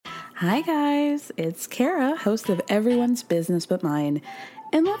Hi guys, it's Kara, host of Everyone's Business But Mine.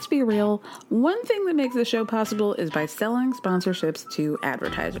 And let's be real, one thing that makes the show possible is by selling sponsorships to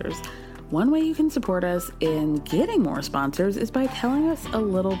advertisers. One way you can support us in getting more sponsors is by telling us a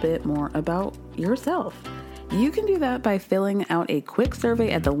little bit more about yourself. You can do that by filling out a quick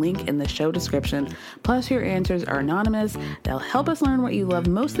survey at the link in the show description. Plus, your answers are anonymous. They'll help us learn what you love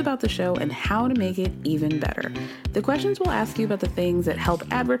most about the show and how to make it even better. The questions will ask you about the things that help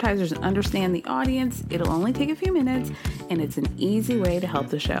advertisers understand the audience. It'll only take a few minutes, and it's an easy way to help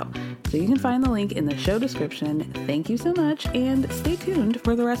the show. So you can find the link in the show description. Thank you so much, and stay tuned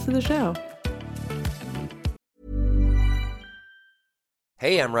for the rest of the show.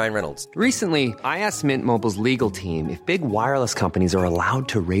 Hey, I'm Ryan Reynolds. Recently, I asked Mint Mobile's legal team if big wireless companies are allowed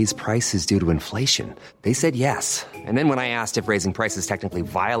to raise prices due to inflation. They said yes. And then when I asked if raising prices technically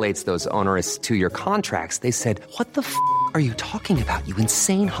violates those onerous two-year contracts, they said, "What the f*** are you talking about, you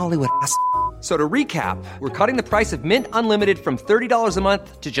insane Hollywood ass?" So to recap, we're cutting the price of Mint Unlimited from $30 a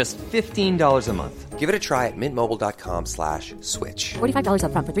month to just $15 a month. Give it a try at mintmobile.com/switch. $45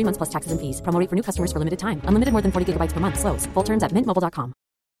 up front for 3 months plus taxes and fees. Promo rate for new customers for limited time. Unlimited more than 40 gigabytes per month. Slows full terms at mintmobile.com.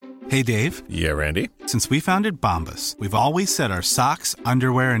 Hey, Dave. Yeah, Randy. Since we founded Bombas, we've always said our socks,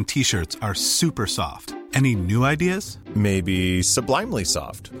 underwear, and T-shirts are super soft. Any new ideas? Maybe sublimely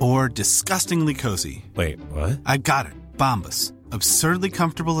soft. Or disgustingly cozy. Wait, what? I got it. Bombas. Absurdly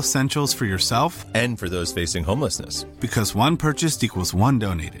comfortable essentials for yourself and for those facing homelessness. Because one purchased equals one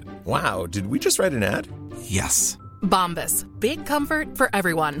donated. Wow, did we just write an ad? Yes. Bombas. Big comfort for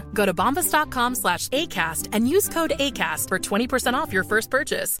everyone. Go to bombas.com/ACAST and use code ACAST for 20% off your first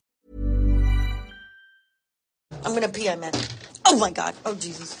purchase. I'm gonna pee, I meant. Oh my God. Oh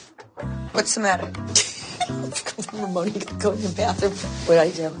Jesus. What's the matter? Ramona, go in the bathroom. What'd I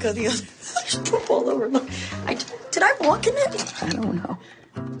do? Go the other. There's poop all over my. Did I walk in it? I don't know.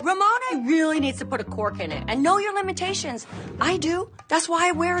 Ramona really needs to put a cork in it and know your limitations. I do. That's why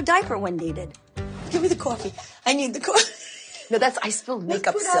I wear a diaper when needed. Give me the coffee. I need the coffee. No, I spilled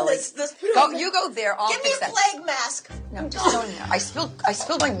makeup, silly. You go there. I'll Give me a plague mask. No, just go in there. I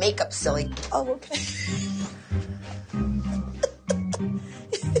spilled my makeup, silly. Oh, okay.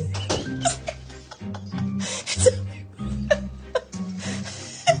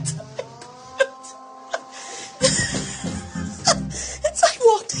 It's like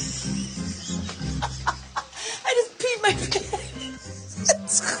walked. I just peed my pants.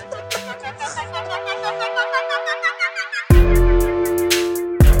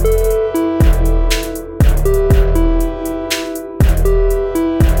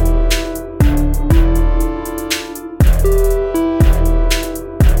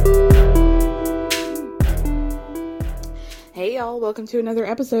 Hey y'all, welcome to another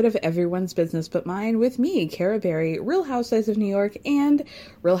episode of Everyone's Business But Mine with me, Kara Berry, Real Housewives of New York and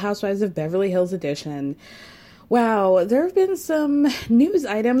Real Housewives of Beverly Hills Edition. Wow, there have been some news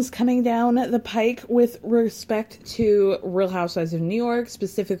items coming down the pike with respect to Real Housewives of New York,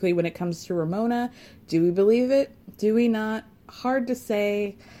 specifically when it comes to Ramona. Do we believe it? Do we not? Hard to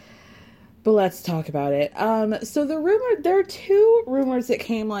say, but let's talk about it. So there are two rumors that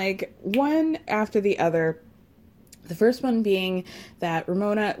came like one after the other. The first one being that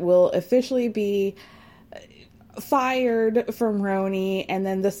Ramona will officially be fired from Roni. And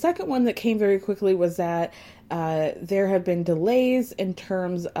then the second one that came very quickly was that there have been delays in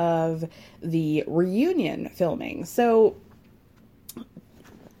terms of the reunion filming. So,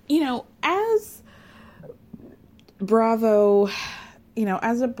 as Bravo,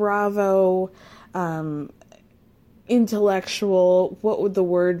 as a Bravo intellectual, what would the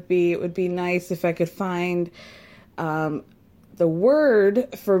word be? It would be nice if I could find the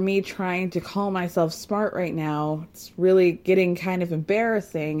word for me trying to call myself smart right now. It's really getting kind of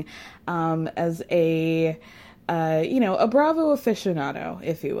embarrassing as a Bravo aficionado,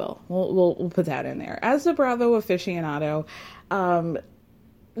 if you will. We'll put that in there. As a Bravo aficionado,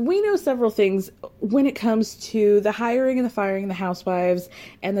 we know several things when it comes to the hiring and the firing of the housewives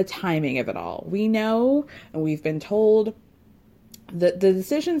and the timing of it all. We know, and we've been told, that the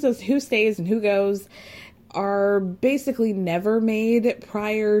decisions as who stays and who goes are basically never made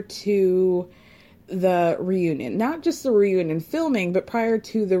prior to the reunion. Not just the reunion filming, but prior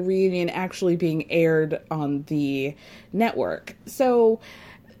to the reunion actually being aired on the network. So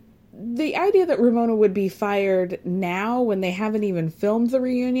the idea that Ramona would be fired now when they haven't even filmed the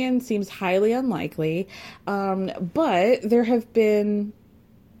reunion seems highly unlikely. But there have been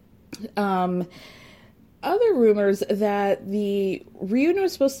other rumors that the reunion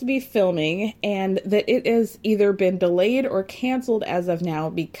was supposed to be filming and that it has either been delayed or canceled as of now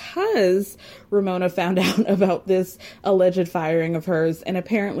because Ramona found out about this alleged firing of hers, and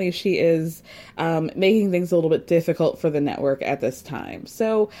apparently she is making things a little bit difficult for the network at this time.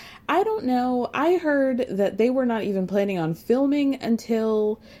 So I don't know. I heard that they were not even planning on filming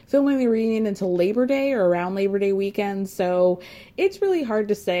the reunion until Labor Day or around Labor Day weekend. So it's really hard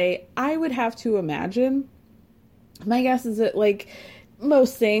to say. I would have to imagine, my guess is that, like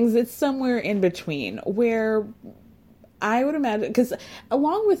most things, it's somewhere in between, where I would imagine, because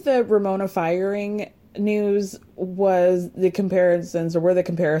along with the Ramona firing news were the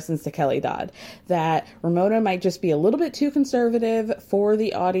comparisons to Kelly Dodd, that Ramona might just be a little bit too conservative for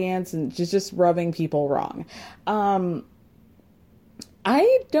the audience and just rubbing people wrong.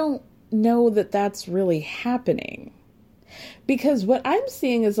 I don't know that that's really happening, because what I'm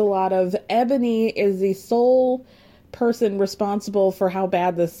seeing is a lot of Ebony is the sole person responsible for how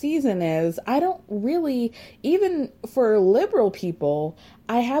bad the season is. I don't really, even for liberal people,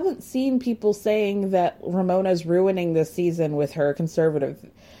 I haven't seen people saying that Ramona's ruining this season with her conservative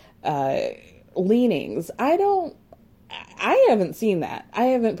leanings. I haven't seen that. I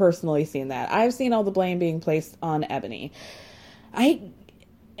haven't personally seen that. I've seen all the blame being placed on Ebony. I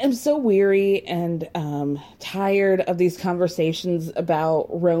am so weary and tired of these conversations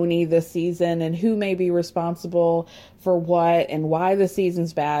about Roni this season and who may be responsible for what and why the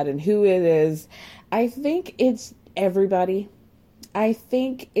season's bad and who it is. I think it's everybody. I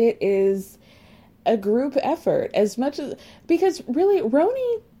think it is a group effort as much as, because really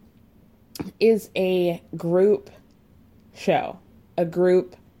Roni is a group show, a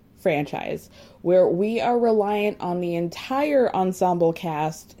group franchise where we are reliant on the entire ensemble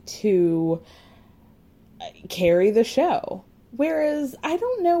cast to carry the show. Whereas I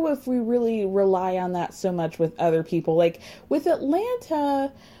don't know if we really rely on that so much with other people. Like with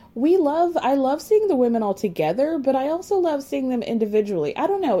Atlanta, I love seeing the women all together, but I also love seeing them individually. I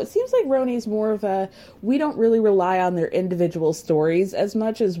don't know. It seems like Roni's more of we don't really rely on their individual stories as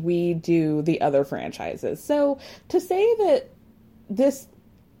much as we do the other franchises. So to say that this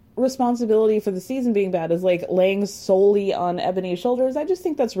responsibility for the season being bad is like laying solely on Ebony's shoulders, I just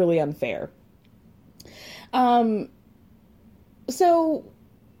think that's really unfair. So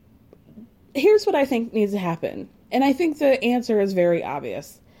here's what I think needs to happen. And I think the answer is very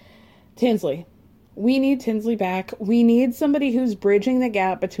obvious. Tinsley. We need Tinsley back. We need somebody who's bridging the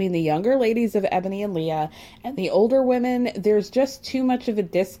gap between the younger ladies of Ebony and Leah and the older women. There's just too much of a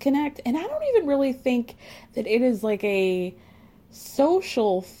disconnect. And I don't even really think that it is like a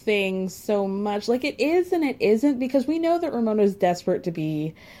social thing so much. Like it is and it isn't, because we know that Ramona's desperate to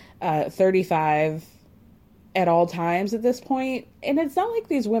be 35 at all times at this point. And it's not like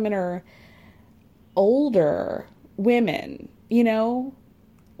these women are older women, you know?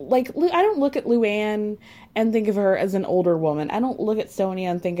 Like, I don't look at Luann and think of her as an older woman. I don't look at Sonia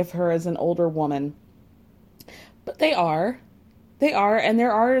and think of her as an older woman. But they are. They are. And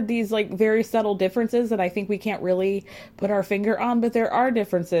there are these, like, very subtle differences that I think we can't really put our finger on. But there are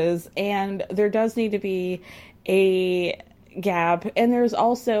differences. And there does need to be a gap. And there's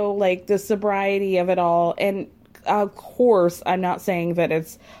also, like, the sobriety of it all. And, of course, I'm not saying that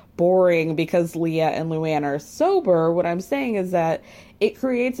it's boring because Leah and Luann are sober. What I'm saying is that it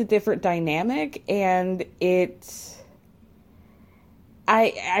creates a different dynamic, and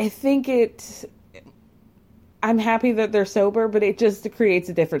I'm happy that they're sober, but it just creates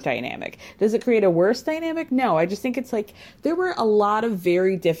a different dynamic. Does it create a worse dynamic? No, I just think it's like there were a lot of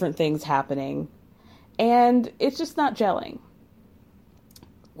very different things happening, and it's just not gelling.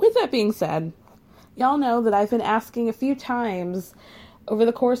 With that being said, y'all know that I've been asking a few times over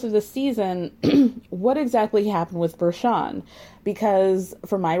the course of the season what exactly happened with Bershan, because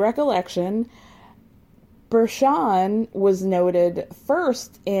from my recollection, Bershan was noted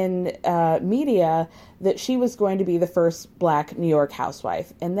first in media that she was going to be the first Black New York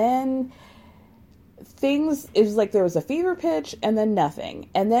housewife, and then it was like there was a fever pitch and then nothing,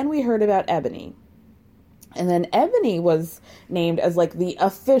 and then we heard about Ebony. And then Ebony was named as like the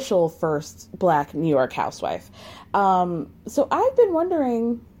official first Black New York housewife. So I've been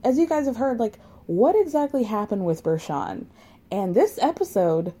wondering, as you guys have heard, like what exactly happened with Bershan? And this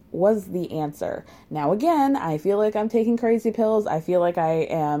episode was the answer. Now, again, I feel like I'm taking crazy pills. I feel like I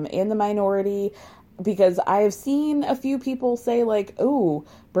am in the minority because I've seen a few people say like, oh,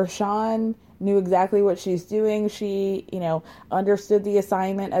 Bershan knew exactly what she's doing. She, understood the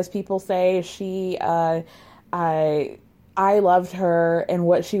assignment, as people say. I loved her and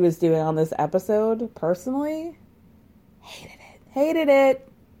what she was doing on this episode. Personally, hated it.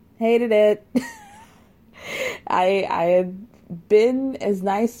 I had been as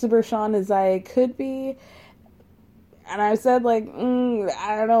nice to Bershan as I could be. And I said, like, I'm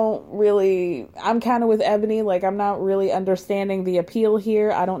kind of with Ebony. Like, I'm not really understanding the appeal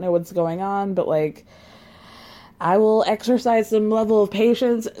here. I don't know what's going on, but, like, I will exercise some level of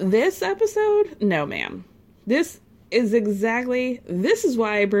patience. This episode, no, ma'am. This is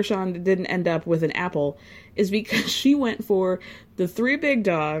why Bershawn didn't end up with an apple, is because she went for the 3 big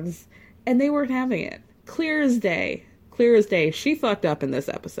dogs, and they weren't having it. Clear as day. She fucked up in this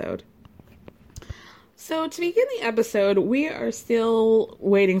episode. So to begin the episode, we are still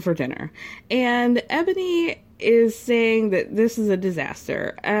waiting for dinner. And Ebony is saying that this is a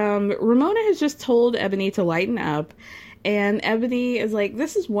disaster. Ramona has just told Ebony to lighten up. And Ebony is like,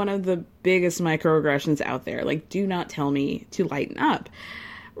 this is one of the biggest microaggressions out there. Like, do not tell me to lighten up.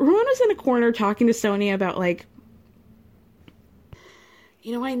 Ramona's in a corner talking to Sonia about, like,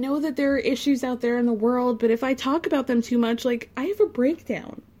 I know that there are issues out there in the world, but if I talk about them too much, like, I have a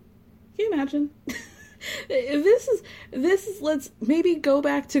breakdown. Can you imagine? This is, let's maybe go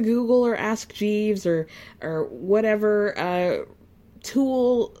back to Google or Ask Jeeves or whatever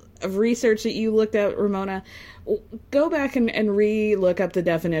tool of research that you looked at, Ramona. Go back and re-look up the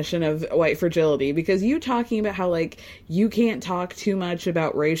definition of white fragility, because you talking about how, like, you can't talk too much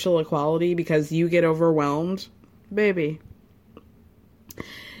about racial equality because you get overwhelmed. Baby,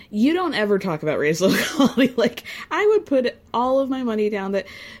 you don't ever talk about racial equality. Like, I would put all of my money down that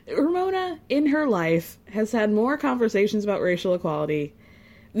Ramona, in her life, has had more conversations about racial equality.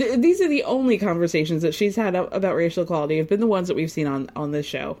 These are the only conversations that she's had about racial equality, have been the ones that we've seen on this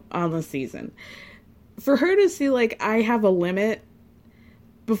show, on this season. For her to see, like, I have a limit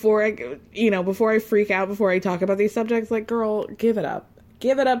before I freak out, before I talk about these subjects, like, girl, give it up.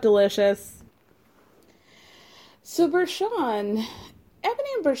 Give it up, Delicious. So Ebony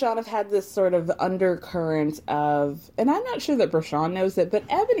and Bershawn have had this sort of undercurrent of, and I'm not sure that Bershawn knows it, but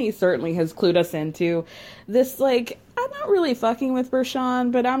Ebony certainly has clued us into this, like, I'm not really fucking with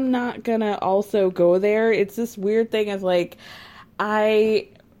Bershawn, but I'm not gonna also go there. It's this weird thing of, like, Ebony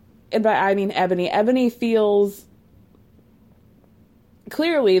feels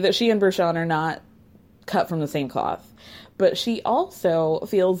clearly that she and Bershawn are not cut from the same cloth. But she also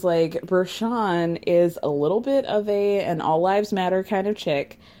feels like Bershawn is a little bit of an all lives matter kind of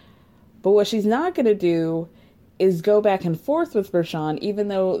chick. But what she's not going to do is go back and forth with Bershawn, even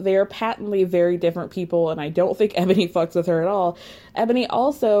though they are patently very different people, and I don't think Ebony fucks with her at all. Ebony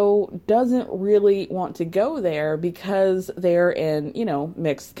also doesn't really want to go there because they're in,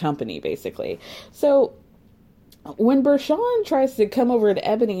 mixed company, basically. So when Bershawn tries to come over to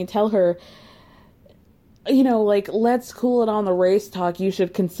Ebony and tell her, like, let's cool it on the race talk, you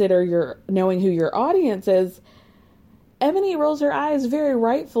should consider knowing who your audience is, Ebony rolls her eyes very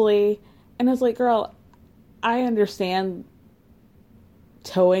rightfully and is like, girl, I understand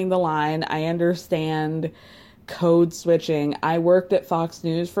towing the line. I understand code switching. I worked at Fox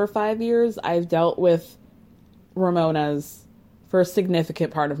News for 5 years. I've dealt with Ramonas for a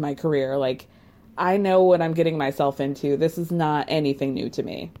significant part of my career. Like, I know what I'm getting myself into. This is not anything new to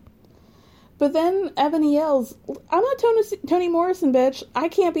me. But then Ebony yells, I'm not Toni Morrison, bitch. I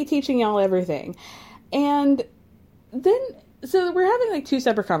can't be teaching y'all everything. And then, so we're having, like, 2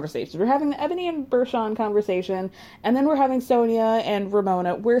 separate conversations. We're having the Ebony and Bershawn conversation, and then we're having Sonia and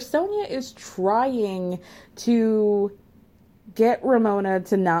Ramona, where Sonia is trying to get Ramona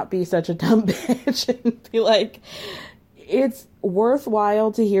to not be such a dumb bitch and be like, it's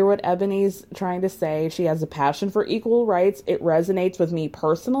worthwhile to hear what Ebony's trying to say. She has a passion for equal rights. It resonates with me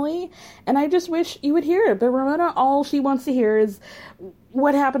personally, and I just wish you would hear it. But Ramona, all she wants to hear is,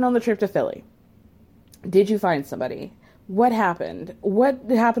 what happened on the trip to Philly? Did you find somebody? What happened? What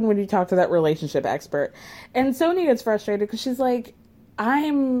happened when you talked to that relationship expert? And Sonia gets frustrated because she's like, I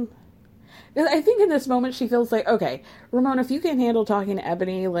think in this moment she feels like, okay, Ramona, if you can't handle talking to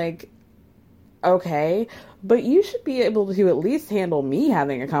Ebony, like, okay, but you should be able to at least handle me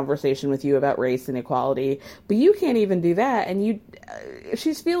having a conversation with you about race and equality, but you can't even do that. And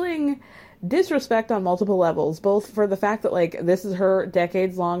she's feeling disrespect on multiple levels, both for the fact that, like, this is her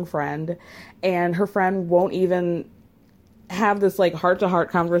decades-long friend, and her friend won't even have this, like, heart-to-heart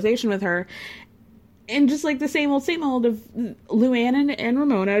conversation with her, and just, like, the same old of Luann and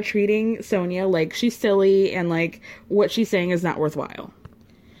Ramona treating Sonia like she's silly and, like, what she's saying is not worthwhile.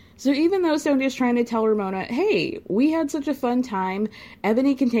 So even though Sonia's trying to tell Ramona, hey, we had such a fun time,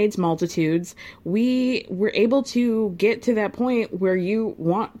 Ebony contains multitudes, we were able to get to that point where you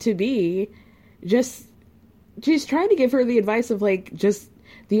want to be, she's trying to give her the advice of, like, just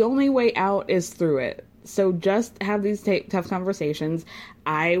the only way out is through it. So just have these tough conversations.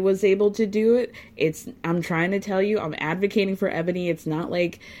 I was able to do it. I'm trying to tell you, I'm advocating for Ebony. It's not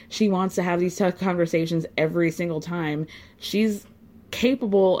like she wants to have these tough conversations every single time. She's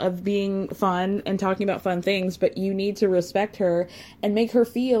capable of being fun and talking about fun things, but you need to respect her and make her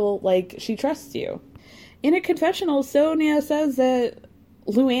feel like she trusts you. In a confessional, Sonia says that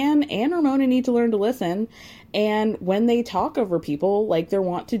Luann and Ramona need to learn to listen, and when they talk over people like they're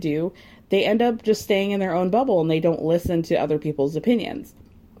wont to do, they end up just staying in their own bubble and they don't listen to other people's opinions.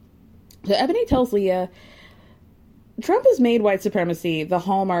 So Ebony tells Leah, Trump has made white supremacy the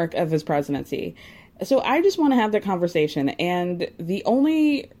hallmark of his presidency. So I just want to have that conversation. And the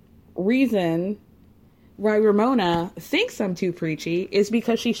only reason why Ramona thinks I'm too preachy is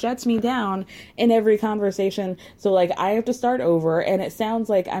because she shuts me down in every conversation. So like I have to start over, and it sounds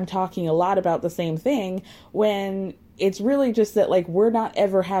like I'm talking a lot about the same thing when it's really just that, like, we're not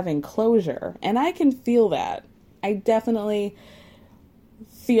ever having closure. And I can feel that. I definitely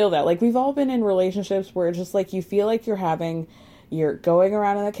feel that. Like, we've all been in relationships where it's just like you feel like you're going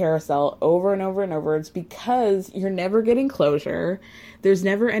around in a carousel over and over and over. It's because you're never getting closure. There's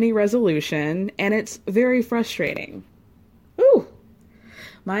never any resolution. And it's very frustrating. Ooh.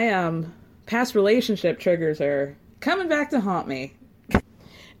 My past relationship triggers are coming back to haunt me.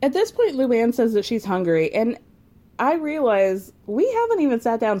 At this point, Luann says that she's hungry, and I realize we haven't even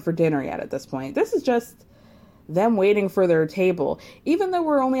sat down for dinner yet at this point. This is just them waiting for their table. Even though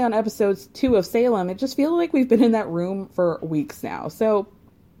we're only on episodes 2 of Salem, it just feels like we've been in that room for weeks now. So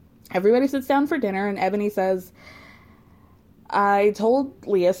everybody sits down for dinner, and Ebony says, I told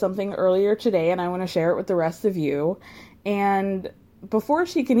Leah something earlier today, and I want to share it with the rest of you. And before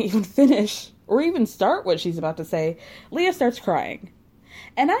she can even finish or even start what she's about to say, Leah starts crying.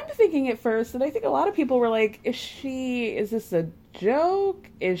 And I'm thinking at first, and I think a lot of people were like, is this a joke?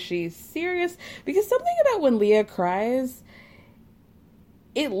 Is she serious? Because something about when Leah cries,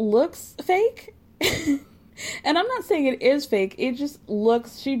 it looks fake. And I'm not saying it is fake. She just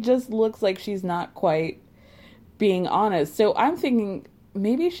looks like she's not quite being honest. So I'm thinking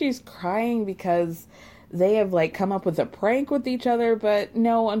maybe she's crying because they have like come up with a prank with each other, but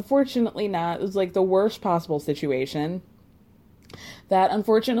no, unfortunately not. It was like the worst possible situation. That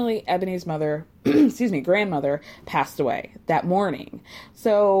unfortunately Ebony's mother, grandmother, passed away that morning.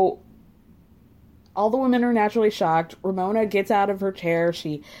 So all the women are naturally shocked. Ramona gets out of her chair.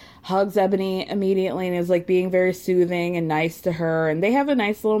 She hugs Ebony immediately and is like being very soothing and nice to her. And they have a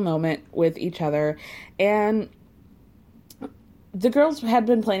nice little moment with each other. And the girls had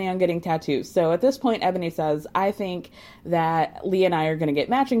been planning on getting tattoos. So at this point, Ebony says, I think that Leah and I are going to get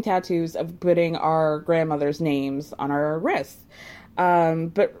matching tattoos of putting our grandmother's names on our wrists.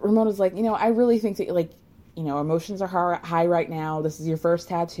 But Ramona's like, I really think that, like, emotions are high right now. This is your first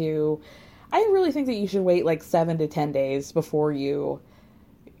tattoo. I really think that you should wait like 7 to 10 days before you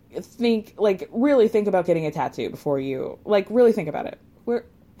really think about getting a tattoo before you, like, really think about it.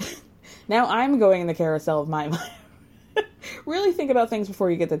 Now I'm going in the carousel of my mind. Really think about things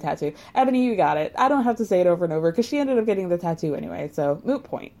before you get the tattoo. Ebony, you got it. I don't have to say it over and over because she ended up getting the tattoo anyway, so moot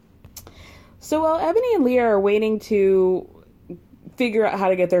point. So while Ebony and Leah are waiting to figure out how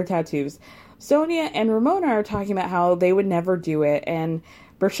to get their tattoos, Sonia and Ramona are talking about how they would never do it, and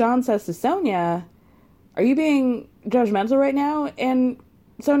Bershan says to Sonia, are you being judgmental right now? And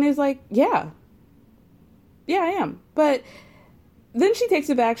Sonia's like, yeah, I am. But then she takes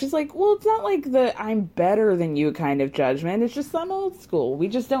it back. She's like, well, it's not like the I'm better than you kind of judgment. It's just some old school. We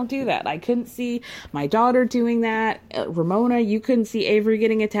just don't do that. I couldn't see my daughter doing that. Ramona, you couldn't see Avery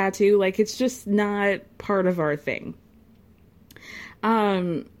getting a tattoo. Like, it's just not part of our thing.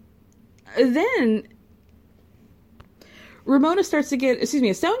 Then Sonia starts to get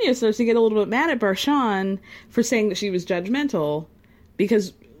a little bit mad at Bershan for saying that she was judgmental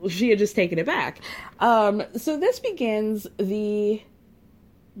because she had just taken it back. So this begins the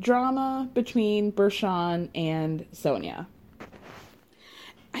drama between Bershan and Sonia.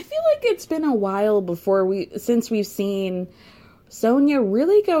 I feel like it's been a while since we've seen Sonia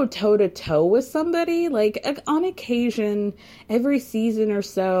really go toe-to-toe with somebody. Like, on occasion, every season or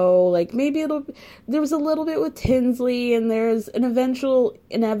so, like, maybe there was a little bit with Tinsley, and there's an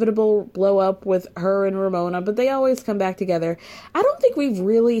inevitable blow-up with her and Ramona, but they always come back together. I don't think we've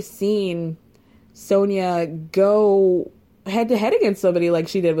really seen Sonia go head-to-head against somebody like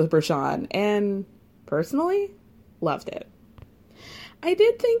she did with Bershan, and personally, loved it. I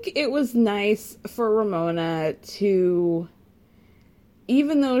did think it was nice for Ramona to,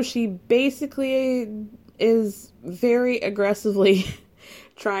 even though she basically is very aggressively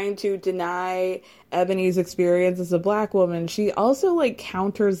trying to deny Ebony's experience as a black woman, she also, like,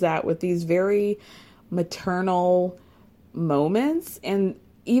 counters that with these very maternal, moments. And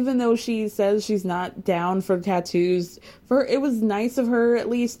even though she says she's not down for tattoos, it was nice of her at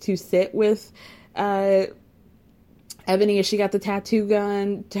least to sit with Ebony as she got the tattoo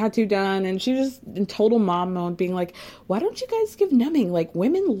done, and she just in total mom mode being like, why don't you guys give numbing? Like,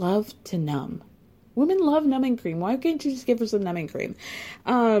 women love to numb. Women love numbing cream. Why can't you just give her some numbing cream?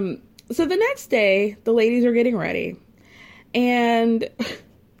 So the next day, the ladies are getting ready, and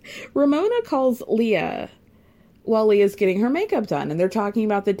Ramona calls Leah while Leah's getting her makeup done, and they're talking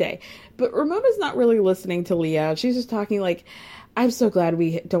about the day. But Ramona's not really listening to Leah. She's just talking like, I'm so glad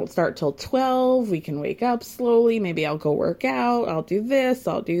we don't start till 12. We can wake up slowly. Maybe I'll go work out. I'll do this.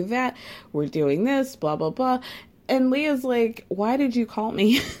 I'll do that. We're doing this, blah, blah, blah. And Leah's like, why did you call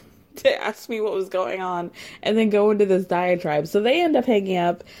me to ask me what was going on? And then go into this diatribe. So they end up hanging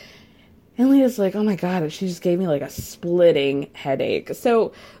up. And Leah's like, oh my God, she just gave me like a splitting headache.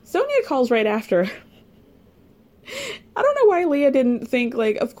 So Sonia calls right after. I don't know why Leah didn't think,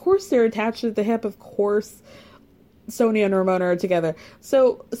 like, of course they're attached at the hip. Of course Sonia and Ramona are together.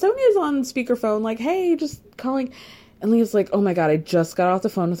 So Sonia's on speakerphone, like, hey, just calling. And Leah's like, oh my God, I just got off the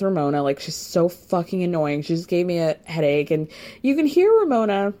phone with Ramona. Like, she's so fucking annoying. She just gave me a headache. And you can hear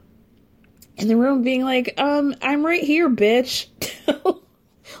Ramona in the room being like, I'm right here, bitch.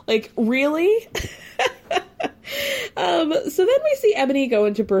 Like, really? So then we see Ebony go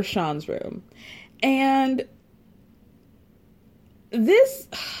into Bershan's room. And this,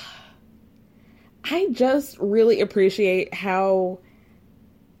 I just really appreciate how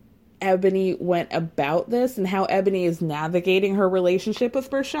Ebony went about this and how Ebony is navigating her relationship with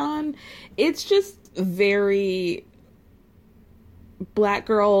Bershan. It's just very Black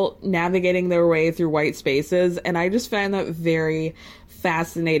girl navigating their way through white spaces, and I just find that very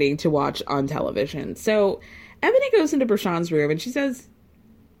fascinating to watch on television. So Ebony goes into Bershan's room and she says,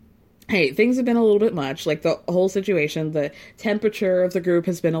 hey, things have been a little bit much. Like, the whole situation, the temperature of the group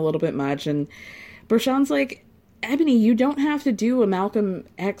has been a little bit much. And Bershan's like, Ebony, you don't have to do a Malcolm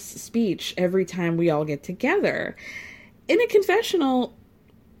X speech every time we all get together. In a confessional,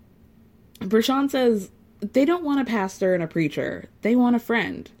 Bershan says they don't want a pastor and a preacher. They want a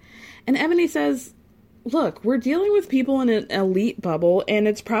friend. And Ebony says, look, we're dealing with people in an elite bubble, and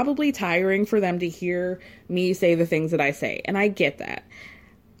it's probably tiring for them to hear me say the things that I say. And I get that.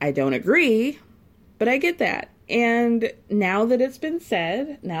 I don't agree, but I get that. And now that it's been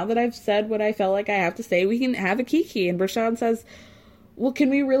said, now that I've said what I felt like I have to say, we can have a kiki. And Bershan says, well, can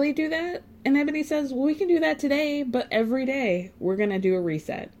we really do that? And Ebony says, well, we can do that today, but every day we're going to do a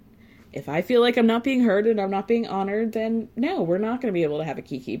reset. If I feel like I'm not being heard and I'm not being honored, then no, we're not going to be able to have a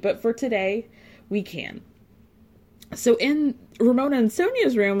kiki. But for today, we can. So in Ramona and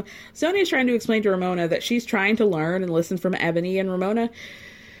Sonia's room, Sonia's trying to explain to Ramona that she's trying to learn and listen from Ebony, and Ramona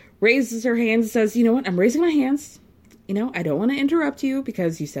raises her hands and says, you know what, I'm raising my hands. You know, I don't want to interrupt you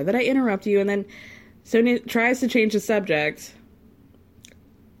because you said that I interrupt you. And then Sonia tries to change the subject.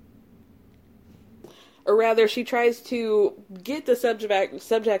 Or rather, she tries to get the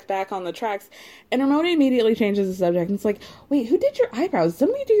subject back on the tracks. And Ramona immediately changes the subject. And it's like, wait, who did your eyebrows? Did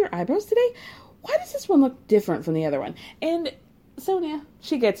somebody do your eyebrows today? Why does this one look different from the other one? And Sonia,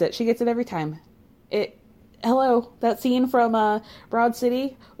 she gets it. She gets it every time. Hello, that scene from Broad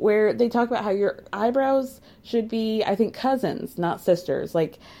City where they talk about how your eyebrows should be, I think, cousins, not sisters.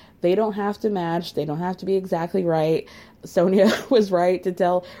 Like, they don't have to match. They don't have to be exactly right. Sonia was right to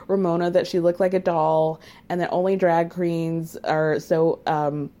tell Ramona that she looked like a doll and that only drag queens are so,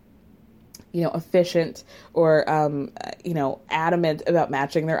 efficient or, adamant about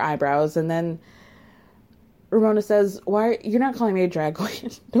matching their eyebrows. And then Ramona says, why, you're not calling me a drag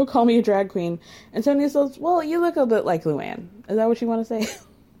queen. Don't call me a drag queen. And Sonia says, well, you look a bit like Luann. Is that what you want to say?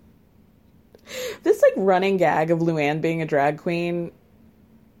 This, like, running gag of Luann being a drag queen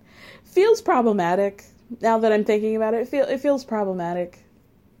feels problematic. Now that I'm thinking about it, it feels problematic.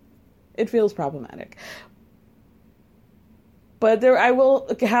 It feels problematic. But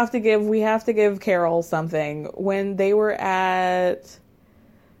we have to give Carol something. When they were at,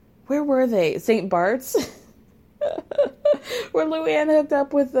 where were they? St. Bart's? Where Luann hooked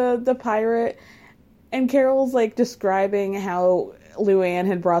up with the pirate, and Carol's like describing how Luann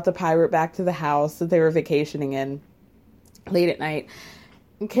had brought the pirate back to the house that they were vacationing in late at night.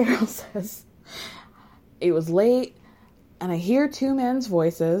 And Carol says, it was late, and I hear two men's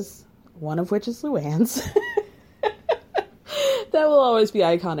voices, one of which is Luann's. That will always be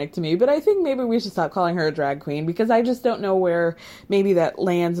iconic to me, but I think maybe we should stop calling her a drag queen, because I just don't know where maybe that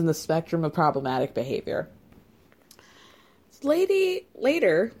lands in the spectrum of problematic behavior.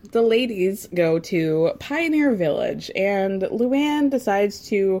 Later, the ladies go to Pioneer Village, and Luann decides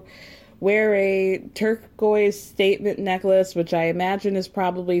to wear a turquoise statement necklace, which I imagine is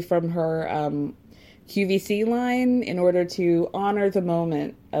probably from her QVC line, in order to honor the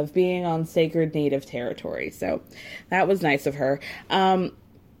moment of being on sacred native territory. So that was nice of her.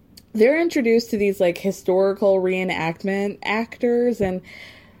 They're introduced to these like historical reenactment actors, and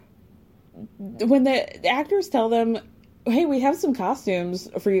when the actors tell them, hey, we have some costumes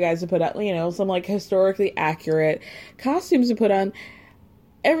for you guys to put on, you know, some like historically accurate costumes to put on,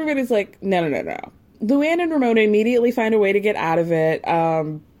 everybody's like, no. Luann and Ramona immediately find a way to get out of it.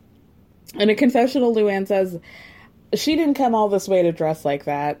 In a confessional, Luann says she didn't come all this way to dress like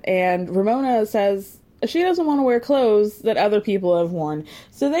that. And Ramona says she doesn't want to wear clothes that other people have worn.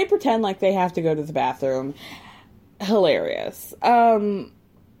 So they pretend like they have to go to the bathroom. Hilarious.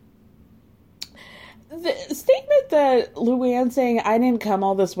 The statement that Luann saying, I didn't come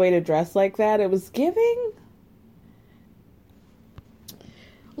all this way to dress like that, it was giving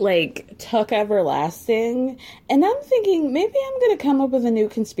like Tuck Everlasting, and I'm thinking maybe I'm going to come up with a new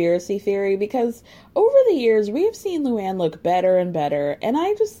conspiracy theory, because over the years we have seen Luann look better and better, and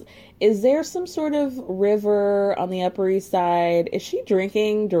is there some sort of river on the Upper East Side? Is she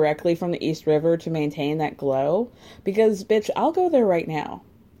drinking directly from the East River to maintain that glow? Because, bitch, I'll go there right now.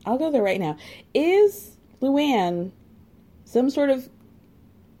 Is Luann some sort of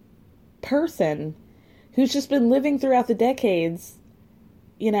person who's just been living throughout the decades,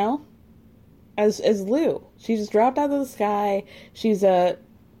 you know, as Lou? She just dropped out of the sky. She's a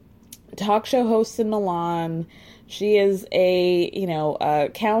talk show host in Milan. She is a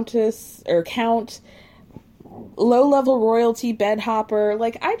countess or count, low-level royalty bed hopper.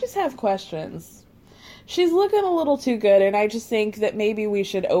 Like, I just have questions. She's looking a little too good, and I just think that maybe we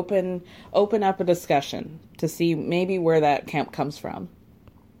should open up a discussion to see maybe where that camp comes from.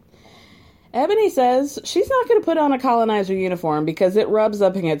 Ebony says she's not going to put on a colonizer uniform because it rubs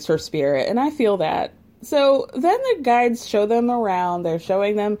up against her spirit, and I feel that. So then the guides show them around. They're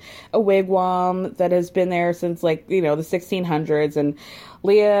showing them a wigwam that has been there since, like, you know, the 1600s, and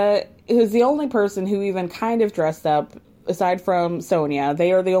Leah, who's the only person who even kind of dressed up, aside from Sonia,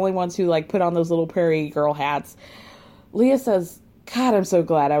 they are the only ones who, like, put on those little prairie girl hats. Leah says, God, I'm so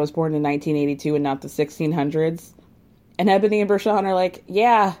glad I was born in 1982 and not the 1600s. And Ebony and Bershawn are like,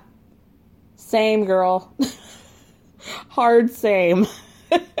 yeah, same, girl. Hard same.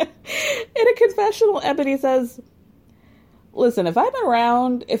 In a confessional, Ebony says, listen, if I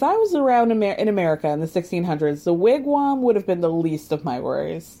was around in America in the 1600s, the wigwam would have been the least of my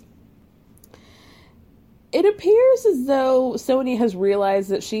worries. It appears as though Sonia has realized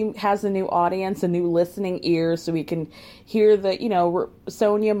that she has a new audience, a new listening ear, so we can hear the, you know,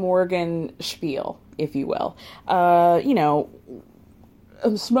 Sonia Morgan spiel, if you will.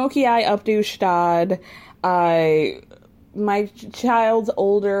 Smoky eye updo stad. My child's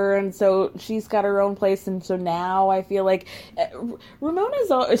older, and so she's got her own place, and so now I feel like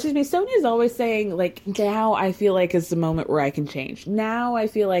Sonia's always saying, like, now I feel like is the moment where I can change. Now I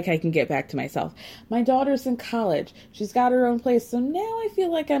feel like I can get back to myself. My daughter's in college. She's got her own place, so now I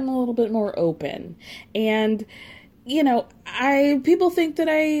feel like I'm a little bit more open. And, you know, people think that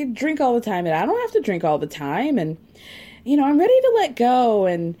I drink all the time, and I don't have to drink all the time, and, you know, I'm ready to let go.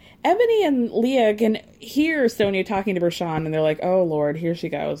 And Ebony and Leah can hear Sonia talking to Bershawn, and they're like, oh, Lord, here she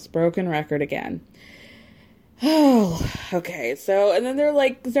goes. Broken record again. Oh, okay. So, and then they're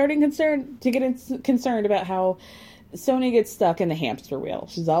like starting to get concerned about how Sonia gets stuck in the hamster wheel.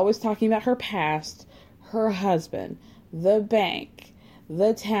 She's always talking about her past, her husband, the bank,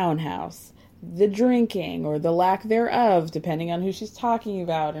 the townhouse, the drinking or the lack thereof, depending on who she's talking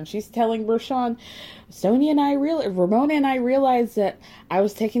about. And she's telling Bershawn, Ramona and I realized that I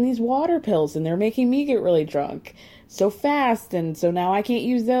was taking these water pills and they're making me get really drunk so fast, and so now I can't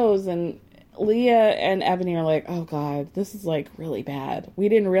use those. And Leah and Ebony are like, oh God, this is like really bad. We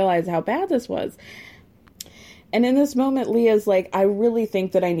didn't realize how bad this was. And in this moment, Leah's like, I really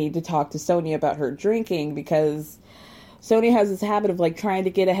think that I need to talk to Sonia about her drinking, because Sonia has this habit of like trying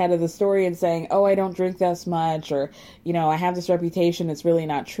to get ahead of the story and saying, oh, I don't drink this much, or, you know, I have this reputation. It's really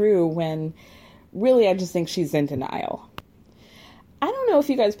not true, when really I just think she's in denial. I don't know if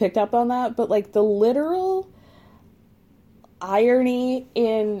you guys picked up on that, but like the literal irony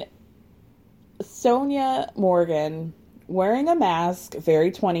in Sonia Morgan wearing a mask,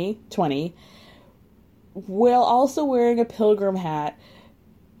 very 2020, while also wearing a pilgrim hat.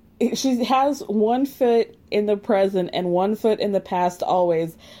 She has one foot in the present and one foot in the past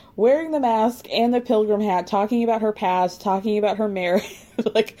always, wearing the mask and the pilgrim hat, talking about her past, talking about her marriage.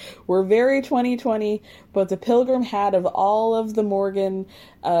 Like, we're very 2020, but the pilgrim hat of all of the Morgan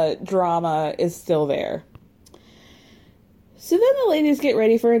drama is still there. So then the ladies get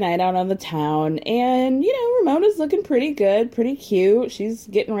ready for a night out on the town, and, Ramona's looking pretty good, pretty cute. She's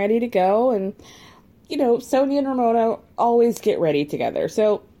getting ready to go, and, Sonia and Ramona always get ready together.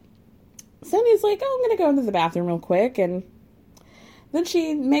 So Sonia's like, oh, I'm going to go into the bathroom real quick, and then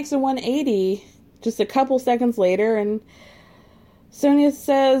she makes a 180 just a couple seconds later, and Sonia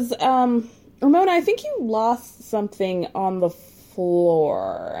says, Ramona, I think you lost something on the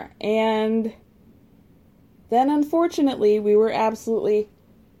floor, and then, unfortunately, we were absolutely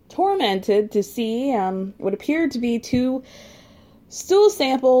tormented to see what appeared to be 2 stool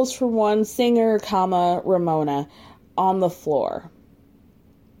samples from one singer, Ramona, on the floor.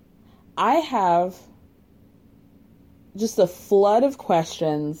 I have just a flood of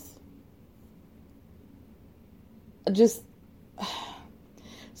questions. Just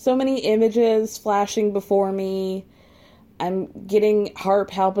so many images flashing before me. I'm getting heart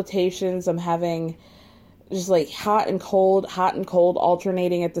palpitations. I'm having just like hot and cold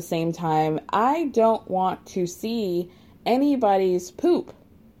alternating at the same time. I don't want to see anybody's poop.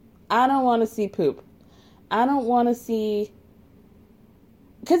 I don't want to see poop. I don't want to see,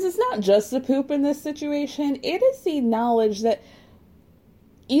 because it's not just the poop in this situation. It is the knowledge that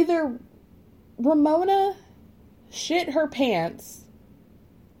either Ramona shit her pants,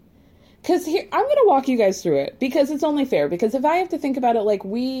 because here, I'm going to walk you guys through it, because it's only fair, because if I have to think about it like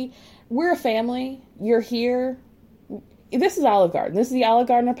we're a family. You're here. This is Olive Garden. This is the Olive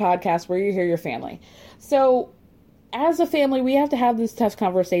Gardener podcast where you hear your family. So as a family, we have to have these tough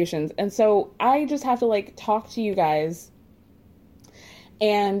conversations. And so I just have to talk to you guys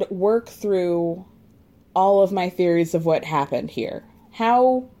and work through all of my theories of what happened here.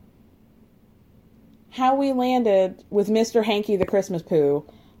 How we landed with Mr. Hanky the Christmas Poo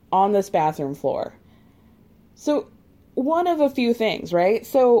on this bathroom floor. So one of a few things, right?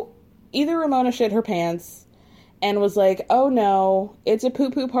 So either Ramona shit her pants and was like, oh no, it's a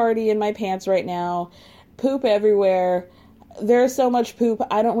poo-poo party in my pants right now. Poop everywhere. There's so much poop,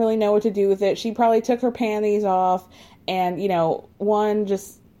 I don't really know what to do with it. She probably took her panties off and, one,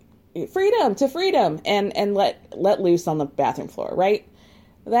 just freedom and let loose on the bathroom floor, right?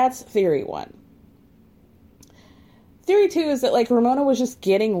 That's theory 1. Theory 2 is that, Ramona was just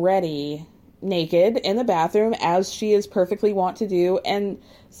getting ready naked in the bathroom, as she is perfectly wont to do, and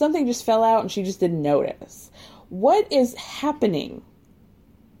something just fell out and she just didn't notice. What is happening?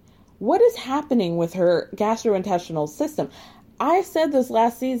 What is happening with her gastrointestinal system? I said this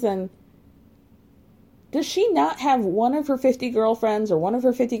last season. Does she not have one of her 50 girlfriends or one of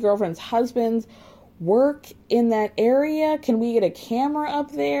her 50 girlfriends' husbands work in that area? Can we get a camera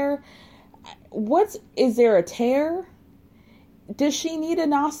up there? Is there a tear? Does she need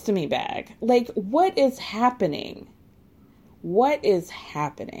an ostomy bag? What is happening? What is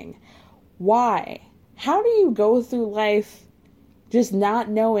happening? Why? How do you go through life just not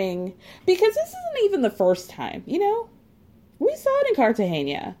knowing? Because this isn't even the first time, We saw it in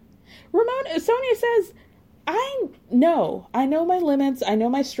Cartagena. Sonia says, I know my limits, I know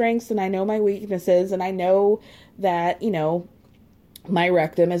my strengths, and I know my weaknesses, and I know that, my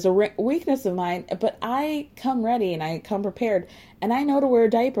rectum is a weakness of mine, but I come ready and I come prepared, and I know to wear a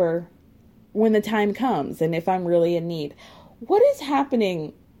diaper when the time comes and if I'm really in need. What is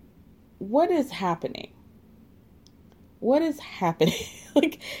happening? What is happening? What is happening?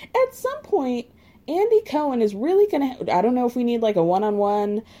 At some point, Andy Cohen is really going to, I don't know if we need a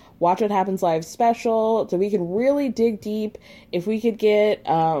one-on-one Watch What Happens Live special, so we could really dig deep. If we could get,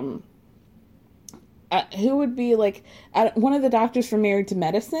 who would be one of the doctors from Married to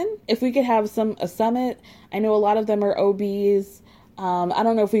Medicine? If we could have a summit. I know a lot of them are OBs. I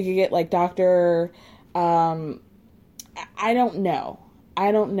don't know if we could get Dr. I don't know.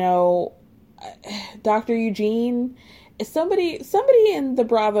 Dr. Eugene. Somebody in the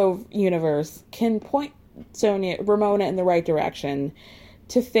Bravo universe can point Ramona in the right direction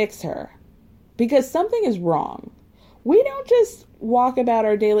to fix her, because something is wrong. We don't just walk about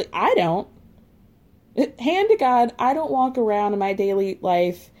our daily. I don't. Hand to God, I don't walk around in my daily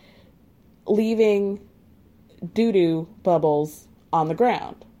life leaving doo-doo bubbles on the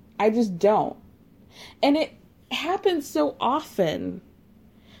ground. I just don't. And it happens so often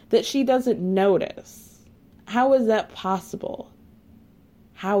that she doesn't notice. How is that possible?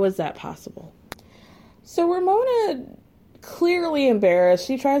 How is that possible? So Ramona, clearly embarrassed,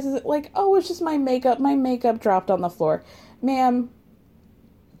 she tries to oh, it's just my makeup. My makeup dropped on the floor. Ma'am,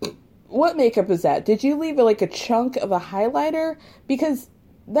 what makeup is that? Did you leave a chunk of a highlighter? Because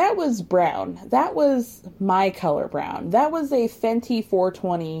that was brown. That was my color brown. That was a Fenty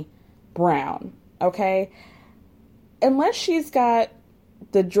 420 brown. Okay? Unless she's got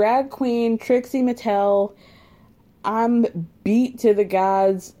the drag queen Trixie Mattel I'm beat to the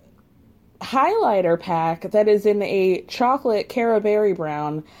gods highlighter pack that is in a chocolate Caraberry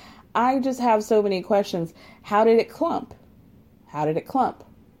brown. I just have so many questions. How did it clump? How did it clump?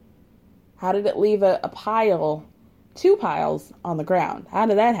 How did it leave a pile, 2 piles on the ground? How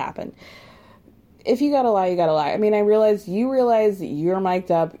did that happen? If you gotta lie, you gotta lie. I mean, you realize you're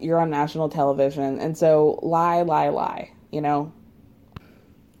mic'd up, you're on national television, and so lie, you know?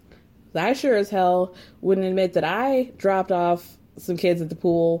 I sure as hell wouldn't admit that I dropped off some kids at the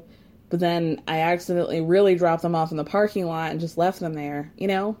pool, but then I accidentally really dropped them off in the parking lot and just left them there. You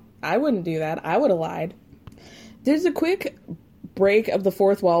know, I wouldn't do that. I would have lied. There's a quick break of the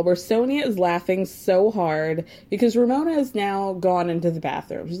fourth wall where Sonia is laughing so hard because Ramona has now gone into the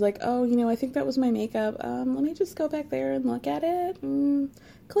bathroom. She's like, oh, you know, I think that was my makeup. Let me just go back there and look at it.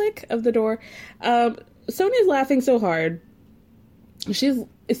 Click of the door. Sonia's laughing so hard. She's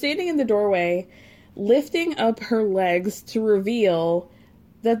standing in the doorway, lifting up her legs to reveal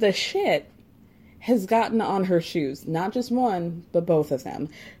that the shit has gotten on her shoes. Not just one, but both of them.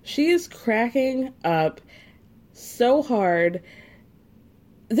 She is cracking up so hard.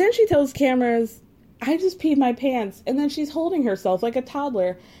 Then she tells cameras, I just peed my pants. And then she's holding herself like a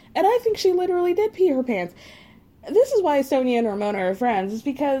toddler. And I think she literally did pee her pants. This is why Sonia and Ramona are friends. Is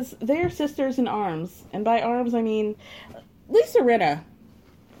because they are sisters in arms. And by arms, I mean Lisa Rinna.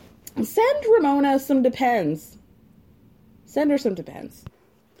 Send Ramona some Depends. Send her some Depends.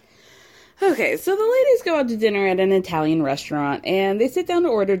 Okay, so the ladies go out to dinner at an Italian restaurant, and they sit down to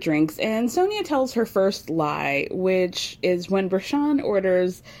order drinks, and Sonia tells her first lie, which is when Bershon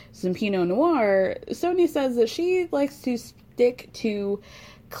orders some Pinot Noir, Sonia says that she likes to stick to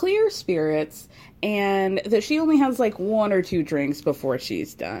clear spirits, and that she only has like 1 or 2 drinks before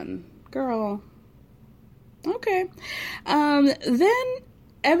she's done. Girl. Okay. Then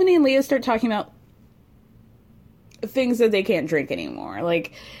Ebony and Leah start talking about things that they can't drink anymore.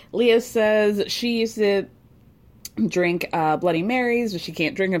 Like, Leah says she used to drink Bloody Marys, but she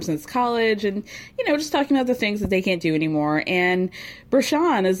can't drink them since college, and, you know, just talking about the things that they can't do anymore. And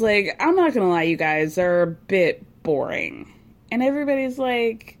Bershon is like, I'm not gonna lie, you guys are a bit boring. And everybody's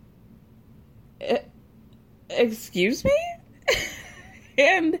like, excuse me?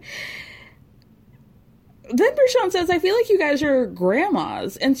 And then Bershon says, I feel like you guys are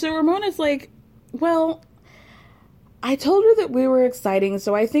grandmas. And so Ramona's like, well, I told her that we were exciting,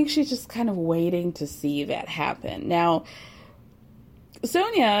 so I think she's just kind of waiting to see that happen. Now,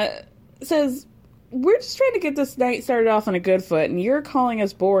 Sonia says, we're just trying to get this night started off on a good foot, and you're calling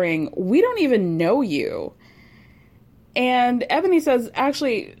us boring. We don't even know you. And Ebony says,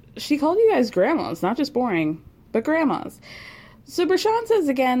 actually, she called you guys grandmas, not just boring, but grandmas. So Bershon says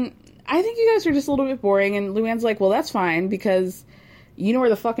again, I think you guys are just a little bit boring, and Luann's like, well, that's fine, because you know where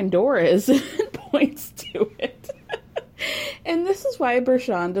the fucking door is, and points to it. And this is why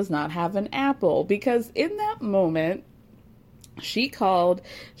Bershon does not have an apple, because in that moment, she did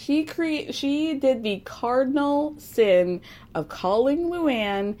the cardinal sin of calling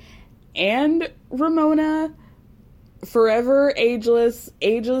Luann and Ramona, forever ageless,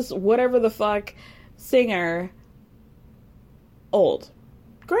 whatever the fuck, singer, old.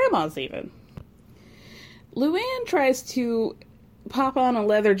 Grandmas even. Luann tries to pop on a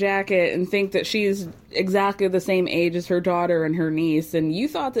leather jacket and think that she's exactly the same age as her daughter and her niece, and you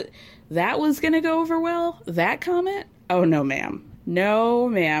thought that that was going to go over well? That comment? Oh, no, ma'am. No,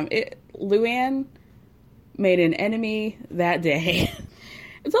 ma'am. Luann made an enemy that day.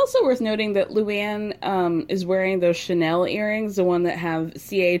 It's also worth noting that Luann is wearing those Chanel earrings, the one that have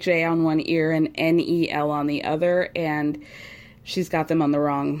CHA on one ear and NEL on the other, and she's got them on the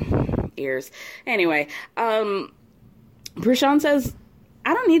wrong ears. Anyway, Bershon says,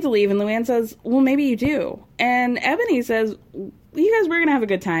 I don't need to leave. And Luann says, well, maybe you do. And Ebony says, you guys were going to have a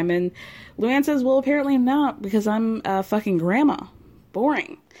good time. And Luann says, well, apparently not, because I'm a fucking grandma.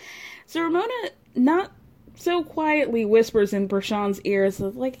 Boring. So Ramona, not so quietly, whispers in Bershon's ears,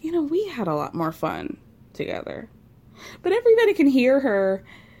 like, you know, we had a lot more fun together. But everybody can hear her.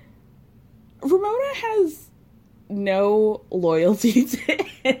 Ramona has no loyalty to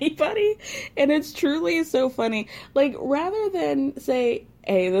anybody, and it's truly so funny. Like, rather than say,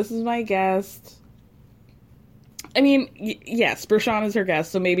 hey, this is my guest, I mean, yes, Bershon is her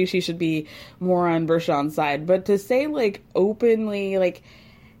guest, so maybe she should be more on Bershon's side, but to say, like, openly, like,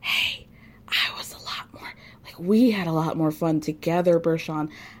 hey, I was a lot more, like, we had a lot more fun together, Bershon.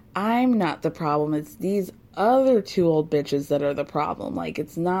 I'm not the problem, it's these other 2 old bitches that are the problem. Like,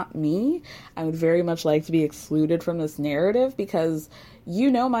 it's not me. I would very much like to be excluded from this narrative because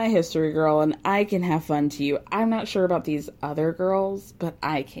you know my history, girl, and I can have fun to you. I'm not sure about these other girls, but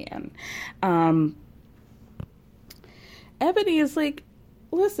I can. Ebony is like,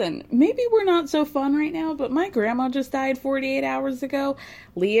 listen, maybe we're not so fun right now, but my grandma just died 48 hours ago.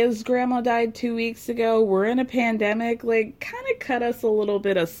 Leah's grandma died 2 weeks ago. We're in a pandemic. Like, kind of cut us a little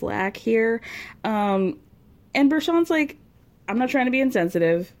bit of slack here. And Bershawn's like, I'm not trying to be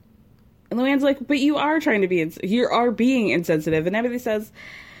insensitive. And Luann's like, but you are trying to be, you are being insensitive. And Ebony says,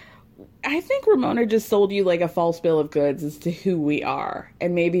 I think Ramona just sold you like a false bill of goods as to who we are.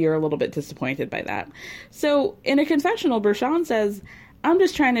 And maybe you're a little bit disappointed by that. So in a confessional, Bershawn says, I'm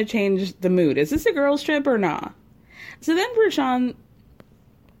just trying to change the mood. Is this a girls' trip or not? So then Bershawn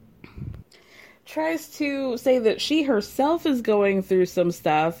tries to say that she herself is going through some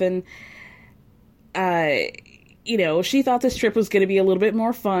stuff. And, you know, she thought this trip was going to be a little bit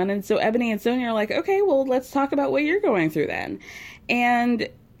more fun. And so Ebony and Sonia are like, okay, well, let's talk about what you're going through then. And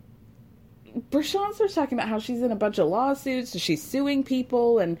Bershawn starts talking about how she's in a bunch of lawsuits. She's suing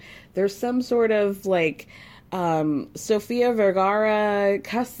people. And there's some sort of, like, Sofia Vergara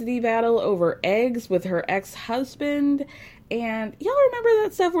custody battle over eggs with her ex-husband. And y'all remember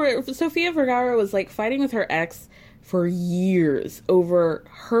that stuff where Sofia Vergara was like fighting with her ex for years over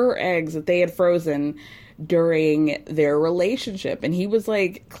her eggs that they had frozen during their relationship. And he was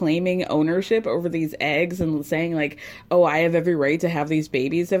like claiming ownership over these eggs and saying like, oh, I have every right to have these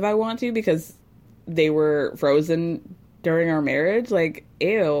babies if I want to because they were frozen during our marriage. Like,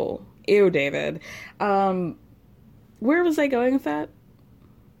 ew, David. Where was I going with that?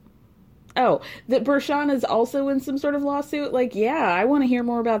 Oh, that Bershawn is also in some sort of lawsuit? Like, yeah, I want to hear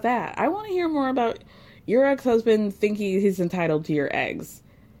more about that. I want to hear more about your ex-husband thinking he's entitled to your eggs.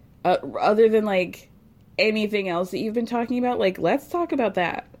 Other than, like, anything else that you've been talking about. Like, let's talk about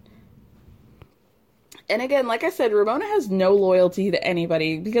that. And again, like I said, Ramona has no loyalty to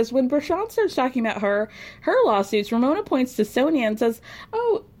anybody because when Bershawn starts talking about her lawsuits, Ramona points to Sonia and says,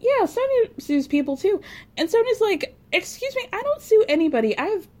 oh, yeah, Sonia sues people too. And Sonia's like, excuse me, I don't sue anybody.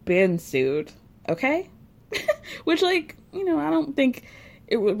 I've been sued. Okay? Which, like, you know, I don't think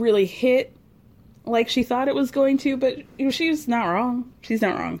it would really hit like she thought it was going to, but you know, she's not wrong. She's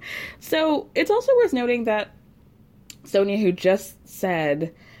not wrong. So it's also worth noting that Sonia, who just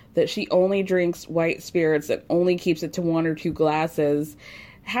said that she only drinks white spirits and only keeps it to 1 or 2 glasses,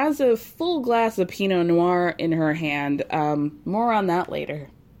 has a full glass of Pinot Noir in her hand. More on that later.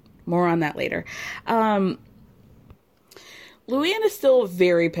 Luann is still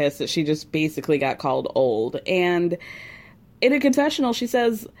very pissed that she just basically got called old. And in a confessional, she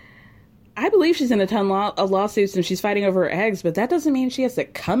says, I believe she's in a ton of lawsuits and she's fighting over her eggs, but that doesn't mean she has to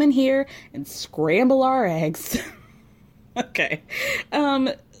come in here and scramble our eggs. Okay.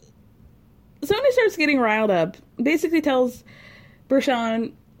 Sonia starts getting riled up, basically tells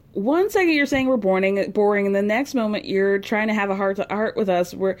Bershawn, one second you're saying we're boring, and the next moment you're trying to have a heart-to-heart with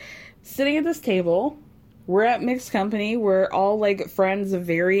us. We're sitting at this table. We're at mixed company. We're all, like, friends of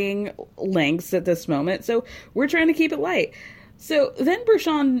varying lengths at this moment, so we're trying to keep it light. So then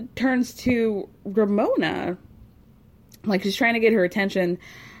Bershawn turns to Ramona, like she's trying to get her attention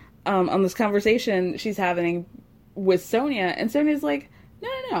on this conversation she's having with Sonia, and Sonia's like,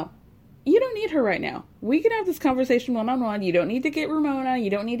 no. You don't need her right now. We can have this conversation one-on-one. You don't need to get Ramona. You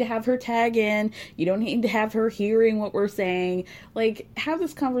don't need to have her tag in. You don't need to have her hearing what we're saying. Like, have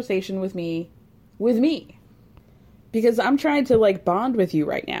this conversation with me. Because I'm trying to, like, bond with you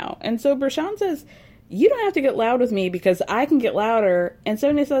right now. And so Bershawn says, you don't have to get loud with me because I can get louder. And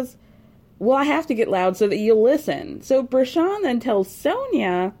Sonia says, well, I have to get loud so that you'll listen. So Bershawn then tells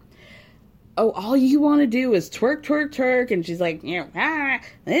Sonia, oh, all you want to do is twerk. And she's like, you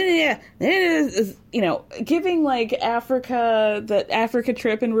know, giving like the Africa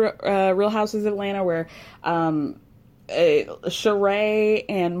trip in Real Houses of Atlanta where Sheree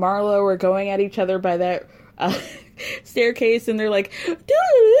and Marlo are going at each other by that staircase and they're like,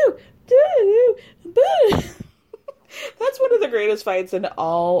 That's one of the greatest fights in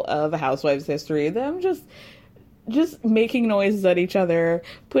all of Housewives history. Them just making noises at each other,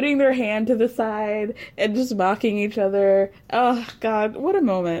 putting their hand to the side, and just mocking each other. Oh, God, what a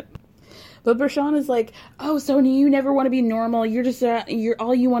moment. But Bershawn is like, oh, Sonia, you never want to be normal. You're just,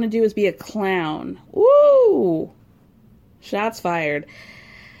 all you want to do is be a clown. Woo! Shots fired.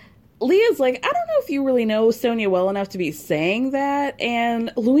 Leah's like, I don't know if you really know Sonia well enough to be saying that. And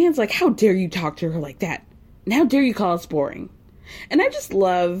Luann's like, how dare you talk to her like that? And how dare you call us boring? And I just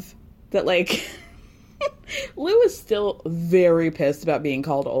love that, like, Lou is still very pissed about being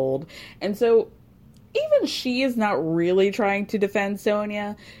called old. And so even she is not really trying to defend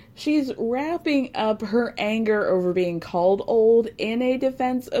Sonia. she's wrapping up her anger over being called old in a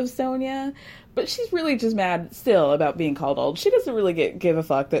defense of Sonia, but she's really just mad still about being called old. She doesn't really give a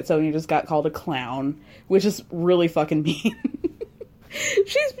fuck that Sonia just got called a clown, which is really fucking mean.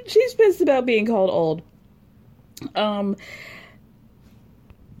 She's pissed about being called old.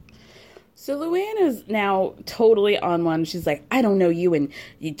 So Luann is now totally on one. She's like, I don't know you, and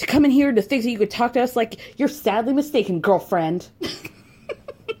you to come in here to think that you could talk to us like you're sadly mistaken, girlfriend.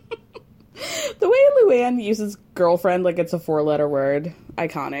 The way Luann uses girlfriend like it's a 4-letter word.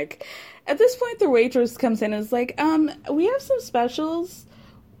 Iconic. At this point, the waitress comes in and is like, we have some specials.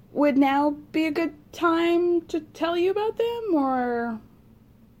 Would now be a good time to tell you about them, or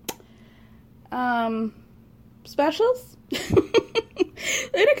specials?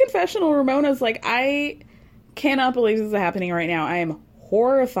 In a confessional, Ramona's like, I cannot believe this is happening right now. I am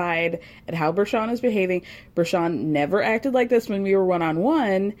horrified at how Bershawn is behaving. Bershawn never acted like this when we were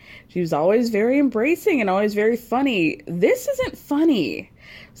one-on-one. She was always very embracing and always very funny. This isn't funny.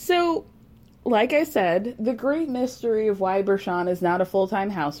 So, like I said, the great mystery of why Bershawn is not a full-time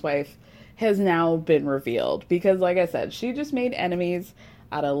housewife has now been revealed. Because, like I said, she just made enemies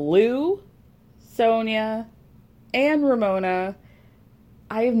out of Lou, Sonia, and Ramona.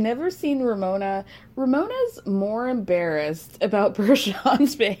 I have never seen Ramona. Ramona's more embarrassed about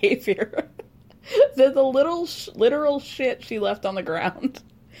Bershawn's behavior than the literal shit she left on the ground.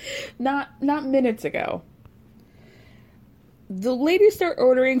 Not minutes ago. The ladies start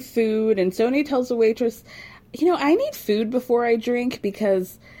ordering food, and Sonia tells the waitress, I need food before I drink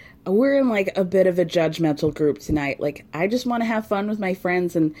because we're in like a bit of a judgmental group tonight. Like, I just want to have fun with my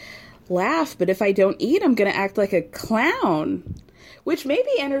friends and laugh, but if I don't eat, I'm going to act like a clown. Which may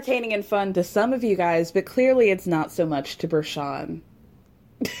be entertaining and fun to some of you guys, but clearly it's not so much to Bershawn.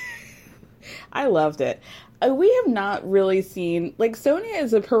 I loved it. We have not really seen... Like, Sonia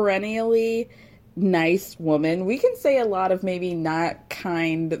is a perennially nice woman. We can say a lot of maybe not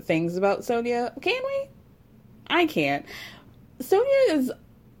kind things about Sonia. Can we? I can't. Sonia is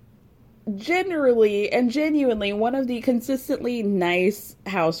generally and genuinely one of the consistently nice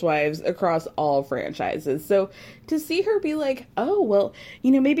housewives across all franchises. So to see her be like, oh, well,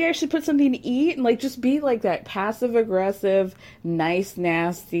 maybe I should put something to eat, and like just be like that passive aggressive, nice,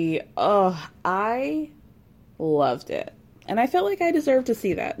 nasty. Oh, I loved it. And I felt like I deserved to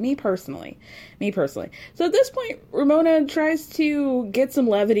see that. Me personally. So at this point, Ramona tries to get some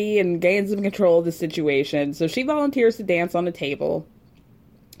levity and gain some control of the situation. So she volunteers to dance on a table.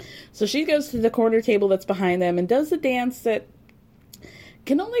 So she goes to the corner table that's behind them and does the dance that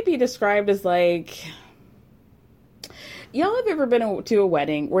can only be described as like... Y'all have ever been to a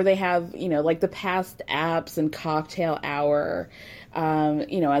wedding where they have, like the past apps and cocktail hour,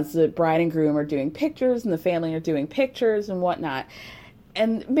 as the bride and groom are doing pictures and the family are doing pictures and whatnot.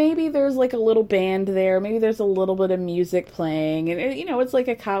 And maybe there's like a little band there. Maybe there's a little bit of music playing. And, it's like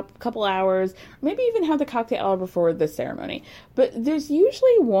a couple hours. Maybe even have the cocktail hour before the ceremony. But there's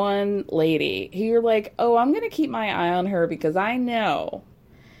usually one lady who you're like, oh, I'm going to keep my eye on her because I know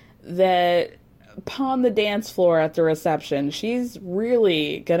that upon the dance floor at the reception, she's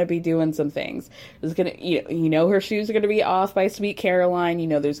really going to be doing some things. There's going to, her shoes are going to be off by Sweet Caroline.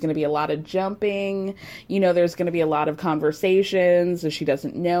 There's going to be a lot of jumping. There's going to be a lot of conversations if she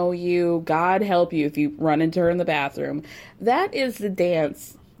doesn't know you. God help you if you run into her in the bathroom. That is the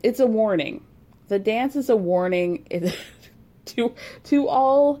dance. It's a warning. The dance is a warning to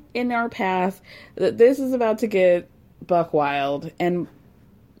all in our path that this is about to get buck wild. And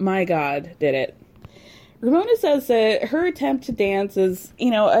my God, did it. Ramona says that her attempt to dance is,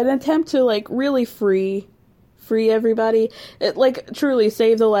 an attempt to, like, really free everybody. Like, truly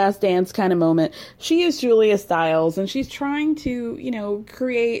save the last dance kind of moment. She is Julia Stiles, and she's trying to,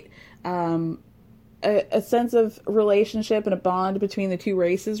 create a sense of relationship and a bond between the two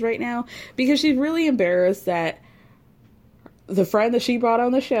races right now, because she's really embarrassed that the friend that she brought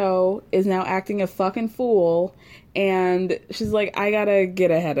on the show is now acting a fucking fool, and she's like, I gotta get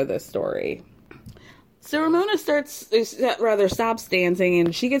ahead of this story. So Ramona stops dancing,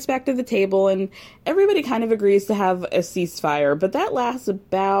 and she gets back to the table, and everybody kind of agrees to have a ceasefire, but that lasts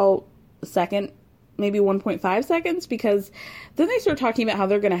about a second, maybe 1.5 seconds, because then they start talking about how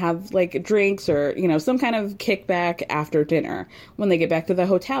they're going to have, like, drinks or, some kind of kickback after dinner when they get back to the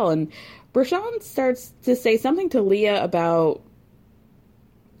hotel, and Bershawn starts to say something to Leah about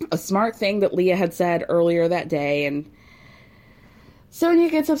a smart thing that Leah had said earlier that day, and Sonia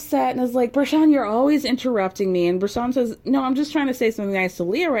gets upset and is like, Bershawn, you're always interrupting me. And Bershawn says, no, I'm just trying to say something nice to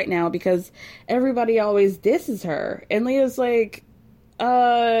Leah right now because everybody always disses her. And Leah's like,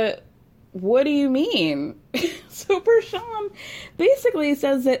 what do you mean? So Bershan basically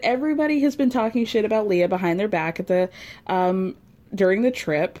says that everybody has been talking shit about Leah behind their back at the during the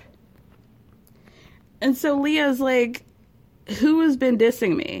trip. And so Leah's like, who has been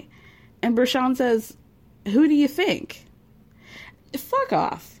dissing me? And Bershan says, who do you think? Fuck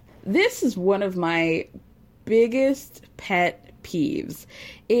off. This is one of my biggest pet peeves,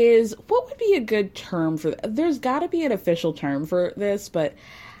 is what would be a good term for there's got to be an official term for this, but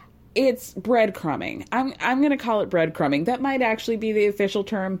it's breadcrumbing. I'm going to call it breadcrumbing. That might actually be the official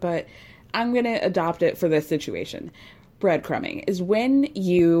term, but I'm going to adopt it for this situation. Breadcrumbing is when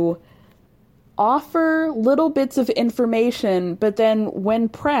you offer little bits of information, but then when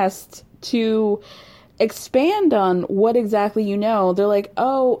pressed to expand on what exactly you know, they're like,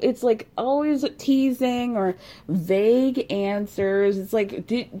 oh, it's like always teasing or vague answers. It's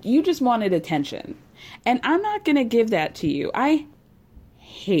like, you just wanted attention. And I'm not going to give that to you. I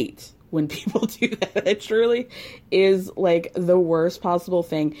hate when people do that. It truly is like the worst possible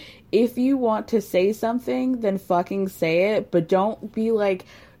thing. If you want to say something, then fucking say it, but don't be like,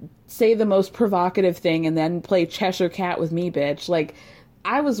 say the most provocative thing and then play Cheshire Cat with me, bitch. Like,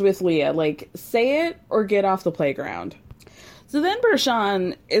 I was with Leah, like, say it or get off the playground. So then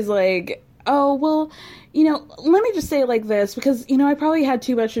Bershan is like, oh, well, you know, let me just say it like this, because, you know, I probably had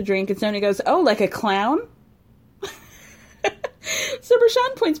too much to drink. And Sonia goes, oh, like a clown? So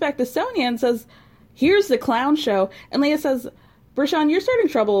Bershan points back to Sonia and says, here's the clown show. And Leah says, Bershan, you're starting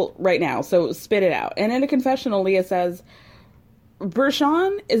trouble right now, so spit it out. And in a confessional, Leah says,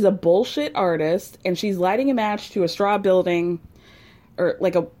 Bershan is a bullshit artist, and she's lighting a match to a straw building, or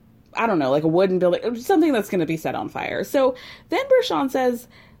like a, I don't know, like a wooden building, something that's going to be set on fire. So then Bershan says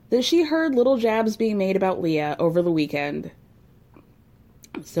that she heard little jabs being made about Leah over the weekend.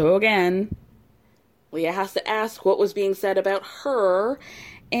 So again, Leah has to ask what was being said about her,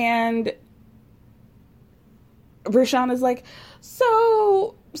 and Bershan is like,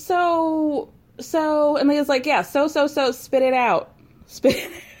 so, and Leah's like, yeah, so, spit it out. Spit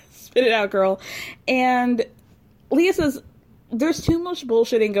it out, girl. And Leah says, there's too much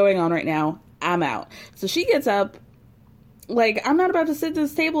bullshitting going on right now. I'm out. So she gets up, like, I'm not about to sit at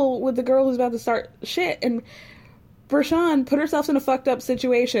this table with the girl who's about to start shit. And Bershan put herself in a fucked up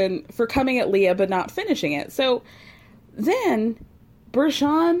situation for coming at Leah but not finishing it. So then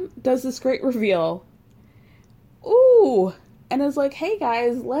Bershan does this great reveal. Ooh. And is like, hey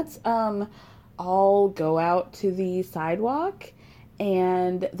guys, let's all go out to the sidewalk,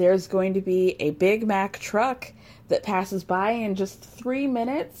 and there's going to be a Big Mac truck that passes by in just 3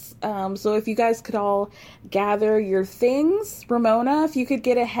 minutes. So if you guys could all gather your things, Ramona, if you could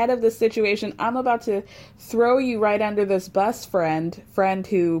get ahead of this situation, I'm about to throw you right under this bus, friend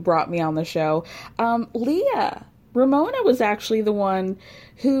who brought me on the show. Leah, Ramona was actually the one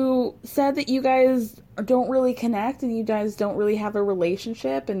who said that you guys don't really connect and you guys don't really have a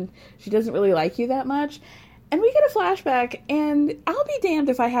relationship and she doesn't really like you that much. And we get a flashback, and I'll be damned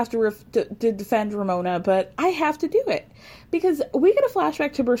if I have to defend Ramona, but I have to do it. Because we get a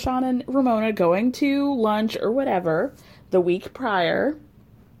flashback to Bershan and Ramona going to lunch or whatever the week prior,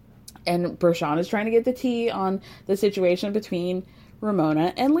 and Bershan is trying to get the tea on the situation between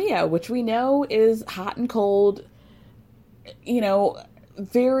Ramona and Leah, which we know is hot and cold, you know,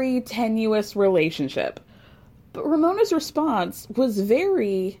 very tenuous relationship. But Ramona's response was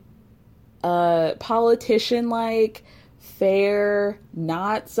very politician-like, fair,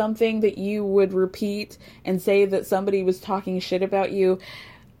 not something that you would repeat and say that somebody was talking shit about you.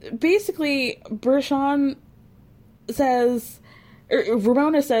 Basically, Bershan says,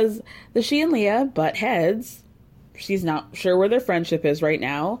 Ramona says that she and Leah butt heads. She's not sure where their friendship is right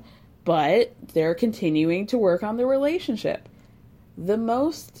now, but they're continuing to work on their relationship. The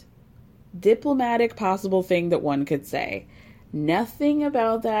most diplomatic possible thing that one could say. Nothing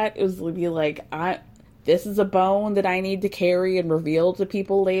about that was to be like, this is a bone that I need to carry and reveal to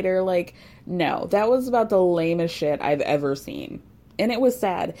people later. Like, no, that was about the lamest shit I've ever seen. And it was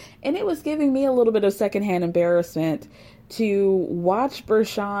sad. And it was giving me a little bit of secondhand embarrassment to watch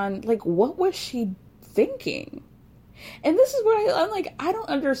Bershan. Like, what was she thinking? And this is where I'm like, I don't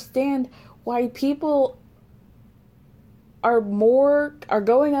understand why people are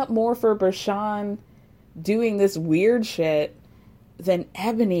going up more for Bershan doing this weird shit than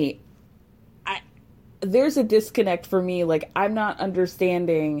Ebony. There's a disconnect for me. Like, I'm not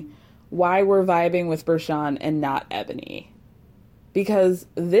understanding why we're vibing with Bershan and not Ebony, because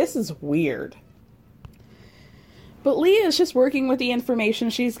this is weird. But Leah is just working with the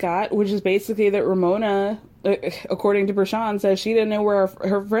information she's got, which is basically that Ramona, according to Bershan, says she didn't know where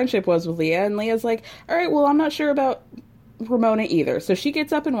her friendship was with Leah, and Leah's like, all right, well, I'm not sure about Ramona either. So she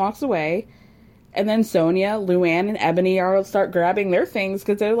gets up and walks away. And then Sonia, Luann, and Ebony start grabbing their things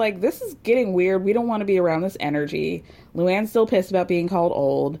because they're like, this is getting weird. We don't want to be around this energy. Luann's still pissed about being called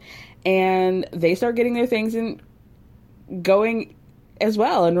old. And they start getting their things and going as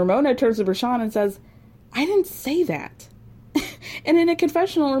well. And Ramona turns to Bershawn and says, I didn't say that. And in a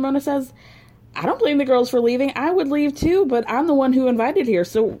confessional, Ramona says, I don't blame the girls for leaving. I would leave too, but I'm the one who invited here.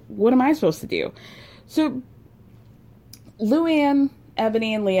 So what am I supposed to do? So Luann,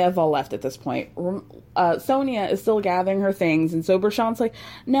 Ebony, and Leah have all left at this point. Sonia is still gathering her things. And so Bershawn's like,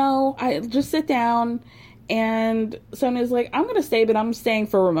 no, I just sit down. And Sonia's like, I'm going to stay, but I'm staying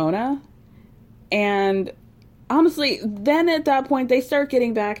for Ramona. And honestly, then at that point, they start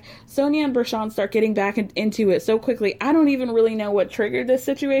getting back. Sonia and Bershawn start getting back into it so quickly. I don't even really know what triggered this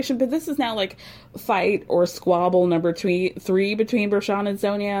situation, but this is now like fight or squabble number 3 between Bershawn and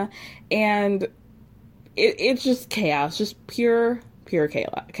Sonia. And it's just chaos, just pure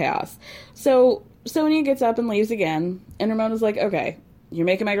chaos. So Sonia gets up and leaves again. And Ramona's like, okay, you're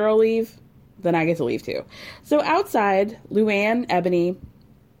making my girl leave? Then I get to leave too. So outside, Luann, Ebony,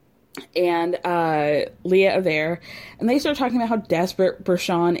 and Leah are there, and they start talking about how desperate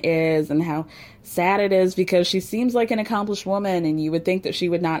Bershawn is and how sad it is because she seems like an accomplished woman and you would think that she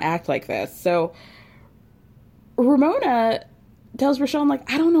would not act like this. So Ramona tells Bershawn,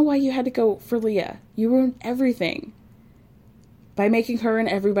 like, I don't know why you had to go for Leah. You ruined everything by making her and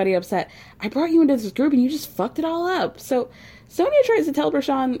everybody upset. I brought you into this group and you just fucked it all up. So Sonia tries to tell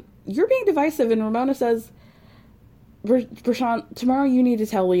Bershawn, you're being divisive, and Ramona says, Bershawn, tomorrow you need to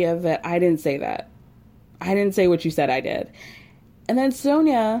tell Leah that I didn't say that. I didn't say what you said I did. And then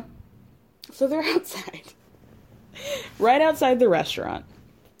Sonia, so they're outside, right outside the restaurant,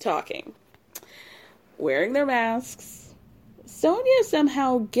 talking, wearing their masks. Sonia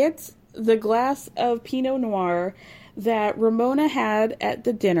somehow gets the glass of Pinot Noir that Ramona had at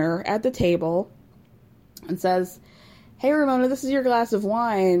the dinner, at the table, and says, hey, Ramona, this is your glass of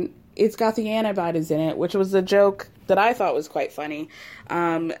wine. It's got the antibodies in it, which was a joke that I thought was quite funny.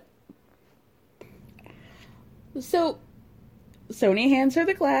 So Sonia hands her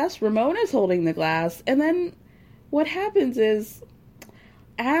the glass. Ramona's holding the glass. And then what happens is,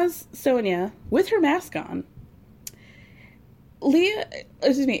 as Sonia, with her mask on,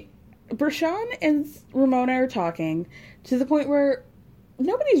 Bershawn and Ramona are talking to the point where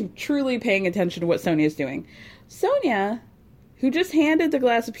nobody's truly paying attention to what Sonia's doing. Sonia, who just handed the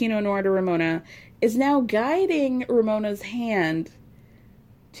glass of Pinot Noir to Ramona, is now guiding Ramona's hand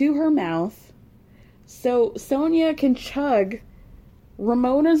to her mouth so Sonia can chug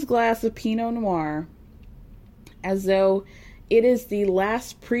Ramona's glass of Pinot Noir as though it is the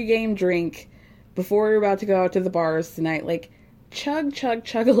last pregame drink before you're about to go out to the bars tonight. Like, chug, chug,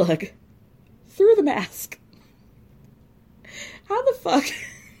 chug-a-lug through the mask. How the fuck?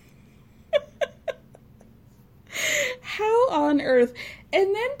 How on earth?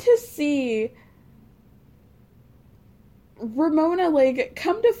 And then to see Ramona, like,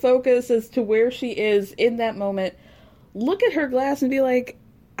 come to focus as to where she is in that moment, look at her glass and be like,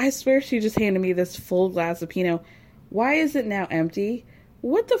 I swear she just handed me this full glass of Pinot. Why is it now empty?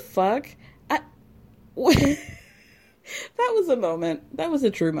 What the fuck? That was a moment. That was a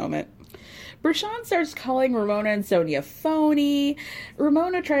true moment. Bershawn starts calling Ramona and Sonia phony.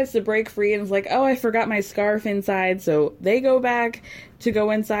 Ramona tries to break free and is like, oh, I forgot my scarf inside. So they go back to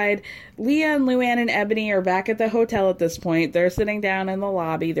go inside. Leah and Luann and Ebony are back at the hotel at this point. They're sitting down in the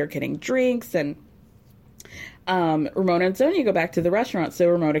lobby. They're getting drinks. And Ramona and Sonia go back to the restaurant so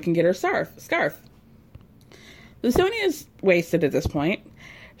Ramona can get her scarf. So Sonia's wasted at this point.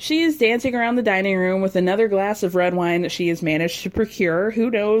 She is dancing around the dining room with another glass of red wine that she has managed to procure.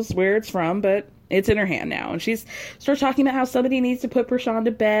 Who knows where it's from, but it's in her hand now. And she's starts talking about how somebody needs to put Bershawn to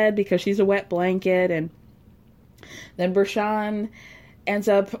bed because she's a wet blanket. And then Bershawn ends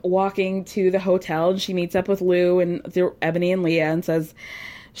up walking to the hotel and she meets up with Lou and Ebony and Leah and says,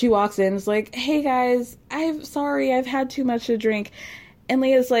 she walks in and is like, hey guys, I'm sorry, I've had too much to drink. And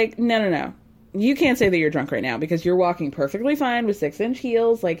Leah's like, no. You can't say that you're drunk right now because you're walking perfectly fine with 6-inch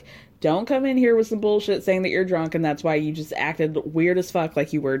heels. Like, don't come in here with some bullshit saying that you're drunk and that's why you just acted weird as fuck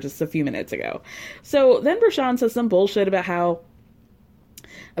like you were just a few minutes ago. So then Bershawn says some bullshit about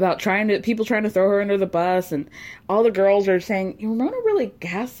people trying to throw her under the bus, and all the girls are saying, Ramona really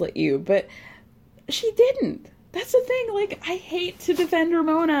gaslit you, but she didn't. That's the thing. Like, I hate to defend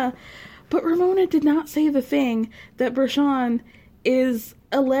Ramona, but Ramona did not say the thing that Bershawn is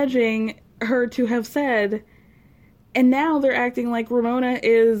alleging her to have said, and now they're acting like Ramona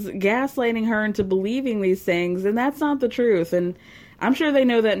is gaslighting her into believing these things, and that's not the truth. And I'm sure they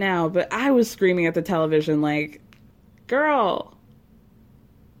know that now, but I was screaming at the television like, Girl.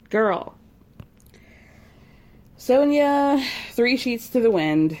 Sonia, 3 sheets to the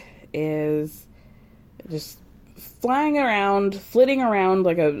wind, is just flying around, flitting around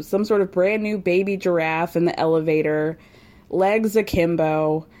like some sort of brand new baby giraffe in the elevator, legs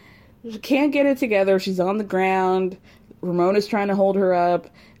akimbo. She can't get it together. She's on the ground. Ramona's trying to hold her up.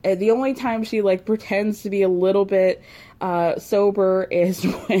 The only time she pretends to be a little bit sober is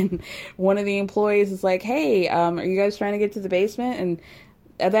when one of the employees is like, hey, are you guys trying to get to the basement? And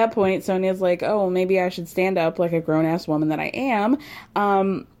at that point, Sonia's like, oh, maybe I should stand up like a grown-ass woman that I am.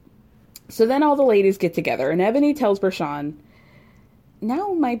 So then all the ladies get together, and Ebony tells Bershawn,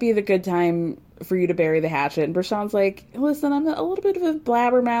 now might be the good time for you to bury the hatchet. And Bershawn's like, listen, I'm a little bit of a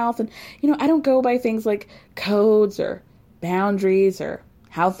blabbermouth, and, I don't go by things like codes or boundaries or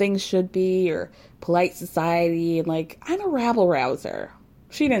how things should be or polite society, and, I'm a rabble-rouser.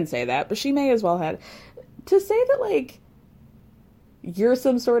 She didn't say that, but she may as well have. To say that, you're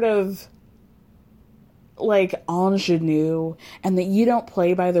some sort of ingenue and that you don't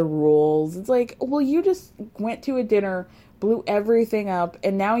play by the rules. It's like, well, you just went to a dinner, blew everything up,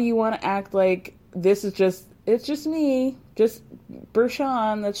 and now you want to act like it's just me, just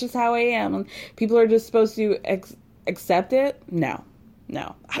Bershawn, that's just how I am, and people are just supposed to accept it. No,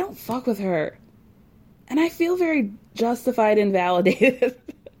 I don't fuck with her, and I feel very justified and validated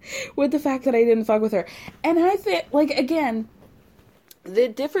with the fact that I didn't fuck with her. And I think, again, the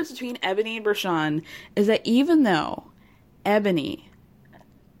difference between Ebony and Bershawn is that even though Ebony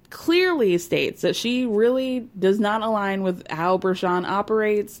clearly states that she really does not align with how Bershawn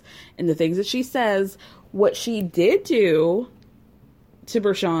operates and the things that she says, what she did do to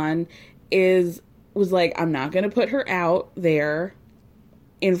Bershawn was I'm not going to put her out there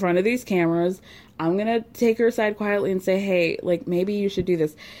in front of these cameras. I'm going to take her aside quietly and say, hey, maybe you should do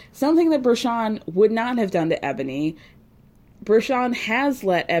this. Something that Bershawn would not have done to Ebony. Bershawn has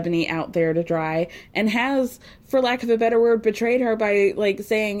let Ebony out there to dry and has, for lack of a better word, betrayed her by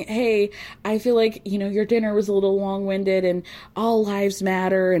saying, hey, I feel like, your dinner was a little long-winded and all lives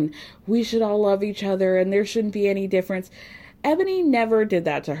matter and we should all love each other and there shouldn't be any difference. Ebony never did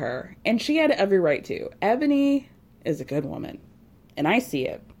that to her, and she had every right to. Ebony is a good woman, and I see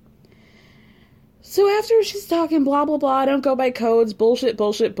it. So after she's talking blah, blah, blah, I don't go by codes, bullshit,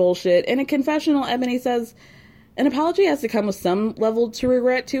 in a confessional, Ebony says, an apology has to come with some level to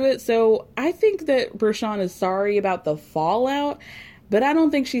regret to it, so I think that Bershawn is sorry about the fallout, but I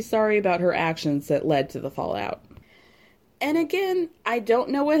don't think she's sorry about her actions that led to the fallout. And again, I don't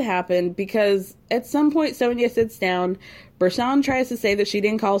know what happened, because at some point Sonia sits down, Bershawn tries to say that she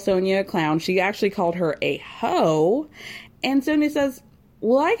didn't call Sonia a clown, she actually called her a hoe, and Sonia says,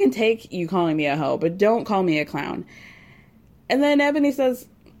 well, I can take you calling me a hoe, but don't call me a clown. And then Ebony says,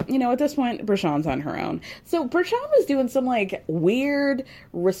 at this point, Bershawn's on her own. So Bershawn was doing some, weird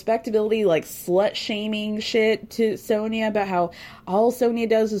respectability, slut-shaming shit to Sonia about how all Sonia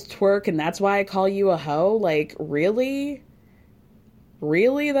does is twerk, and that's why I call you a hoe. Really?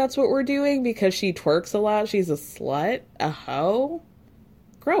 Really? That's what we're doing? Because she twerks a lot, she's a slut? A hoe?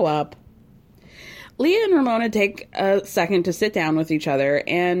 Grow up. Leah and Ramona take a second to sit down with each other,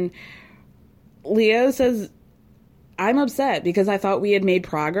 and Leah says, I'm upset because I thought we had made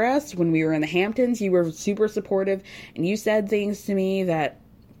progress when we were in the Hamptons. You were super supportive and you said things to me that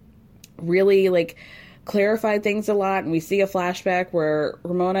really clarified things a lot. And we see a flashback where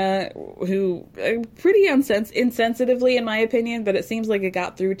Ramona, who pretty insensitively in my opinion, but it seems like it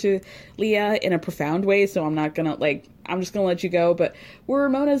got through to Leah in a profound way. So I'm not gonna I'm just gonna let you go. But where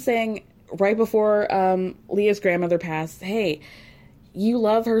Ramona's saying right before Leah's grandmother passed, hey, you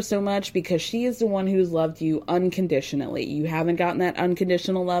love her so much because she is the one who's loved you unconditionally. You haven't gotten that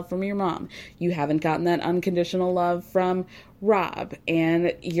unconditional love from your mom. You haven't gotten that unconditional love from Rob.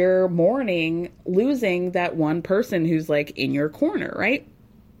 And you're mourning losing that one person who's in your corner, right?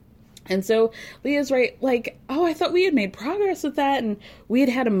 And so Leah's right, oh, I thought we had made progress with that and we had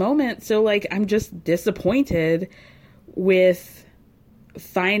had a moment. So I'm just disappointed with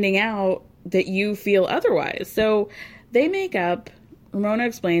finding out that you feel otherwise. So they make up. Ramona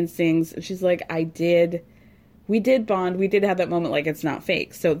explains things. She's like, we did bond. We did have that moment. It's not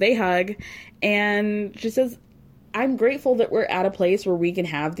fake. So they hug and she says, I'm grateful that we're at a place where we can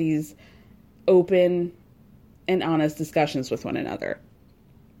have these open and honest discussions with one another.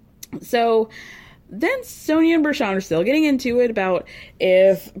 So then Sonia and Bershawn are still getting into it about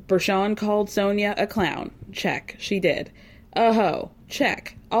if Bershawn called Sonia a clown. Check. She did. A hoe.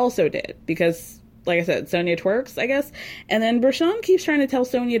 Check. Also did. Because like I said, Sonia twerks, I guess. And then Bershawn keeps trying to tell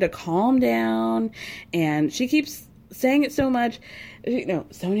Sonia to calm down. And she keeps saying it so much.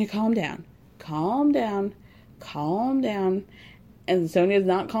 Sonia, calm down. Calm down. calm down. And Sonia's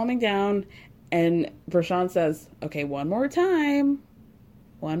not calming down. And Prashant says, okay, one more time.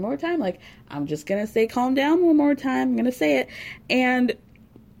 Like, I'm just going to say calm down one more time. I'm going to say it. And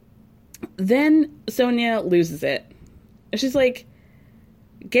then Sonia loses it. She's like,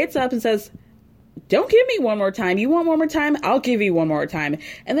 gets up and says, don't give me one more time. You want one more time? I'll give you one more time.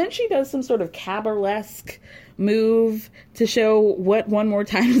 And then she does some sort of cabaret-esque move to show what one more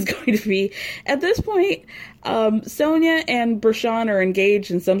time is going to be. At this point, Sonia and Prashant are engaged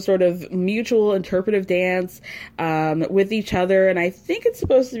in some sort of mutual interpretive dance with each other. And I think it's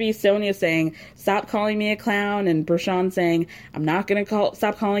supposed to be Sonia saying, stop calling me a clown. And Prashant saying, I'm not going to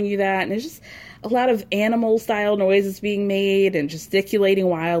stop calling you that. And it's just a lot of animal style noises being made and gesticulating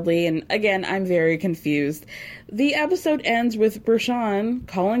wildly. And again, I'm very confused. The episode ends with Prashant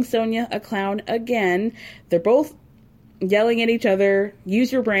calling Sonia a clown again. They're both yelling at each other.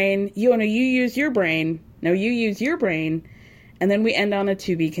 Use your brain. You use your brain. No, you use your brain. And then we end on a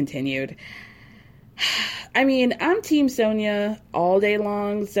to be continued. I mean, I'm Team Sonia all day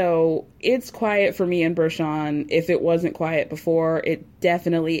long, so it's quiet for me and Prashant. If it wasn't quiet before, it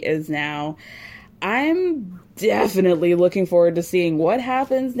definitely is now. I'm definitely looking forward to seeing what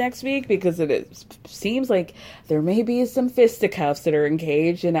happens next week, because it seems like there may be some fisticuffs that are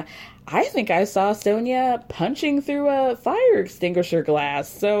engaged, and I think I saw Sonia punching through a fire extinguisher glass,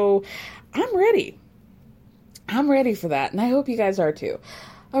 so I'm ready. I'm ready for that, and I hope you guys are too.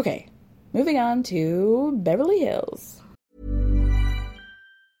 Okay, moving on to Beverly Hills.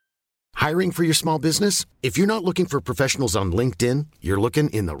 Hiring for your small business? If you're not looking for professionals on LinkedIn, you're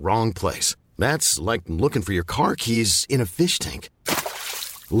looking in the wrong place. That's like looking for your car keys in a fish tank.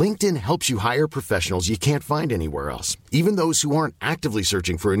 LinkedIn helps you hire professionals you can't find anywhere else, even those who aren't actively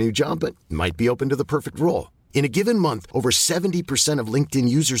searching for a new job but might be open to the perfect role. In a given month, over 70% of LinkedIn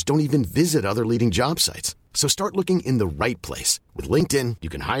users don't even visit other leading job sites. So start looking in the right place. With LinkedIn, you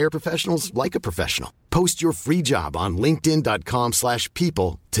can hire professionals like a professional. Post your free job on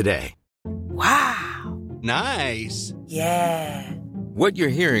linkedin.com/people today. Wow. Nice. Yeah. What you're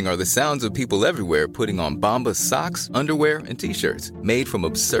hearing are the sounds of people everywhere putting on Bombas socks, underwear, and T-shirts made from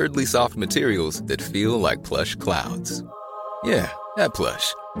absurdly soft materials that feel like plush clouds. Yeah, that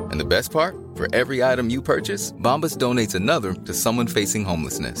plush. And the best part? For every item you purchase, Bombas donates another to someone facing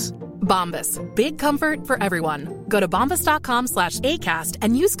homelessness. Bombas. Big comfort for everyone. Go to bombas.com/ACAST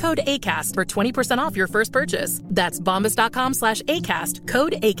and use code ACAST for 20% off your first purchase. That's bombas.com/ACAST.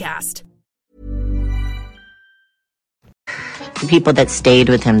 Code ACAST. The people that stayed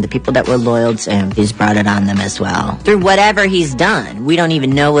with him, the people that were loyal to him, he's brought it on them as well. Through whatever he's done. We don't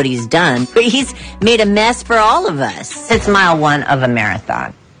even know what he's done, but he's made a mess for all of us. It's mile one of a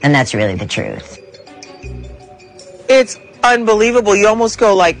marathon, and that's really the truth. It's unbelievable. You almost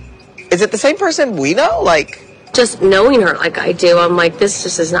go like, is it the same person we know? Like, just knowing her like I do, I'm like, this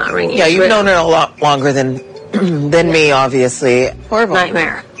just is not ringing. Yeah, you've known her a lot longer than me, obviously. Horrible.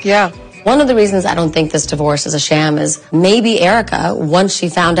 Nightmare. Yeah. One of the reasons I don't think this divorce is a sham is maybe Erica, once she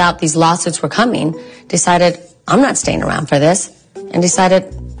found out these lawsuits were coming, decided, I'm not staying around for this, and decided,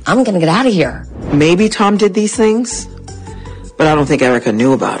 I'm going to get out of here. Maybe Tom did these things, but I don't think Erica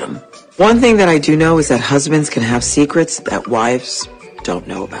knew about them. One thing that I do know is that husbands can have secrets that wives don't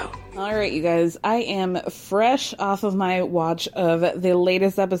know about. All right, you guys, I am fresh off of my watch of the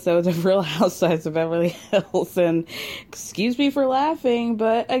latest episodes of Real Housewives of Beverly Hills, and excuse me for laughing,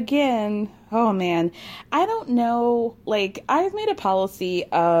 but again, oh man, I don't know, like, I've made a policy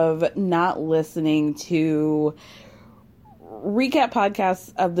of not listening to recap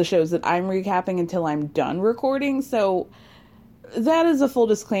podcasts of the shows that I'm recapping until I'm done recording, so that is a full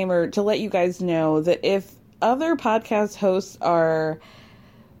disclaimer to let you guys know that if other podcast hosts are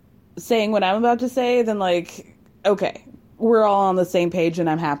saying what I'm about to say, then like, okay, we're all on the same page and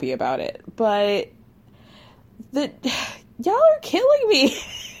I'm happy about it. But y'all are killing me.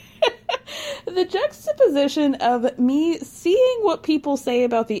 The juxtaposition of me seeing what people say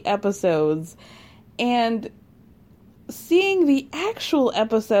about the episodes and seeing the actual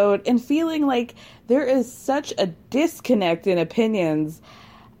episode and feeling like there is such a disconnect in opinions,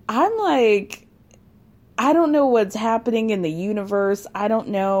 I'm like, I don't know what's happening in the universe. I don't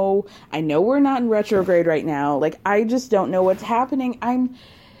know. I know we're not in retrograde right now. Like, I just don't know what's happening. I'm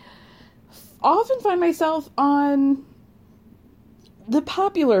often find myself on the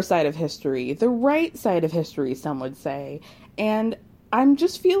popular side of history, the right side of history, some would say. And I'm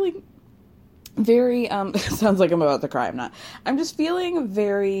just feeling very, sounds like I'm about to cry. I'm not. I'm just feeling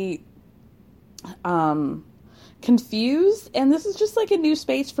very, confused, and this is just like a new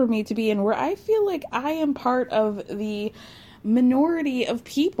space for me to be in, where I feel like I am part of the minority of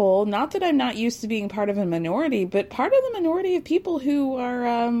people, not that I'm not used to being part of a minority, but part of the minority of people who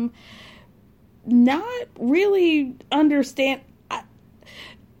are not really understand.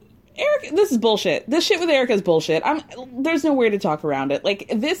 Erica, this is bullshit. This shit with Erica is bullshit. There's no way to talk around it.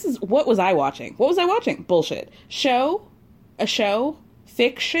 Like, this is, what was I watching? What was I watching? Bullshit. A show,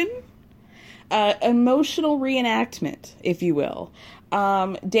 fiction, emotional reenactment, if you will.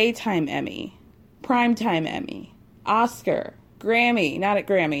 Daytime Emmy, primetime Emmy, Oscar, Grammy, not at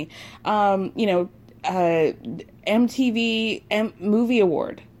Grammy, MTV Movie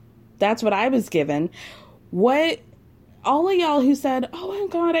Award. That's what I was given. What, all of y'all who said, oh my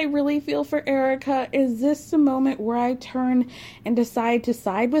God, I really feel for Erica, is this the moment where I turn and decide to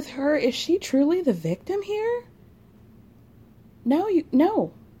side with her? Is she truly the victim here? No.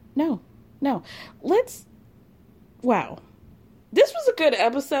 Wow. This was a good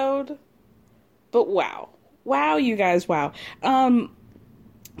episode, but wow. Wow, you guys, wow. The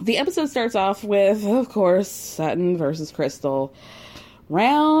episode starts off with, of course, Sutton versus Crystal.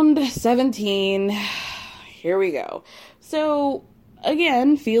 Round 17. Here we go. So,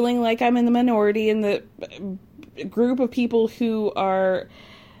 again, feeling like I'm in the minority in the group of people who are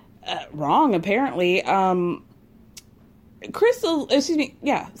wrong, apparently. Sutton's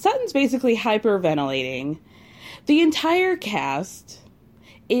basically hyperventilating. The entire cast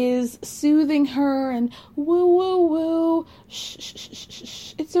is soothing her and woo, woo, woo. Shh, shh, shh, shh,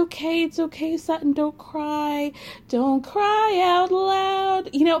 shh. It's okay, Sutton, don't cry out loud.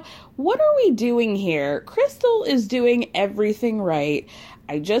 You know, what are we doing here? Crystal is doing everything right.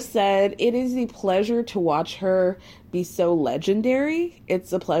 I just said it is a pleasure to watch her be so legendary.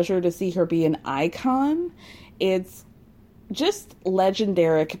 It's a pleasure to see her be an icon. It's just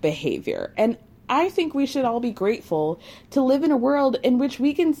legendaric behavior. And I think we should all be grateful to live in a world in which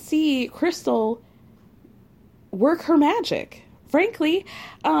we can see Crystal work her magic. Frankly,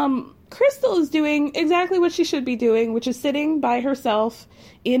 Crystal is doing exactly what she should be doing, which is sitting by herself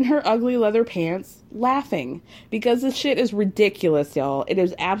in her ugly leather pants, laughing, because this shit is ridiculous, y'all. It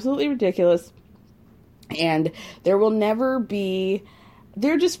is absolutely ridiculous. And there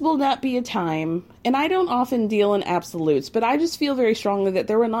just will not be a time, and I don't often deal in absolutes, but I just feel very strongly that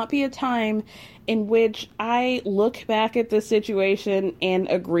there will not be a time in which I look back at this situation and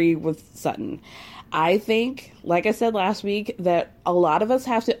agree with Sutton. I think, like I said last week, that a lot of us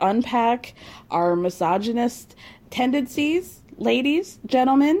have to unpack our misogynist tendencies. Ladies,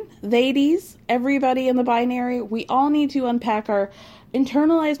 gentlemen, ladies, everybody in the binary, we all need to unpack our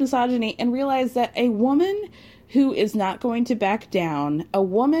internalized misogyny and realize that a woman who is not going to back down, a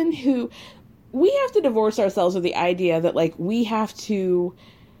woman who, we have to divorce ourselves with the idea that, like, we have to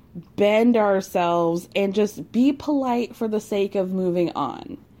bend ourselves and just be polite for the sake of moving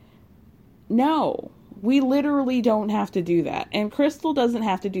on. No, we literally don't have to do that. And Crystal doesn't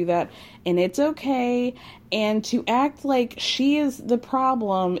have to do that. And it's okay. And to act like she is the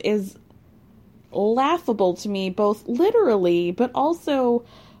problem is laughable to me, both literally, but also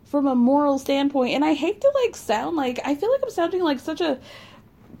from a moral standpoint. And I hate to, like, sound like, I feel like I'm sounding like such a,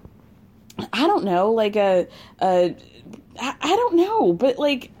 I don't know, like I don't know, but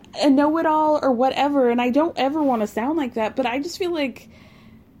like a know-it-all or whatever. And I don't ever want to sound like that, but I just feel like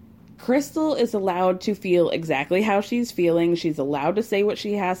Crystal is allowed to feel exactly how she's feeling. She's allowed to say what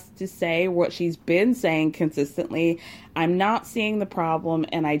she has to say, what she's been saying consistently. I'm not seeing the problem,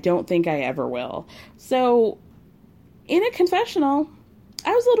 and I don't think I ever will. So, in a confessional,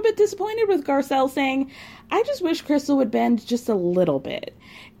 I was a little bit disappointed with Garcelle saying, I just wish Crystal would bend just a little bit.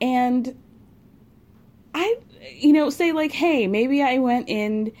 And I, say like, hey, maybe I went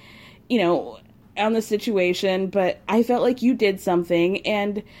in, on the situation, but I felt like you did something,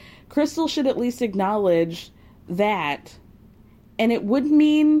 and Crystal should at least acknowledge that. And it would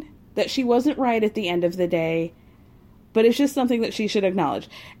mean that she wasn't right at the end of the day, but it's just something that she should acknowledge.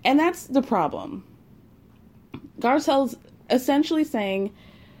 And that's the problem. Garcelle's essentially saying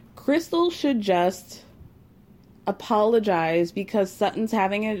Crystal should just apologize because Sutton's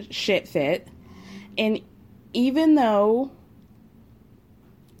having a shit fit. And even though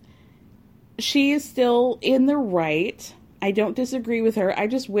she is still in the right, I don't disagree with her. I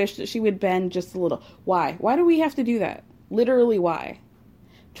just wish that she would bend just a little. Why? Why do we have to do that? Literally, why?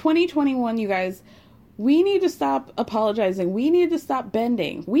 2021, you guys, we need to stop apologizing. We need to stop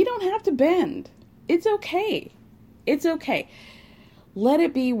bending. We don't have to bend. It's okay. It's okay. Let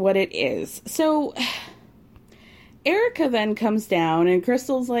it be what it is. So Erica then comes down and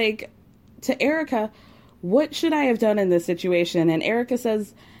Crystal's like to Erica, what should I have done in this situation? And Erica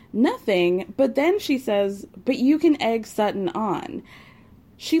says, nothing. But then she says, but you can egg Sutton on.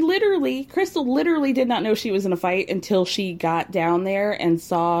 Crystal literally did not know she was in a fight until she got down there and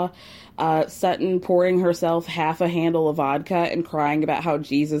saw Sutton pouring herself half a handle of vodka and crying about how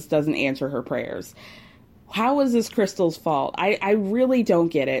Jesus doesn't answer her prayers. How is this Crystal's fault? I really don't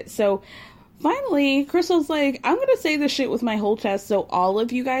get it. So finally, Crystal's like, I'm going to say this shit with my whole chest so all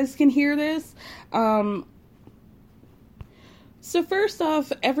of you guys can hear this. So first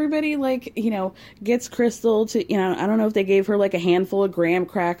off, everybody, gets Crystal to, I don't know if they gave her, a handful of graham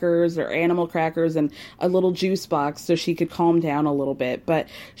crackers or animal crackers and a little juice box so she could calm down a little bit. But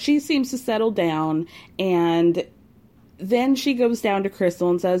she seems to settle down, and then she goes down to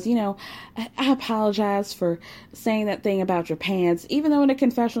Crystal and says, I apologize for saying that thing about your pants. Even though in a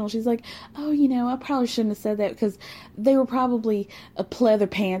confessional, she's like, oh, I probably shouldn't have said that because they were probably pleather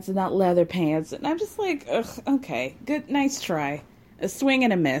pants and not leather pants. And I'm just like, ugh, okay, good, nice try. A swing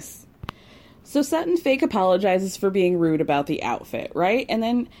and a miss. So Sutton fake apologizes for being rude about the outfit, right? And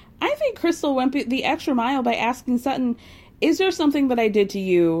then I think Crystal went the extra mile by asking Sutton, is there something that I did to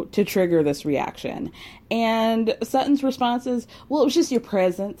you to trigger this reaction? And Sutton's response is, well, it was just your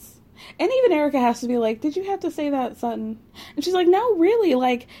presence. And even Erica has to be like, did you have to say that, Sutton? And she's like, no, really,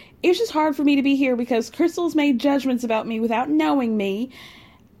 it's just hard for me to be here because Crystal's made judgments about me without knowing me.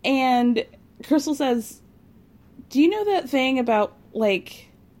 And Crystal says, do you know that thing about,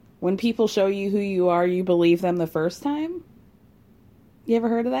 when people show you who you are, you believe them the first time? You ever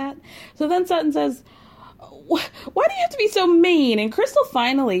heard of that? So then Sutton says, why do you have to be so mean? And Crystal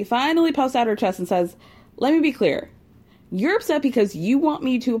finally puffs out her chest and says, let me be clear. You're upset because you want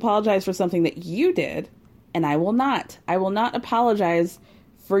me to apologize for something that you did, and I will not. I will not apologize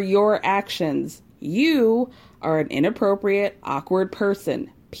for your actions. You are an inappropriate, awkward person,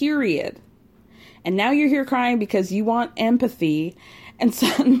 period. And now you're here crying because you want empathy. And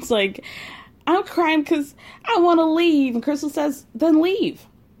Sutton's like, I'm crying because I want to leave. And Crystal says, then leave.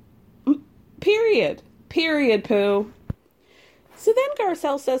 Period. Period, Pooh. So then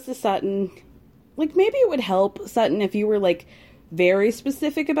Garcelle says to Sutton, maybe it would help, Sutton, if you were, very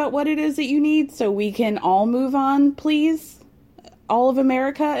specific about what it is that you need so we can all move on, please? All of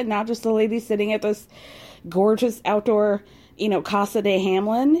America, and not just the lady sitting at this gorgeous outdoor, Casa de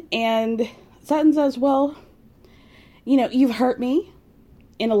Hamlin. And Sutton says, well, you've hurt me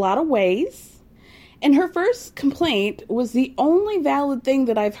in a lot of ways. And her first complaint was the only valid thing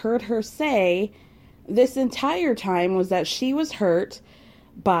that I've heard her say this entire time was that she was hurt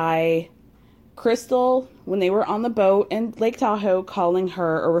by Crystal when they were on the boat in Lake Tahoe calling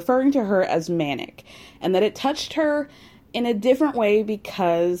her or referring to her as manic, and that it touched her in a different way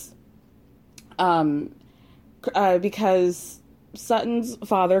because Sutton's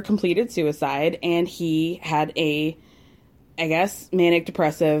father completed suicide and he had a, I guess, manic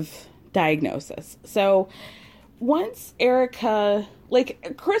depressive diagnosis. So once Erica,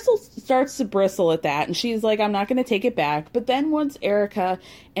 Crystal starts to bristle at that, and she's like, I'm not going to take it back. But then once Erica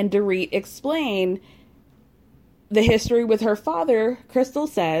and Dorit explain the history with her father, Crystal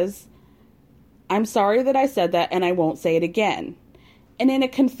says, I'm sorry that I said that, and I won't say it again. And in a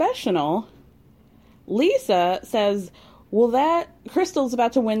confessional, Lisa says, well, that Crystal's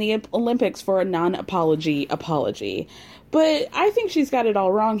about to win the Olympics for a non-apology apology. But I think she's got it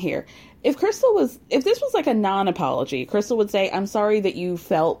all wrong here. If this was a non-apology, Crystal would say, I'm sorry that you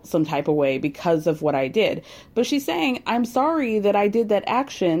felt some type of way because of what I did. But she's saying, I'm sorry that I did that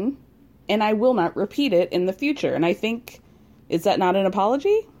action and I will not repeat it in the future. And I think, is that not an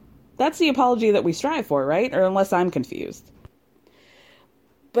apology? That's the apology that we strive for, right? Or unless I'm confused.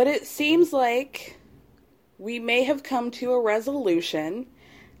 But it seems like we may have come to a resolution.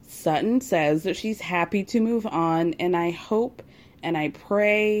 Sutton says that she's happy to move on, and I hope and I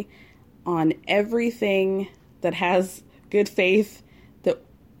pray on everything that has good faith that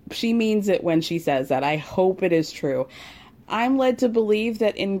she means it when she says that. I hope it is true. I'm led to believe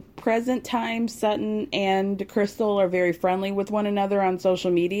that in present time, Sutton and Crystal are very friendly with one another on social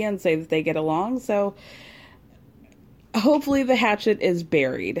media and say that they get along. So hopefully the hatchet is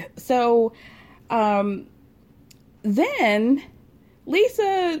buried. So then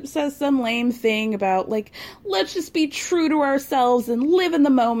Lisa says some lame thing about, let's just be true to ourselves and live in the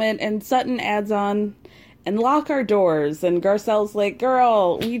moment. And Sutton adds on, and lock our doors. And Garcelle's like,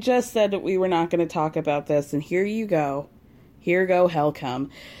 girl, we just said that we were not going to talk about this. And here you go. Here go hell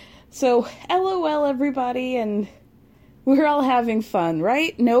come. So, LOL, everybody. And we're all having fun,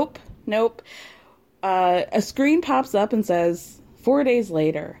 right? Nope. A screen pops up and says, 4 days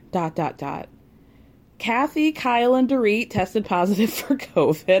later, ... Kathy, Kyle, and Dorit tested positive for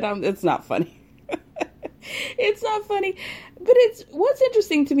COVID. It's not funny. It's not funny. But what's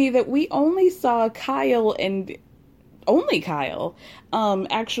interesting to me that we only saw Kyle and only Kyle,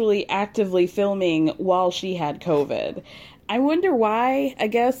 actually actively filming while she had COVID. I wonder why. I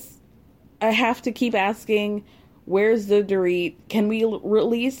guess I have to keep asking, where's the Dorit? Can we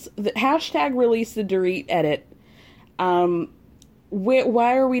release the hashtag release the Dorit edit?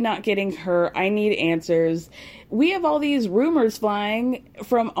 Why are we not getting her? I need answers. We have all these rumors flying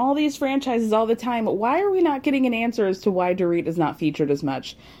from all these franchises all the time. Why are we not getting an answer as to why Dorit is not featured as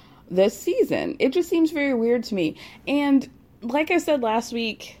much this season? It just seems very weird to me. And like I said last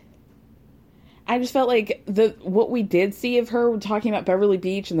week, I just felt like what we did see of her talking about Beverly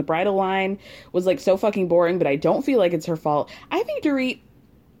Beach and the bridal line was like so fucking boring, but I don't feel like it's her fault. I think Dorit,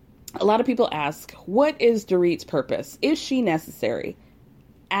 a lot of people ask, what is Dorit's purpose? Is she necessary?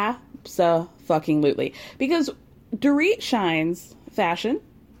 Abso-fucking-lutely. Because Dorit shines fashion.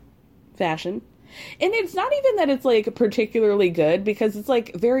 And it's not even that it's like particularly good, because it's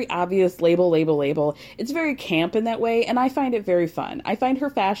like very obvious label. It's very camp in that way, and I find it very fun. I find her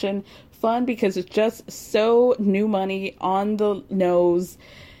fashion fun because it's just so new money, on the nose,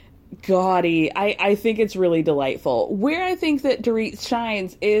 gaudy. I think it's really delightful. Where I think that Dorit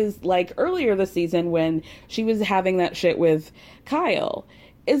shines is like earlier this season when she was having that shit with Kyle.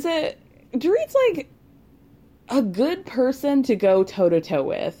 Is that Dorit's like a good person to go toe to toe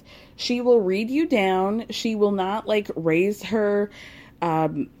with. She will read you down. She will not like raise her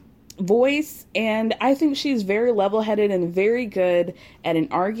voice, and I think she's very level-headed and very good at an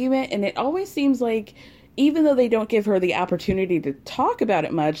argument. And it always seems like, even though they don't give her the opportunity to talk about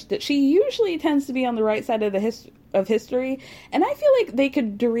it much, that she usually tends to be on the right side of the history. And I feel like they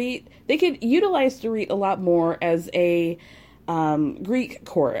could utilize Dorit a lot more as a Greek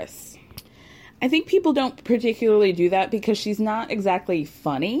chorus. I think people don't particularly do that because she's not exactly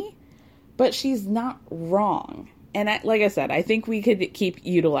funny, but she's not wrong. And like I said, I think we could keep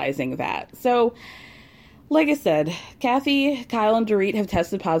utilizing that. So, like I said, Kathy, Kyle, and Dorit have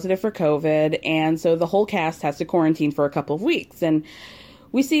tested positive for COVID, and so the whole cast has to quarantine for a couple of weeks. And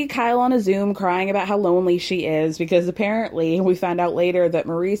we see Kyle on a Zoom crying about how lonely she is, because apparently we found out later that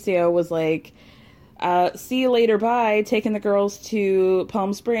Mauricio was like, see you later, bye, taking the girls to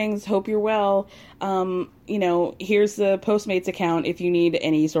Palm Springs, hope you're well, here's the Postmates account if you need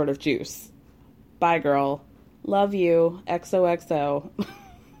any sort of juice. Bye, girl. Love you. XOXO.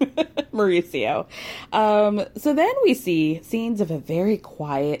 Mauricio. So then we see scenes of a very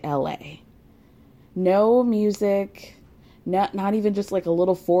quiet LA. No music, not even just like a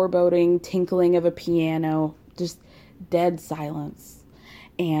little foreboding tinkling of a piano, just dead silence.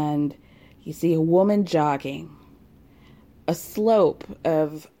 And you see a woman jogging, a slope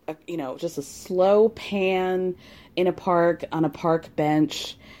of, just a slow pan in a park, on a park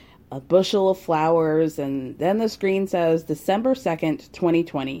bench, a bushel of flowers, and then the screen says December 2nd,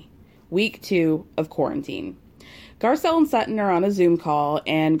 2020, week 2 of quarantine. Garcelle and Sutton are on a Zoom call,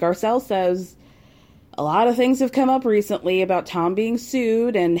 and Garcelle says a lot of things have come up recently about Tom being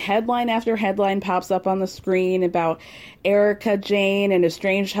sued, and headline after headline pops up on the screen about Erika Jayne and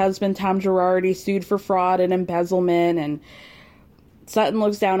estranged husband Tom Girardi sued for fraud and embezzlement. And Sutton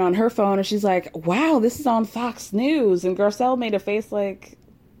looks down on her phone and she's like, wow, this is on Fox News. And Garcelle made a face like,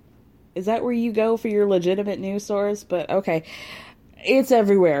 is that where you go for your legitimate news source? But okay. It's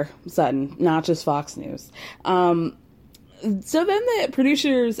everywhere, Sutton, not just Fox News. So then the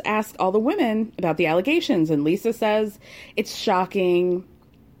producers ask all the women about the allegations, and Lisa says it's shocking.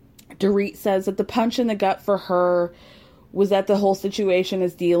 Dorit says that the punch in the gut for her was that the whole situation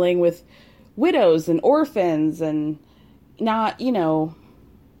is dealing with widows and orphans and not,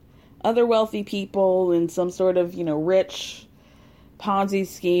 other wealthy people in some sort of, rich Ponzi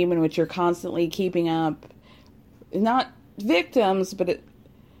scheme in which you're constantly keeping up, not victims, but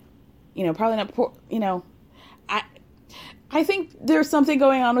probably not poor, I think there's something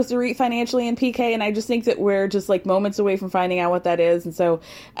going on with Dorit financially in PK, and I just think that we're just like moments away from finding out what that is. And so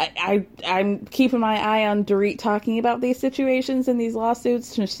I'm keeping my eye on Dorit talking about these situations and these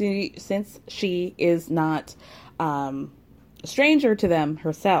lawsuits, since she is not a stranger to them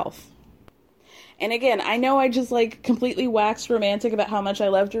herself. And again, I know I just like completely waxed romantic about how much I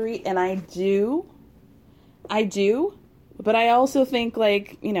love Dorit, and I do, but I also think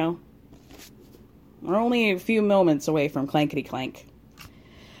like, we're only a few moments away from clankety clank.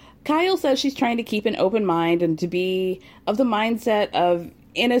 Kyle says she's trying to keep an open mind and to be of the mindset of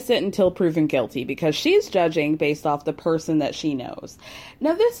innocent until proven guilty, because she's judging based off the person that she knows.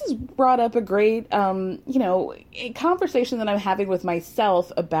 Now, this has brought up a great, a conversation that I'm having with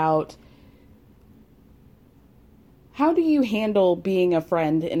myself about how do you handle being a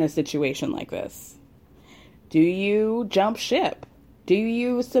friend in a situation like this? Do you jump ship? Do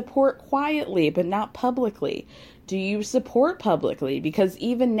you support quietly but not publicly? do you support publicly? Because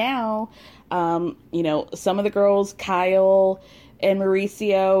even now, you know, some of the girls, Kyle and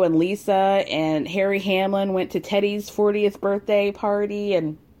Mauricio and Lisa and Harry Hamlin, went to Teddy's 40th birthday party,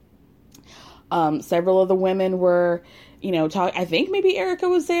 and several of the women were, you know, I think maybe Erica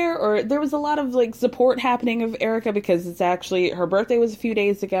was there, or there was a lot of like support happening of Erica, because it's actually, her birthday was a few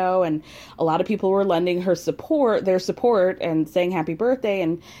days ago, and a lot of people were lending her their support and saying happy birthday.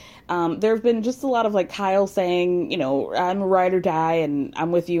 And there have been just a lot of like Kyle saying, you know, I'm a ride or die and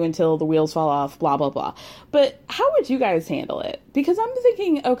I'm with you until the wheels fall off, blah, blah, blah. But how would you guys handle it? Because I'm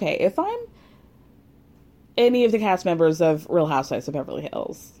thinking, okay, if I'm any of the cast members of Real Housewives of Beverly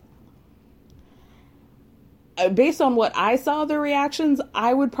Hills, based on what I saw, their reactions,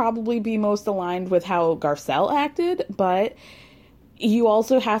 I would probably be most aligned with how Garcelle acted, but you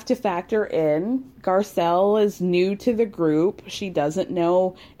also have to factor in Garcelle is new to the group. She doesn't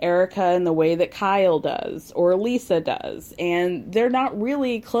know Erica in the way that Kyle does or Lisa does, and they're not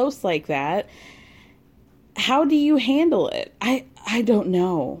really close like that. How do you handle it? I don't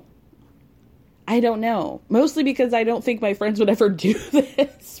know. I don't know. Mostly because I don't think my friends would ever do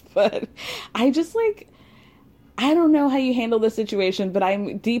this, but I just like, I don't know how you handle this situation, but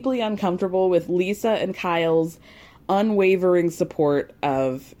I'm deeply uncomfortable with Lisa and Kyle's unwavering support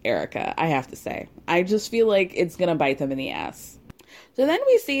of Erica, I have to say. I just feel like it's going to bite them in the ass. So then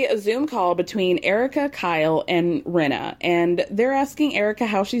we see a Zoom call between Erica, Kyle, and Rinna, and they're asking Erica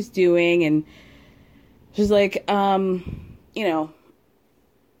how she's doing, and she's like, you know,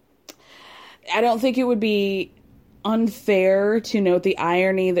 I don't think it would be unfair to note the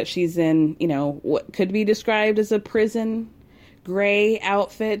irony that she's in, you know, what could be described as a prison gray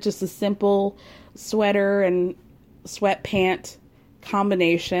outfit, just a simple sweater and sweatpant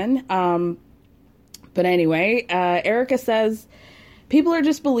combination. But anyway, Erica says, people are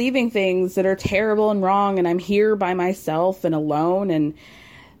just believing things that are terrible and wrong, and I'm here by myself and alone. And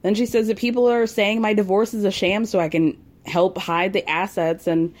then she says that people are saying my divorce is a sham so I can help hide the assets,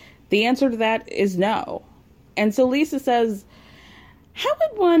 and the answer to that is no. And so Lisa says, how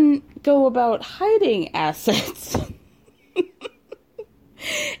would one go about hiding assets?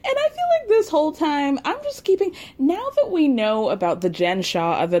 And I feel like this whole time, I'm just now that we know about the Jen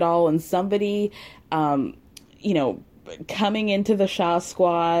Shah of it all, and somebody, you know, coming into the Shah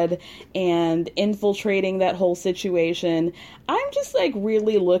squad and infiltrating that whole situation, I'm just like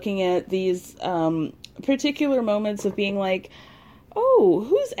really looking at these particular moments of being like, oh,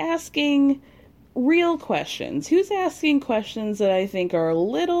 who's asking real questions? Who's asking questions that I think are a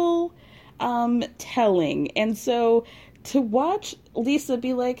little telling? And so to watch Lisa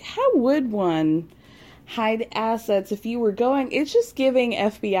be like, how would one hide assets if you were going, it's just giving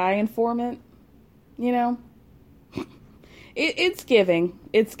FBI informant, you know? It's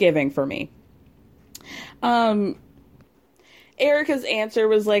giving for me. Erica's answer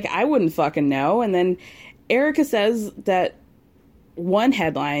was like, I wouldn't fucking know. And then Erica says that one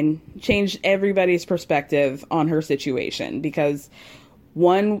headline changed everybody's perspective on her situation, because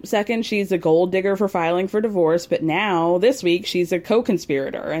 1 second she's a gold digger for filing for divorce, but now this week she's a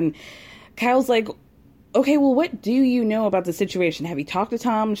co-conspirator. And Kyle's like, okay, well, what do you know about the situation? Have you talked to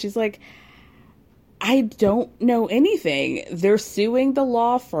Tom? And she's like, I don't know anything. They're suing the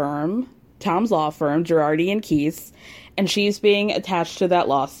law firm, Tom's law firm, Girardi and Keese, and she's being attached to that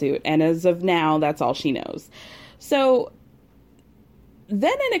lawsuit. And as of now, that's all she knows. So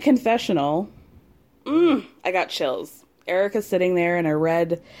then in a confessional, I got chills. Erica's sitting there in her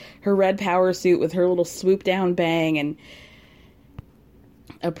red power suit with her little swoop down bang, and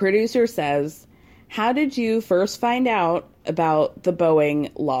a producer says, how did you first find out about the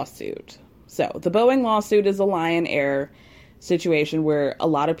Boeing lawsuit? So the Boeing lawsuit is a Lion Air situation where a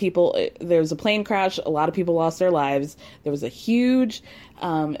lot of people, there's a plane crash, a lot of people lost their lives. There was a huge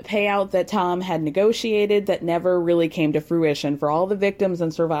payout that Tom had negotiated that never really came to fruition for all the victims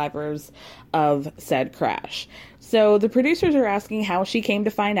and survivors of said crash. So the producers are asking how she came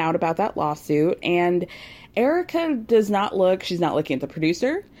to find out about that lawsuit, and Erica does not look, she's not looking at the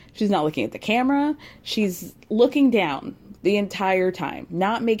producer, she's not looking at the camera, she's looking down the entire time,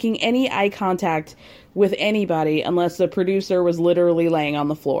 not making any eye contact with anybody unless the producer was literally laying on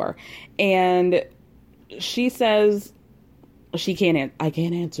the floor. And she says, I can't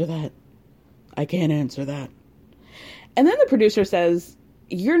answer that. I can't answer that. And then the producer says,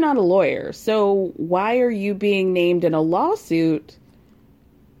 you're not a lawyer, so why are you being named in a lawsuit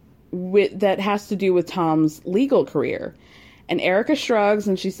that has to do with Tom's legal career? And Erica shrugs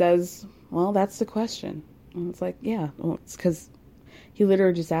and she says, well, that's the question. And it's like, yeah, well, it's because he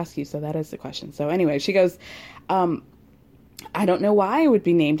literally just asked you, so that is the question. So anyway, she goes, I don't know why I would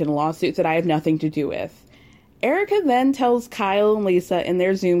be named in a lawsuit that I have nothing to do with. Erica then tells Kyle and Lisa in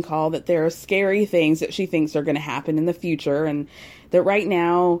their Zoom call that there are scary things that she thinks are going to happen in the future, and that right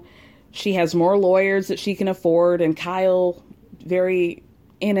now she has more lawyers that she can afford. And Kyle very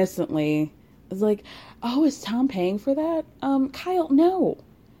innocently is like, oh, is Tom paying for that? Kyle, no.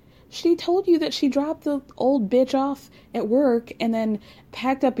 She told you that she dropped the old bitch off at work and then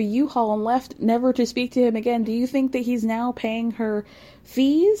packed up a U-Haul and left, never to speak to him again. Do you think that he's now paying her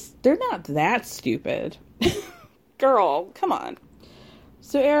fees? They're not that stupid. Girl, come on.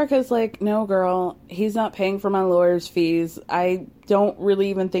 So Erica's like, no, girl, he's not paying for my lawyer's fees. I don't really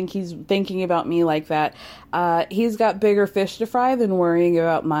even think he's thinking about me like that. He's got bigger fish to fry than worrying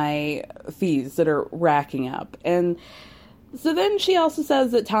about my fees that are racking up. And so then she also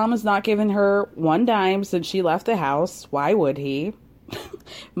says that Tom has not given her one dime since she left the house. Why would he?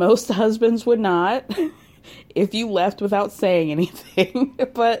 Most husbands would not if you left without saying anything.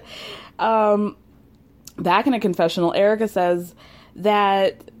 But back in a confessional, Erica says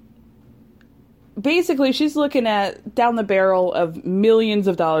that basically she's looking at down the barrel of millions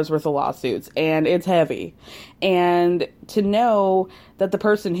of dollars worth of lawsuits, and it's heavy. And to know that the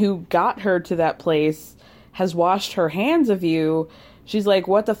person who got her to that place has washed her hands of you, she's like,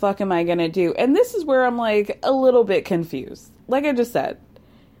 what the fuck am I gonna do? And this is where I'm like a little bit confused. Like I just said,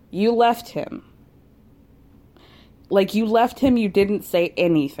 you left him. Like, you left him, you didn't say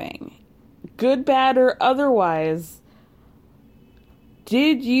anything. Good, bad, or otherwise,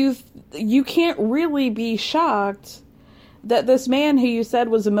 you can't really be shocked that this man who you said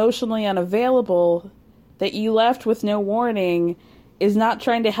was emotionally unavailable, that you left with no warning, is not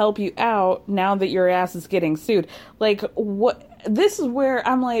trying to help you out now that your ass is getting sued. Like, what? This is where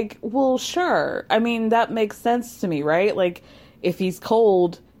I'm like, well, sure. I mean, that makes sense to me, right? Like, if he's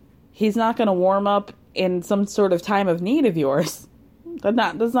cold, he's not going to warm up in some sort of time of need of yours. That's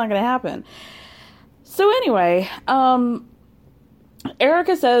not going to happen. So anyway,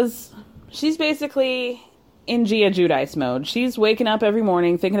 Erica says she's basically in Gia Giudice mode. She's waking up every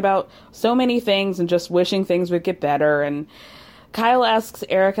morning thinking about so many things and just wishing things would get better. And Kyle asks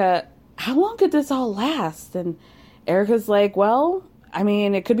Erica, how long could this all last? And Erica's like, well, I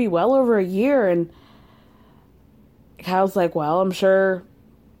mean, it could be well over a year. And Kyle's like, well, I'm sure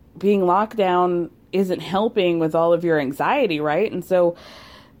being locked down isn't helping with all of your anxiety, right? And so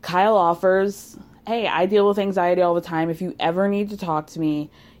Kyle offers, hey, I deal with anxiety all the time. If you ever need to talk to me,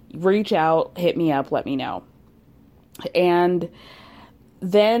 reach out, hit me up, let me know. And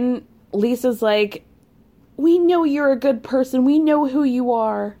then Lisa's like, we know you're a good person. We know who you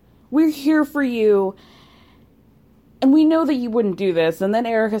are. We're here for you. And we know that you wouldn't do this. And then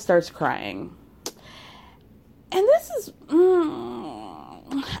Erica starts crying. And this is,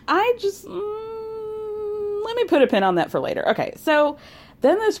 let me put a pin on that for later. Okay, so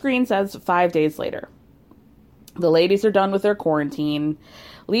then the screen says 5 days later. The ladies are done with their quarantine.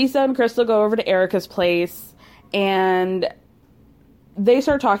 Lisa and Crystal go over to Erica's place, and they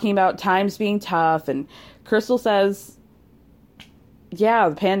start talking about times being tough, and Crystal says, yeah,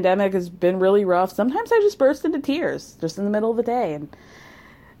 the pandemic has been really rough. Sometimes I just burst into tears just in the middle of the day. And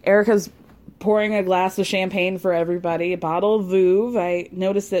Erica's pouring a glass of champagne for everybody, a bottle of Veuve. I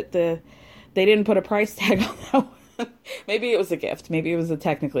noticed that they didn't put a price tag on that one. Maybe it was a gift. Maybe it was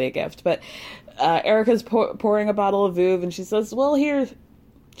technically a gift. But Erica's pouring a bottle of Veuve, and she says, well, here,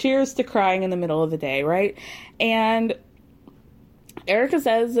 cheers to crying in the middle of the day, right? And Erica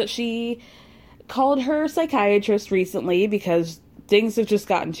says that she called her psychiatrist recently because things have just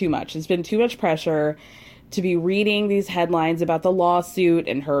gotten too much. It's been too much pressure to be reading these headlines about the lawsuit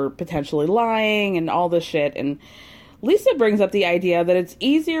and her potentially lying and all this shit. And Lisa brings up the idea that it's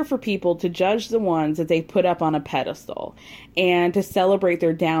easier for people to judge the ones that they put up on a pedestal and to celebrate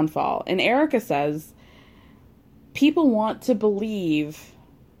their downfall. And Erica says people want to believe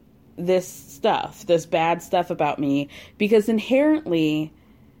this stuff, this bad stuff about me, because inherently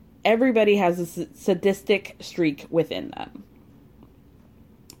everybody has a sadistic streak within them.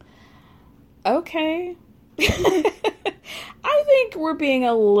 Okay. I think we're being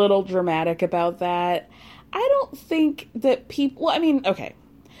a little dramatic about that. I don't think that people... Well, I mean, okay.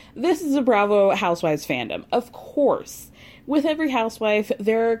 This is a Bravo Housewives fandom. Of course. With every housewife,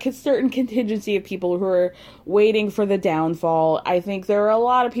 there are a certain contingency of people who are waiting for the downfall. I think there are a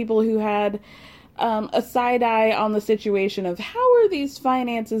lot of people who had a side eye on the situation of how are these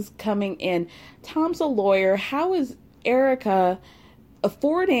finances coming in? Tom's a lawyer. How is Erica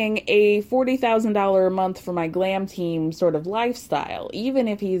affording a $40,000 a month for my glam team sort of lifestyle? Even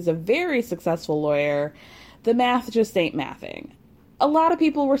if he's a very successful lawyer, the math just ain't mathing. A lot of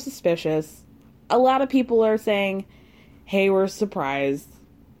people were suspicious. A lot of people are saying, hey, we're surprised.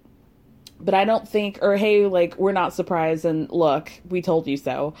 But I don't think, or hey, like, we're not surprised and look, we told you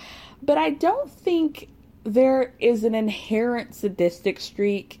so. But I don't think there is an inherent sadistic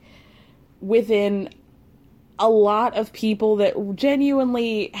streak within a lot of people that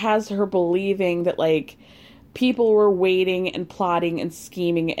genuinely has her believing that, like, people were waiting and plotting and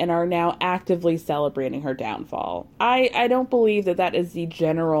scheming and are now actively celebrating her downfall. I don't believe that that is the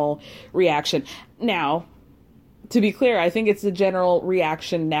general reaction. Now, to be clear, I think it's the general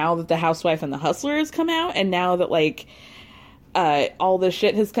reaction now that The Housewife and The Hustler has come out, and now that, like, all this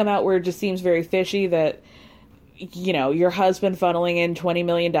shit has come out where it just seems very fishy that, you know, your husband funneling in $20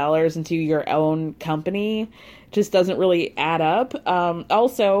 million into your own company just doesn't really add up.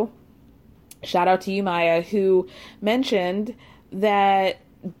 Also, shout out to you, Maya, who mentioned that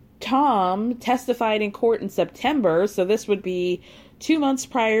Tom testified in court in September, so this would be 2 months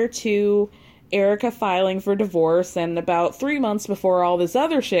prior to Erica filing for divorce and about 3 months before all this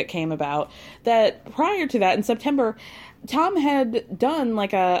other shit came about, that prior to that in September, Tom had done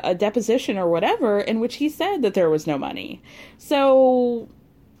like a deposition or whatever in which he said that there was no money. So,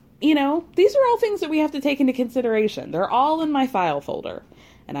 you know, these are all things that we have to take into consideration. They're all in my file folder.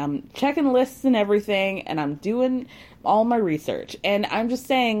 And I'm checking lists and everything, and I'm doing all my research. And I'm just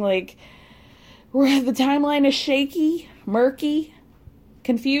saying, like, the timeline is shaky, murky,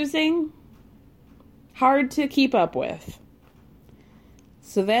 confusing, hard to keep up with.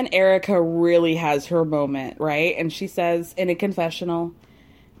 So then Erica really has her moment, right? And she says in a confessional,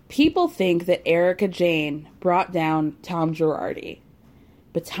 people think that Erika Jayne brought down Tom Girardi.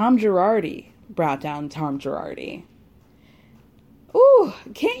 But Tom Girardi brought down Tom Girardi. Ooh,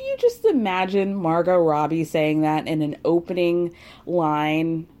 can't you just imagine Margot Robbie saying that in an opening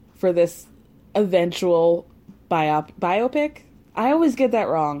line for this eventual biopic? I always get that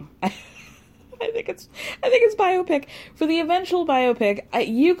wrong. I think it's biopic. For the eventual biopic,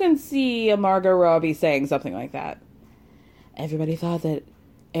 you can see a Margot Robbie saying something like that. Everybody thought that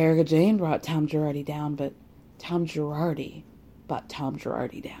Erika Jayne brought Tom Girardi down, but Tom Girardi brought Tom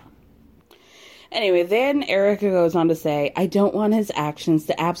Girardi down. Anyway, then Erica goes on to say, I don't want his actions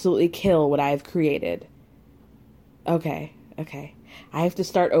to absolutely kill what I've created. Okay. I have to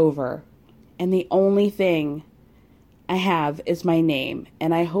start over. And the only thing I have is my name.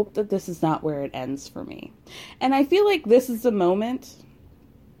 And I hope that this is not where it ends for me. And I feel like this is the moment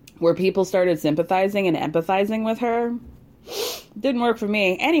where people started sympathizing and empathizing with her. Didn't work for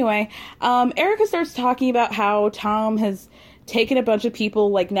me. Anyway, Erica starts talking about how Tom has taken a bunch of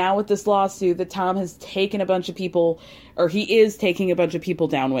people, like now with this lawsuit, that Tom has taken a bunch of people, or he is taking a bunch of people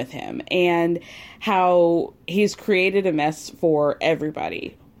down with him, and how he's created a mess for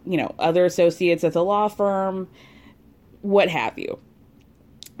everybody, you know, other associates at the law firm, what have you.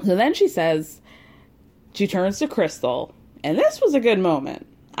 So then she turns to Crystal, and this was a good moment.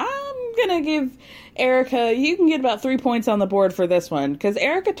 I'm gonna give Erica, you can get about 3 points on the board for this one, because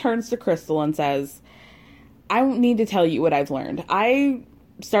Erica turns to Crystal and says, I don't need to tell you what I've learned. I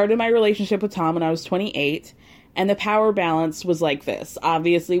started my relationship with Tom when I was 28, and the power balance was like this.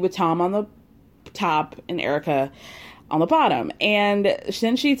 Obviously, with Tom on the top and Erica on the bottom. And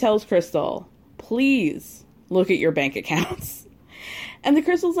then she tells Crystal, please look at your bank accounts. And the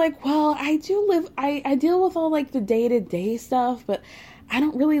Crystal's like, well, I deal with all like the day-to-day stuff, but I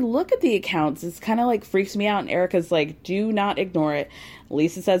don't really look at the accounts. It's kind of like freaks me out. And Erica's like, do not ignore it.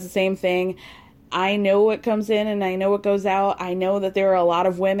 Lisa says the same thing. I know what comes in and I know what goes out. I know that there are a lot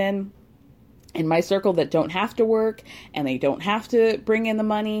of women in my circle that don't have to work and they don't have to bring in the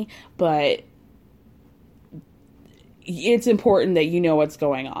money, but it's important that you know what's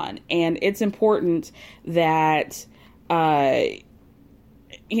going on. And it's important that,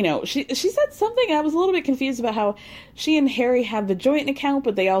 you know, she said something, I was a little bit confused about how she and Harry have the joint account,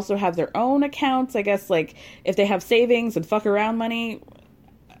 but they also have their own accounts. I guess, like, if they have savings and fuck around money.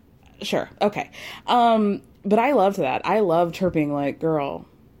 Sure. Okay. But I loved that. I loved her being like, girl,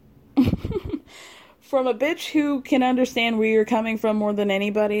 from a bitch who can understand where you're coming from more than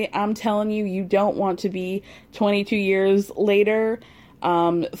anybody, I'm telling you, you don't want to be 22 years later,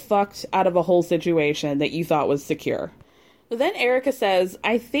 fucked out of a whole situation that you thought was secure. But then Erica says,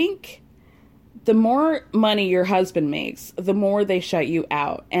 I think the more money your husband makes, the more they shut you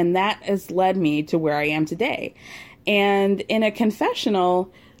out. And that has led me to where I am today. And in a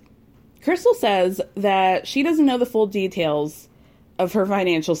confessional, Crystal says that she doesn't know the full details of her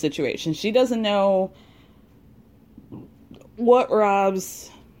financial situation. She doesn't know what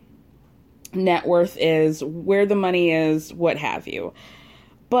Rob's net worth is, where the money is, what have you.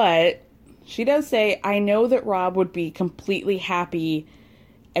 But she does say, I know that Rob would be completely happy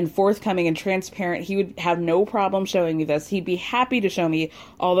and forthcoming and transparent. He would have no problem showing me this. He'd be happy to show me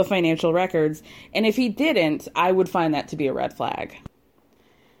all the financial records. And if he didn't, I would find that to be a red flag.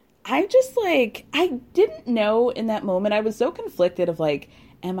 I just like, I didn't know in that moment. I was so conflicted of like,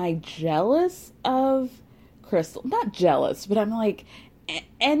 am I jealous of Crystal? Not jealous, but I'm like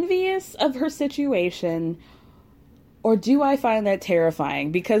envious of her situation. Or do I find that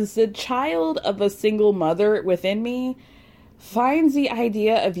terrifying? Because the child of a single mother within me finds the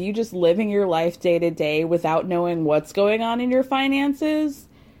idea of you just living your life day to day without knowing what's going on in your finances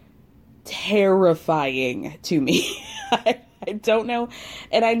terrifying to me. I don't know.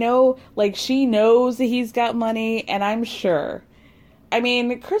 And I know, like, she knows that he's got money, and I'm sure. I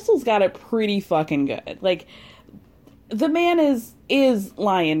mean, Crystal's got it pretty fucking good. Like, the man is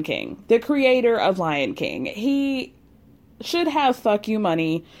Lion King, the creator of Lion King. He should have fuck you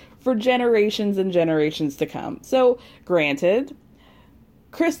money for generations and generations to come. So, granted,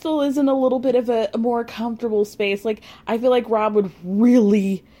 Crystal is in a little bit of a more comfortable space. Like, I feel like Rob would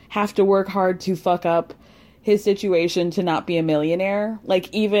really have to work hard to fuck up his situation to not be a millionaire.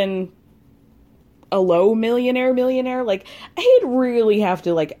 Like, even a low millionaire, like, he'd really have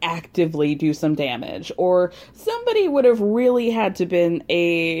to, like, actively do some damage. Or somebody would have really had to been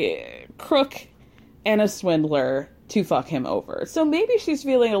a crook and a swindler to fuck him over. So maybe she's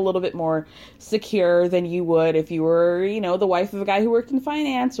feeling a little bit more secure than you would if you were, you know, the wife of a guy who worked in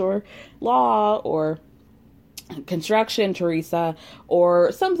finance or law or construction, Teresa,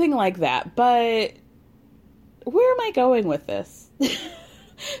 or something like that. But where am I going with this?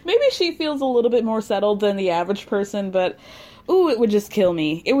 Maybe she feels a little bit more settled than the average person, but ooh, it would just kill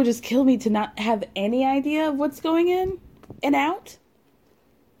me. It would just kill me to not have any idea of what's going in and out.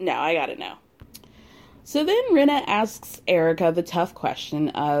 No, I gotta know. So then Rinna asks Erica the tough question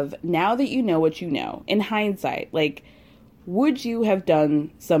of, now that you know what you know, in hindsight, like, would you have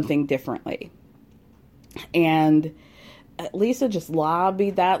done something differently? And Lisa just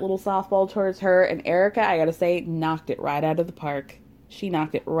lobbied that little softball towards her, and Erica, I gotta say, knocked it right out of the park. She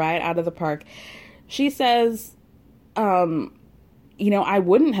knocked it right out of the park. She says, you know, I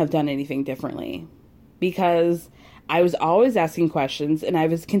wouldn't have done anything differently because I was always asking questions and I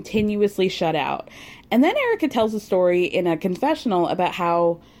was continuously shut out. And then Erica tells a story in a confessional about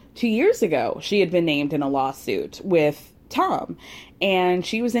how 2 years ago she had been named in a lawsuit with Tom. And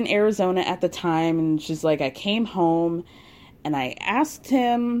she was in Arizona at the time, and she's like, I came home and I asked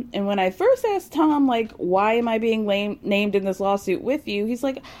him, and when I first asked Tom, like, why am I being named in this lawsuit with you? He's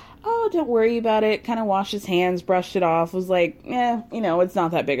like, oh, don't worry about it. Kind of washed his hands, brushed it off, was like, you know, it's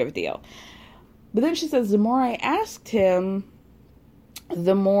not that big of a deal. But then she says, the more I asked him,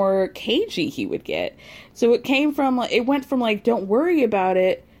 the more cagey he would get. So it went from like, don't worry about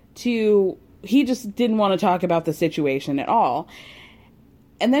it, to he just didn't want to talk about the situation at all.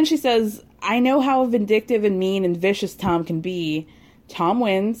 And then she says, I know how vindictive and mean and vicious Tom can be. Tom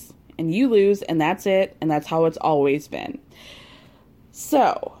wins and you lose, and that's it. And that's how it's always been.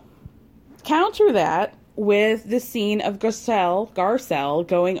 So counter that with the scene of Garcelle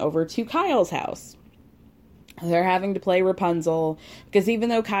going over to Kyle's house. They're having to play Rapunzel because even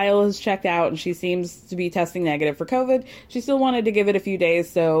though Kyle has checked out and she seems to be testing negative for COVID, she still wanted to give it a few days.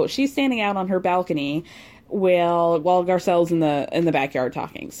 So she's standing out on her balcony while Garcelle's in the backyard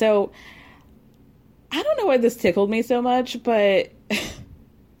talking. So I don't know why this tickled me so much, but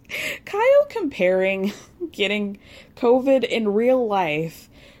Kyle comparing getting COVID in real life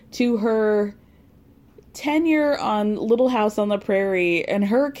to her tenure on Little House on the Prairie and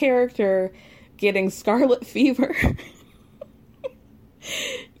her character getting scarlet fever.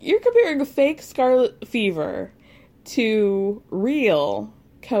 You're comparing a fake scarlet fever to real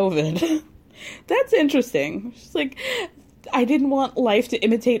COVID. That's interesting. She's like, I didn't want life to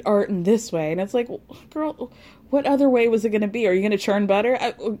imitate art in this way. And it's like, girl, what other way was it going to be? Are you going to churn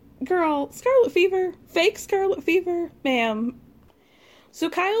butter? Girl, scarlet fever, fake scarlet fever, ma'am. So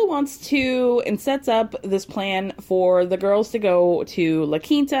Kyle wants to and sets up this plan for the girls to go to La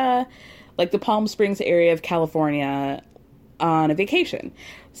Quinta, like the Palm Springs area of California, on a vacation.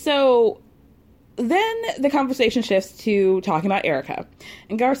 So then the conversation shifts to talking about Erica.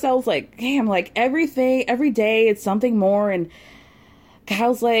 And Garcelle's like, damn, like every day it's something more. And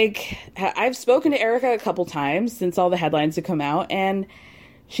Kyle's like, I've spoken to Erica a couple times since all the headlines have come out, and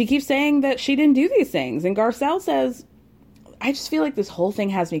she keeps saying that she didn't do these things. And Garcelle says, I just feel like this whole thing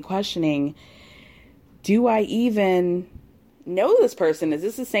has me questioning, do I even know this person? Is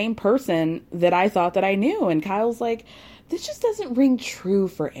this the same person that I thought that I knew? And Kyle's like, this just doesn't ring true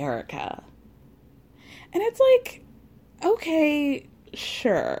for Erica. And it's like, okay,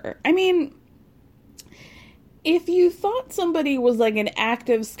 sure. I mean, if you thought somebody was like an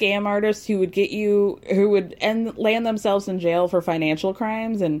active scam artist who would land themselves in jail for financial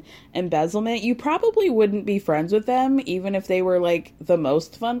crimes and embezzlement, you probably wouldn't be friends with them, even if they were like the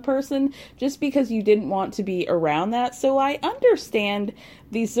most fun person, just because you didn't want to be around that. So I understand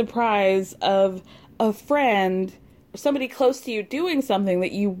the surprise of a friend, somebody close to you, doing something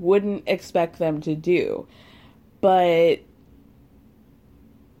that you wouldn't expect them to do. But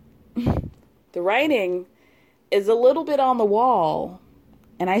the writing is a little bit on the wall,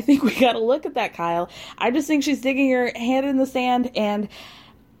 and I think we gotta look at that, Kyle. I just think she's digging her hand in the sand, and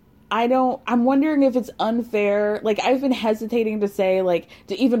I'm wondering if it's unfair. Like, I've been hesitating to say, like,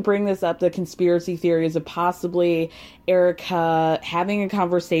 to even bring this up, the conspiracy theories of possibly Erica having a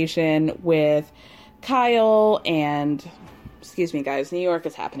conversation with Kyle and, excuse me guys, New York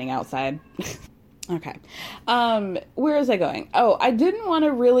is happening outside. Okay. Where is I going? Oh, I didn't want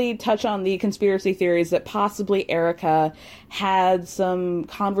to really touch on the conspiracy theories that possibly Erica had some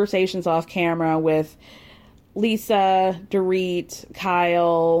conversations off camera with Lisa, Dorit,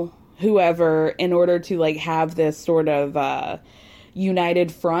 Kyle, whoever, in order to like have this sort of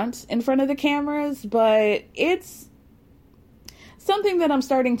united front in front of the cameras. But it's something that I'm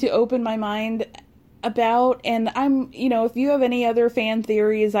starting to open my mind about, and I'm, if you have any other fan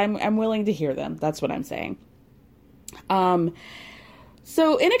theories, I'm willing to hear them. That's what I'm saying.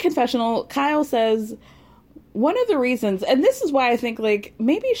 So in a confessional, Kyle says one of the reasons, and this is why I think like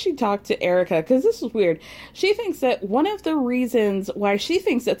maybe she talked to Erica, because this is weird. She thinks that one of the reasons why she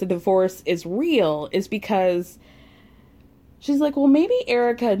thinks that the divorce is real is because she's like, well, maybe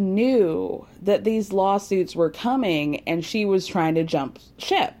Erica knew that these lawsuits were coming and she was trying to jump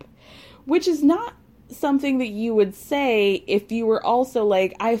ship, which is not something that you would say if you were also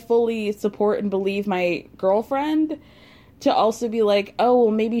like, I fully support and believe my girlfriend, to also be like, oh,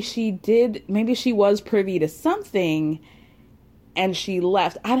 well, maybe she was privy to something and she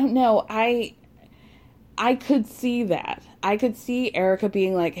left. I don't know. I could see that. I could see Erica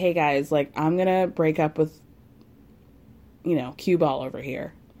being like, hey guys, like, I'm gonna break up with, cue ball over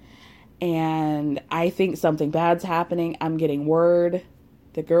here. And I think something bad's happening. I'm getting word.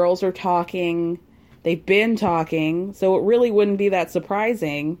 The girls are talking. They've been talking, so it really wouldn't be that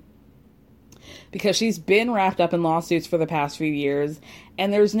surprising because she's been wrapped up in lawsuits for the past few years,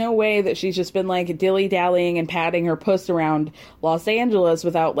 and there's no way that she's just been like dilly-dallying and patting her puss around Los Angeles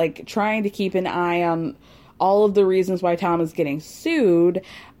without like trying to keep an eye on all of the reasons why Tom is getting sued.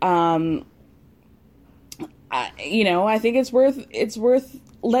 I think it's worth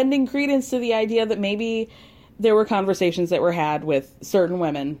lending credence to the idea that maybe there were conversations that were had with certain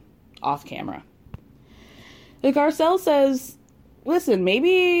women off camera. The Garcelle says, listen,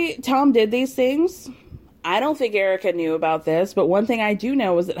 maybe Tom did these things. I don't think Erica knew about this, but one thing I do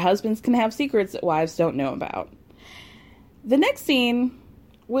know is that husbands can have secrets that wives don't know about. The next scene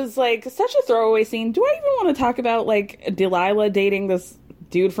was like such a throwaway scene. Do I even want to talk about like Delilah dating this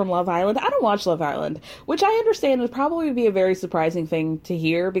dude from Love Island? I don't watch Love Island, which I understand would probably be a very surprising thing to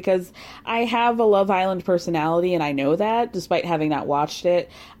hear because I have a Love Island personality and I know that despite having not watched it.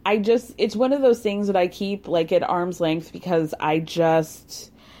 It's one of those things that I keep like at arm's length because I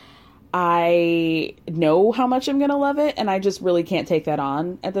know how much I'm going to love it and I just really can't take that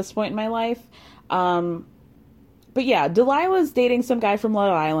on at this point in my life. But yeah, Delilah's dating some guy from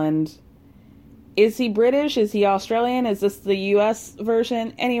Love Island. Is he British? Is he Australian? Is this the US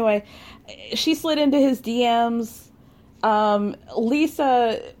version? Anyway, she slid into his DMs.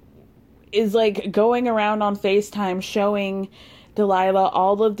 Lisa is like going around on FaceTime showing Delilah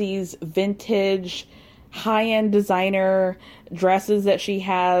all of these vintage high-end designer dresses that she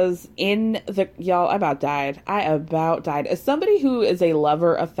has in the... Y'all, I about died. As somebody who is a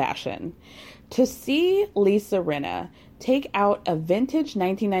lover of fashion, to see Lisa Rinna take out a vintage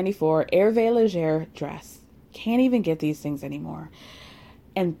 1994 Hervé Leger dress, can't even get these things anymore,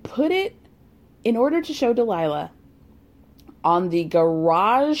 and put it, in order to show Delilah, on the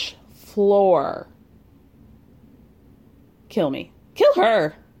garage floor. Kill me. Kill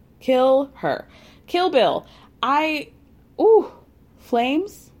her. Kill her. Kill Bill.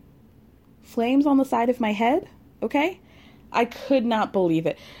 Flames. Flames on the side of my head. Okay? I could not believe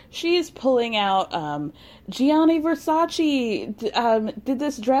it. She's pulling out, Gianni Versace did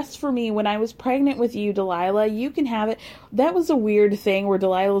this dress for me when I was pregnant with you, Delilah. You can have it. That was a weird thing where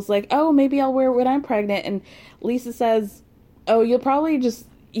Delilah's like, oh, maybe I'll wear it when I'm pregnant. And Lisa says, oh, you could probably just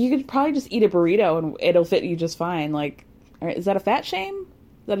eat a burrito and it'll fit you just fine. Like, all right, is that a fat shame?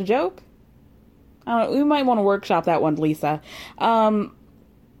 Is that a joke? I don't know. We might want to workshop that one, Lisa.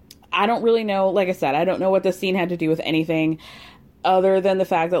 I don't really know. Like I said, I don't know what this scene had to do with anything other than the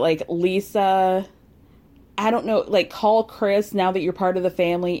fact that, like, Lisa, I don't know, like call Chris now that you're part of the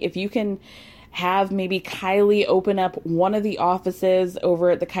family. If you can have maybe Kylie open up one of the offices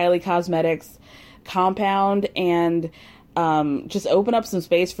over at the Kylie Cosmetics compound and just open up some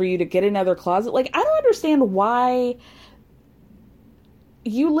space for you to get another closet. Like, I don't understand why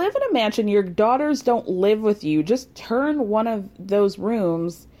you live in a mansion, your daughters don't live with you. Just turn one of those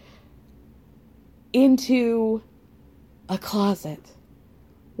rooms into a closet.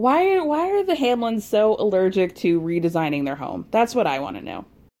 Why are the Hamlins so allergic to redesigning their home? That's what I want to know.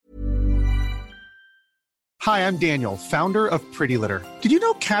 Hi, I'm Daniel, founder of Pretty Litter. Did you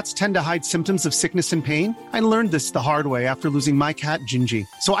know cats tend to hide symptoms of sickness and pain? I learned this the hard way after losing my cat, Gingy.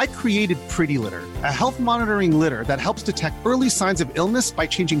 So I created Pretty Litter, a health monitoring litter that helps detect early signs of illness by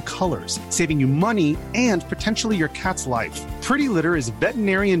changing colors, saving you money and potentially your cat's life. Pretty Litter is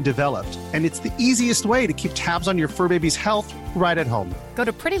veterinarian developed, and it's the easiest way to keep tabs on your fur baby's health right at home. Go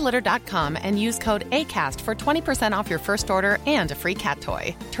to prettylitter.com and use code ACAST for 20% off your first order and a free cat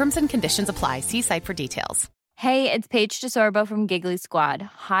toy. Terms and conditions apply. See site for details. Hey, it's Paige DeSorbo from Giggly Squad.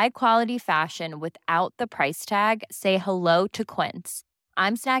 High quality fashion without the price tag. Say hello to Quince.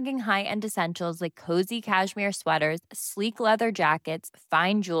 I'm snagging high-end essentials like cozy cashmere sweaters, sleek leather jackets,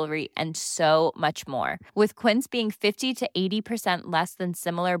 fine jewelry, and so much more. With Quince being 50 to 80% less than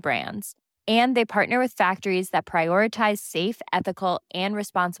similar brands. And they partner with factories that prioritize safe, ethical, and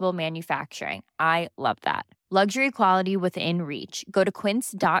responsible manufacturing. I love that. Luxury quality within reach. Go to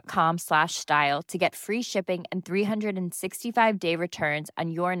quince.com/style to get free shipping and 365-day returns on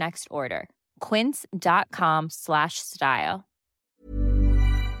your next order. Quince.com/style.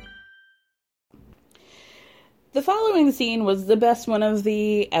 The following scene was the best one of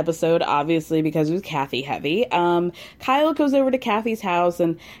the episode, obviously, because it was Kathy heavy. Kyle goes over to Kathy's house,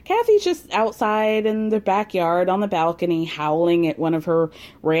 and Kathy's just outside in the backyard on the balcony howling at one of her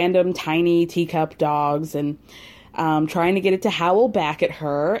random tiny teacup dogs and trying to get it to howl back at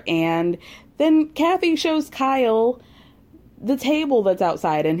her. And then Kathy shows Kyle the table that's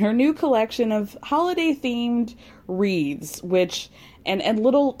outside and her new collection of holiday-themed wreaths, and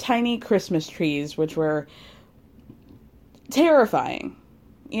little tiny Christmas trees, which were terrifying,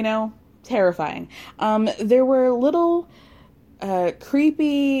 terrifying. There were little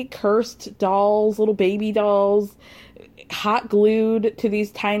creepy cursed dolls, little baby dolls, hot glued to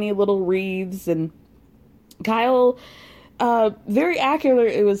these tiny little wreaths, and Kyle very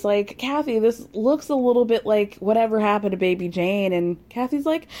accurately, it was like, Kathy, this looks a little bit like whatever happened to Baby Jane, and Kathy's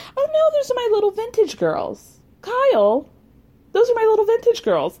like, oh no, those are my little vintage girls. Kyle, those are my little vintage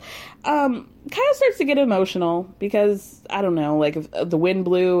girls. Kyle starts to get emotional because, I don't know, like the wind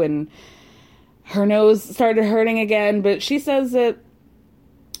blew and her nose started hurting again. But she says that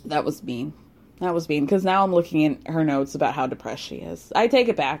was mean. That was mean, because now I'm looking at her notes about how depressed she is. I take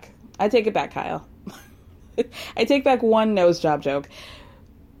it back. Kyle. I take back one nose job joke.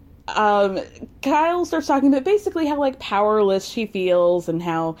 Kyle starts talking about basically how, like, powerless she feels and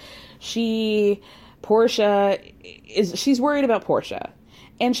how she's worried about Portia.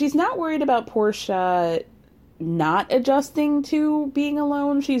 And she's not worried about Portia not adjusting to being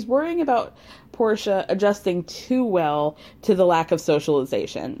alone. She's worrying about Portia adjusting too well to the lack of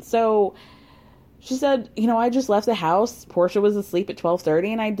socialization. So she said, I just left the house. Portia was asleep at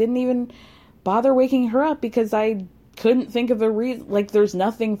 12:30 and I didn't even bother waking her up because I couldn't think of a reason. Like, there's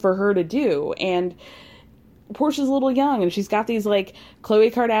nothing for her to do. And Portia's a little young and she's got these like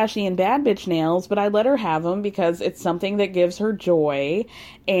Khloe Kardashian bad bitch nails, but I let her have them because it's something that gives her joy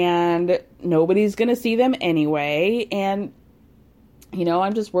and nobody's gonna see them anyway. And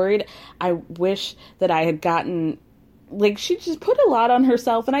I'm just worried. I wish that I had gotten, like, she just put a lot on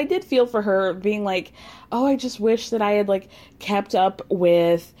herself, and I did feel for her, being like, oh, I just wish that I had like kept up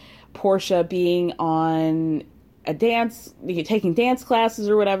with Portia being on taking dance classes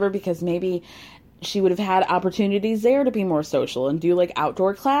or whatever, because maybe she would have had opportunities there to be more social and do like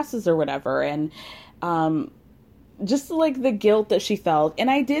outdoor classes or whatever. And just like the guilt that she felt.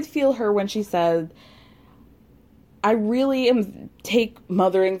 And I did feel her when she said, I really take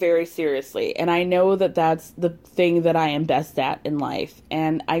mothering very seriously. And I know that that's the thing that I am best at in life.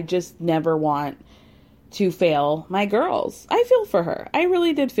 And I just never want to fail my girls. I feel for her. I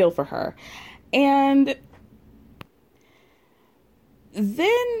really did feel for her. And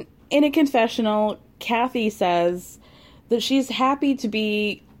then in a confessional, Kathy says that she's happy to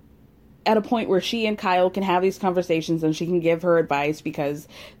be at a point where she and Kyle can have these conversations and she can give her advice because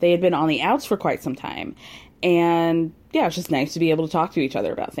they had been on the outs for quite some time. And yeah, it's just nice to be able to talk to each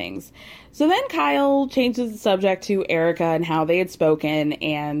other about things. So then Kyle changes the subject to Erica and how they had spoken,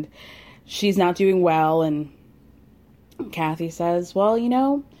 and she's not doing well. And Kathy says, well,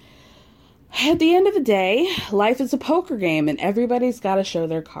 At the end of the day, life is a poker game and everybody's got to show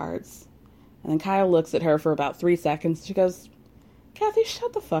their cards. And then Kyle looks at her for about 3 seconds. She goes, Kathy,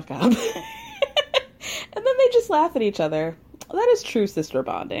 shut the fuck up. And then they just laugh at each other. That is true sister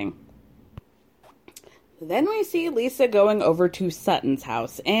bonding. Then we see Lisa going over to Sutton's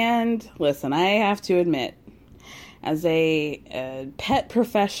house. And listen, I have to admit, as a pet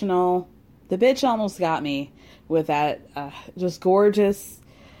professional, the bitch almost got me with that just gorgeous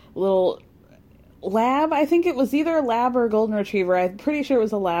little lab. I think it was either a lab or a golden retriever. I'm pretty sure it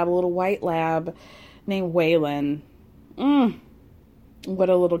was a lab, a little white lab named Waylon. What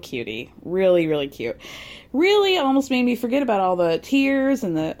a little cutie. Really, really cute. Really almost made me forget about all the tears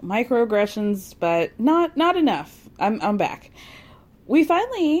and the microaggressions, but not enough. I'm back. We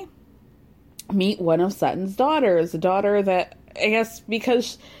finally meet one of Sutton's daughters, a daughter that, I guess,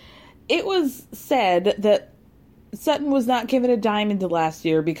 because it was said that Sutton was not given a dime into last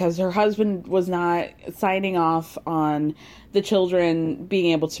year because her husband was not signing off on the children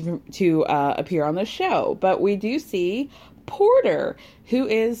being able to appear on the show. But we do see Porter, who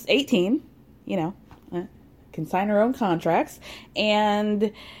is 18, can sign her own contracts,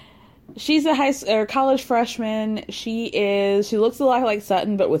 and she's a college freshman. She looks a lot like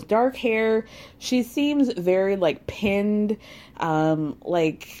Sutton, but with dark hair. She seems very pinned,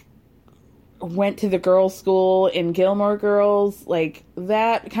 went to the girls' school in Gilmore Girls, like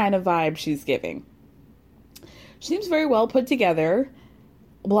that kind of vibe she's giving. She seems very well put together,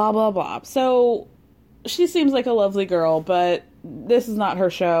 blah, blah, blah. So she seems like a lovely girl, but this is not her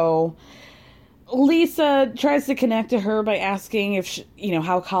show. Lisa tries to connect to her by asking if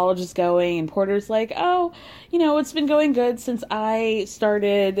how college is going, and Porter's like, oh, it's been going good since I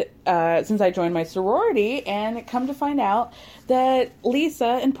joined my sorority, and come to find out that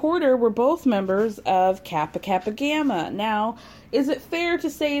Lisa and Porter were both members of Kappa Kappa Gamma. Now, is it fair to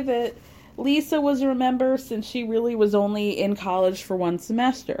say that Lisa was a member since she really was only in college for one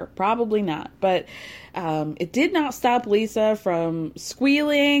semester? Probably not, but it did not stop Lisa from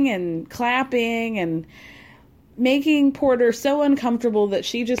squealing and clapping and making Porter so uncomfortable that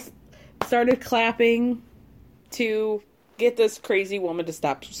she just started clapping to get this crazy woman to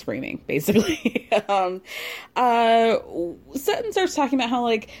stop screaming, basically. Sutton starts talking about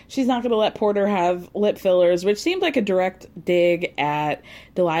how she's not going to let Porter have lip fillers, which seemed like a direct dig at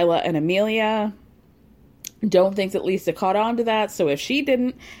Delilah and Amelia. Don't think that Lisa caught on to that, so if she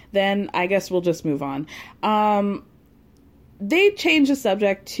didn't, then I guess we'll just move on. They change the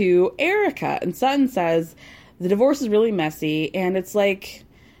subject to Erica, and Sutton says the divorce is really messy, and it's like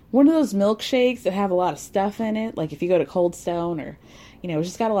one of those milkshakes that have a lot of stuff in it, like if you go to Cold Stone, or it's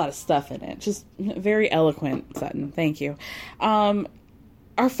just got a lot of stuff in it. Just very eloquent, Sutton. Thank you. Our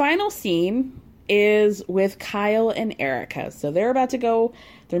final scene is with Kyle and Erica. So they're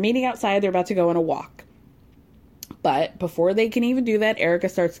meeting outside, they're about to go on a walk. But before they can even do that, Erica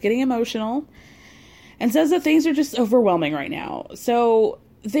starts getting emotional and says that things are just overwhelming right now. So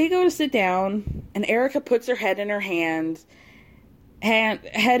they go to sit down, and Erica puts her head in her hands,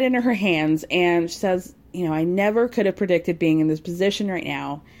 and she says, I never could have predicted being in this position right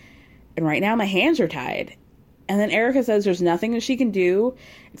now. And right now my hands are tied. And then Erica says there's nothing that she can do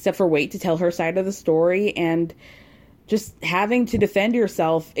except for wait to tell her side of the story. And just having to defend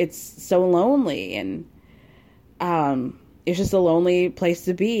yourself, it's so lonely. And it's just a lonely place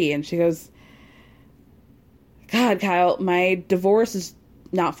to be. And she goes, God, Kyle, my divorce is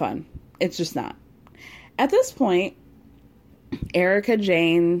not fun. It's just not. At this point, Erica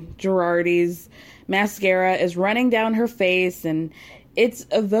Jane Girardi's mascara is running down her face, and it's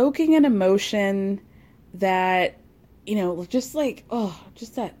evoking an emotion that, just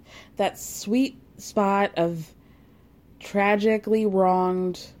that sweet spot of tragically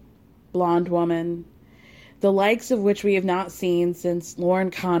wronged blonde woman, the likes of which we have not seen since Lauren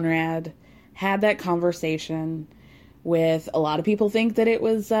Conrad had that conversation with, a lot of people think that it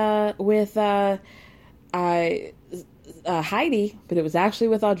was with Heidi, but it was actually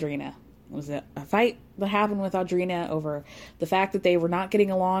with Audrina. It was a fight that happened with Audrina over the fact that they were not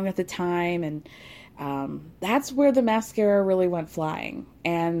getting along at the time, and that's where the mascara really went flying.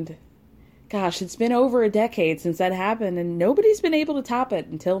 And gosh, it's been over a decade since that happened, and nobody's been able to top it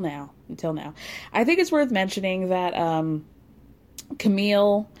until now. I think it's worth mentioning that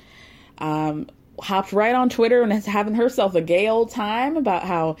Camille hopped right on Twitter and is having herself a gay old time about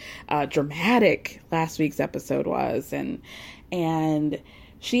how dramatic last week's episode was, and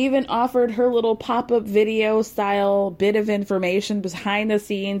she even offered her little pop-up video style bit of information behind the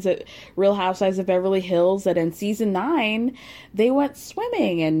scenes at Real Housewives of Beverly Hills, that in season 9 they went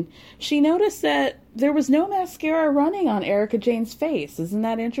swimming, and she noticed that there was no mascara running on Erica Jane's face. Isn't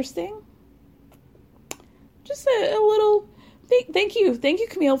that interesting? just a little thank you,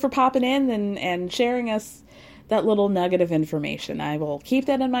 Camille, for popping in and sharing us that little nugget of information. I will keep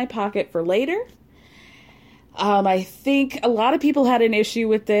that in my pocket for later. I think a lot of people had an issue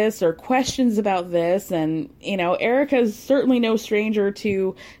with this or questions about this, and, you know, Erica's certainly no stranger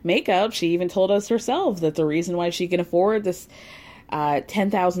to makeup. She even told us herself that the reason why she can afford this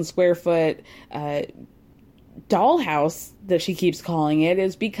 10,000 square foot dollhouse that she keeps calling it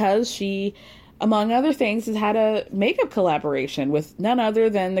is because she, among other things, has had a makeup collaboration with none other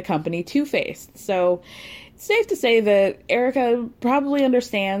than the company Too Faced. So it's safe to say that Erica probably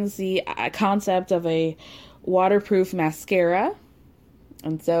understands the concept of a waterproof mascara.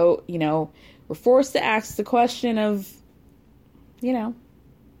 And so, you know, we're forced to ask the question of, you know,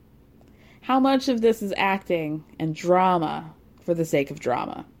 how much of this is acting and drama for the sake of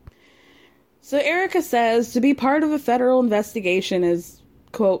drama. So Erica says to be part of a federal investigation is,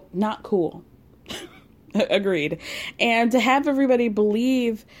 quote, not cool. Agreed. And to have everybody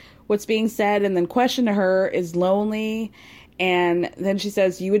believe what's being said and then question her is lonely. And then she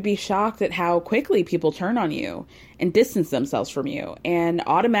says, you would be shocked at how quickly people turn on you and distance themselves from you. And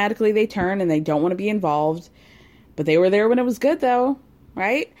automatically they turn and they don't want to be involved. But they were there when it was good, though,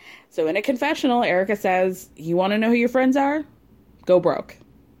 right? So in a confessional, Erica says, you want to know who your friends are? Go broke.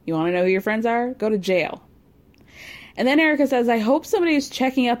 You want to know who your friends are? Go to jail. And then Erica says, I hope somebody's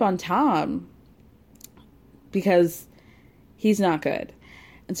checking up on Tom because he's not good.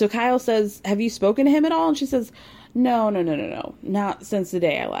 And so Kyle says, have you spoken to him at all? And she says, No. Not since the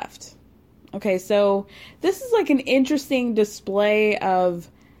day I left. Okay, so this is like an interesting display of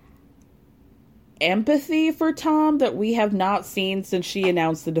empathy for Tom that we have not seen since she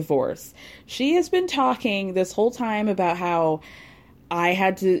announced the divorce. She has been talking this whole time about how I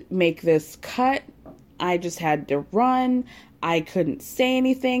had to make this cut. I just had to run. I couldn't say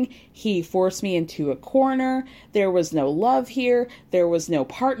anything. He forced me into a corner. There was no love here. There was no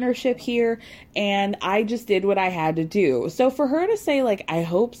partnership here. And I just did what I had to do. So for her to say, like, I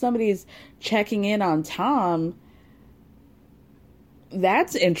hope somebody's checking in on Tom,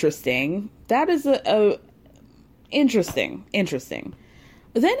 that's interesting. That is interesting.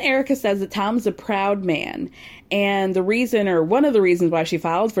 But then Erica says that Tom's a proud man. And the reason, or one of the reasons why she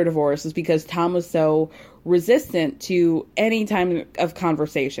filed for divorce is because Tom was so resistant to any time of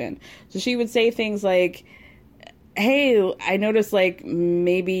conversation. So she would say things like, hey, I noticed like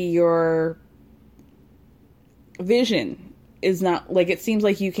maybe your vision is not, like, it seems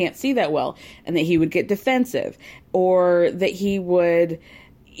like you can't see that well. And that he would get defensive, or that he would,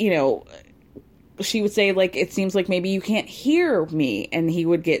 you know, she would say, like, it seems like maybe you can't hear me, and he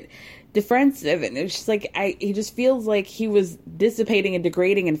would get defensive. And it's just like, he just feels like he was dissipating and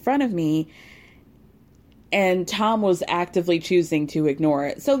degrading in front of me, and Tom was actively choosing to ignore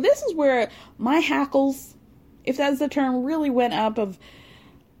it. So this is where my hackles, if that's the term, really went up of,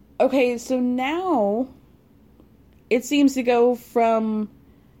 okay, so now it seems to go from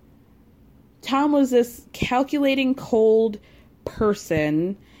Tom was this calculating, cold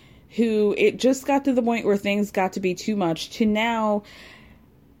person who it just got to the point where things got to be too much, to now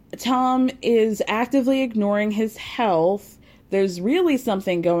Tom is actively ignoring his health. There's really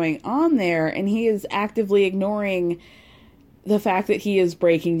something going on there, and he is actively ignoring the fact that he is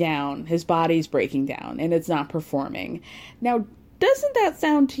breaking down. His body's breaking down, and it's not performing. Now, doesn't that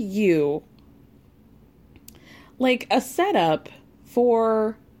sound to you like a setup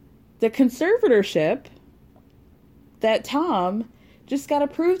for the conservatorship that Tom just got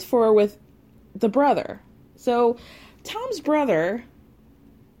approved for with the brother? So Tom's brother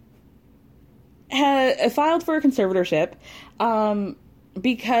had filed for a conservatorship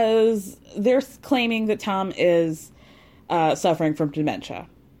because they're claiming that Tom is suffering from dementia.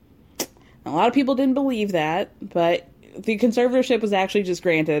 Now, a lot of people didn't believe that, but the conservatorship was actually just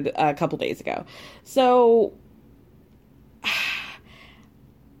granted a couple days ago. So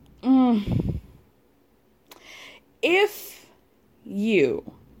if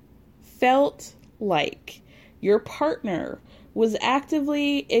you felt like your partner was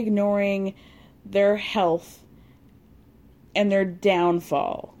actively ignoring their health and their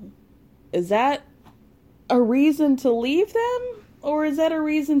downfall, is that a reason to leave them, or is that a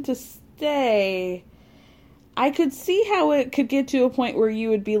reason to stay? I could see how it could get to a point where you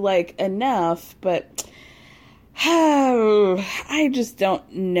would be like, enough, but I just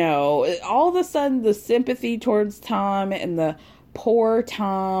don't know. All of a sudden, the sympathy towards Tom and the poor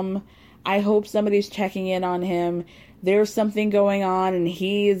Tom, I hope somebody's checking in on him. There's something going on and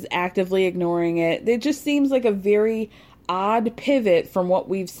he's actively ignoring it. It just seems like a very odd pivot from what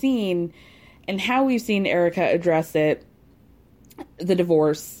we've seen and how we've seen Erica address it, the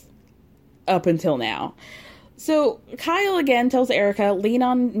divorce, up until now. So Kyle again tells Erica, lean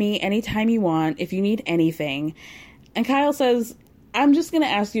on me anytime you want, if you need anything. And Kyle says, I'm just going to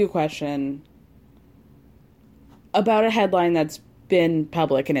ask you a question about a headline that's been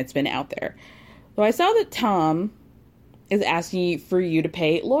public and it's been out there. So I saw that Tom is asking for you to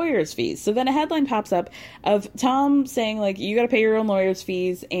pay lawyer's fees. So then a headline pops up of Tom saying, like, you got to pay your own lawyer's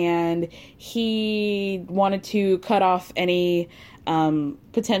fees, and he wanted to cut off any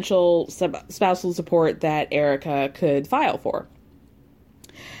potential spousal support that Erica could file for.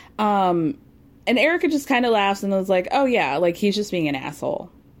 And Erica just kind of laughs and was like, oh yeah, like, he's just being an asshole.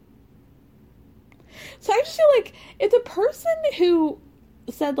 So I just feel like if the person who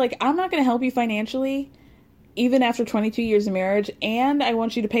said, like, I'm not going to help you financially, even after 22 years of marriage, and I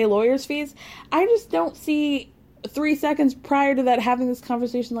want you to pay lawyer's fees, I just don't see 3 seconds prior to that having this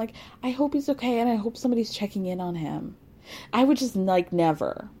conversation like, I hope he's okay and I hope somebody's checking in on him. I would just, like,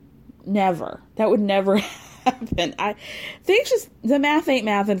 never. That would never happen. I think just the math ain't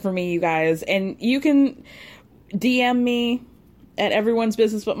mathin' for me, you guys. And you can DM me at Everyone's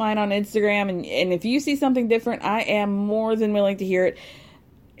Business But Mine on Instagram. And if you see something different, I am more than willing to hear it.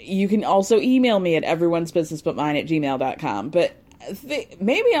 You can also email me at everyone'sbusinessbutmine@gmail.com. But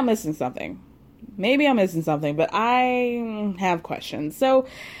maybe I'm missing something. But I have questions. So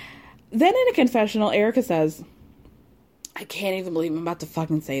then in a confessional, Erica says, I can't even believe I'm about to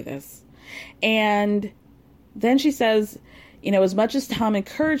fucking say this. And then she says, you know, as much as Tom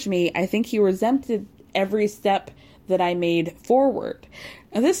encouraged me, I think he resented every step that I made forward.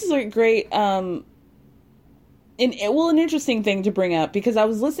 And this is a great, an interesting thing to bring up, because I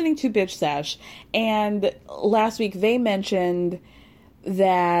was listening to Bitch Sesh, and last week they mentioned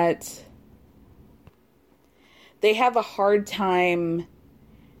that they have a hard time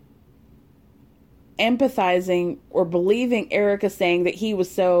empathizing or believing Erica saying that he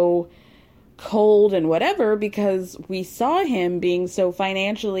was so cold and whatever, because we saw him being so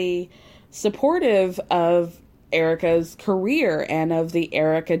financially supportive of Erica's career and of the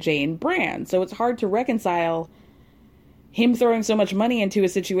Erica Jane brand. So it's hard to reconcile him throwing so much money into a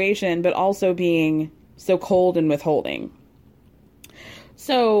situation, but also being so cold and withholding.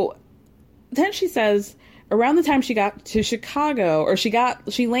 So then she says, around the time she got to Chicago, or she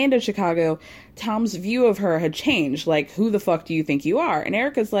landed in Chicago, Tom's view of her had changed. Like, who the fuck do you think you are? And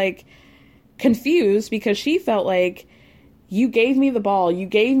Erica's like confused, because she felt like, you gave me the ball, you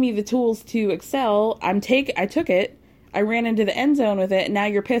gave me the tools to excel. I took it. I ran into the end zone with it. And now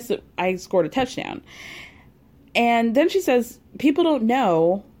you're pissed that I scored a touchdown. And then she says, people don't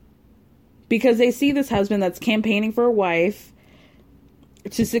know, because they see this husband that's campaigning for a wife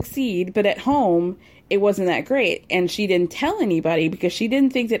to succeed, but at home, it wasn't that great. And she didn't tell anybody because she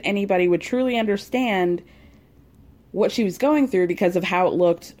didn't think that anybody would truly understand what she was going through because of how it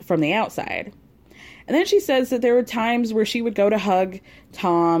looked from the outside. And then she says that there were times where she would go to hug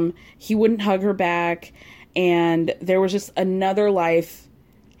Tom, he wouldn't hug her back, and there was just another life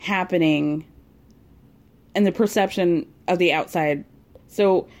happening in the perception of the outside.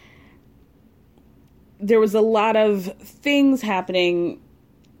 So there was a lot of things happening,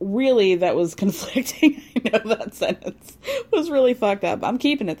 really, that was conflicting. I know that sentence was really fucked up. I'm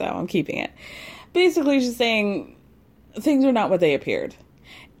keeping it, though. I'm keeping it. Basically, she's saying things are not what they appeared.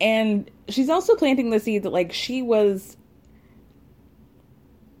 And she's also planting the seed that, like, she was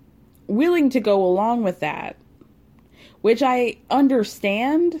willing to go along with that, which I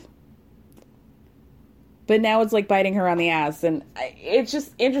understand, but now it's like biting her on the ass. And it's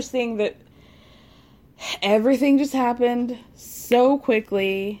just interesting that everything just happened so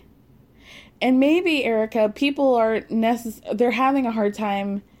quickly. And maybe, Erica, people are they're having a hard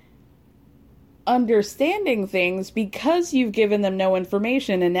time understanding things because you've given them no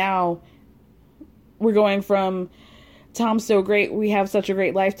information, and now we're going from Tom's so great, we have such a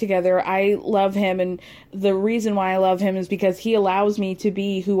great life together, I love him, and the reason why I love him is because he allows me to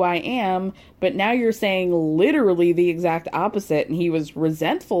be who I am. But now you're saying literally the exact opposite, and he was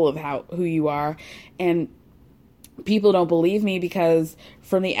resentful of who you are, and people don't believe me because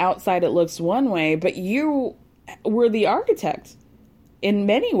from the outside it looks one way, but you were the architect in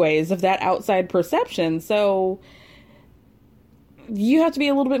many ways of that outside perception. So you have to be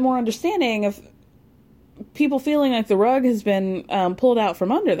a little bit more understanding of people feeling like the rug has been pulled out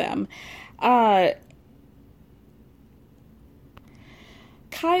from under them.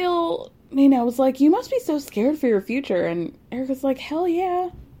 Kyle, was like, you must be so scared for your future. And Erica's like, hell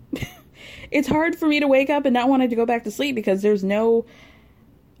yeah. It's hard for me to wake up and not want to go back to sleep because there's no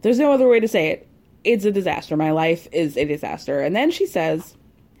other way to say it. It's a disaster. My life is a disaster. And then she says,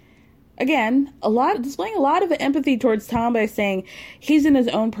 again, displaying a lot of empathy towards Tom by saying he's in his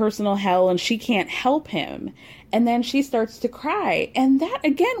own personal hell and she can't help him. And then she starts to cry. And that,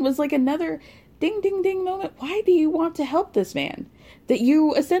 again, was like another ding, ding, ding moment. Why do you want to help this man that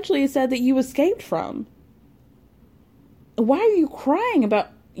you essentially said that you escaped from? Why are you crying about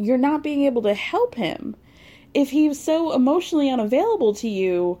you're not being able to help him? If he's so emotionally unavailable to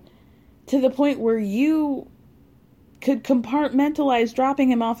you to the point where you could compartmentalize dropping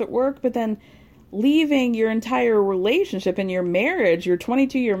him off at work, but then leaving your entire relationship and your marriage, your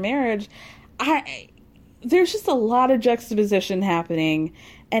 22-year marriage, there's just a lot of juxtaposition happening,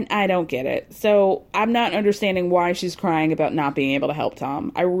 and I don't get it. So I'm not understanding why she's crying about not being able to help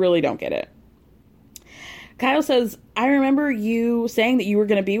Tom. I really don't get it. Kyle says, I remember you saying that you were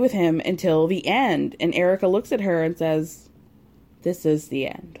going to be with him until the end. And Erica looks at her and says, this is the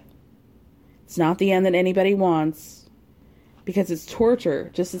end. It's not the end that anybody wants, because it's torture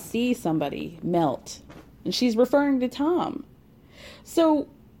just to see somebody melt. And she's referring to Tom. So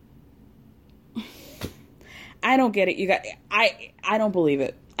I don't get it. You got, I don't believe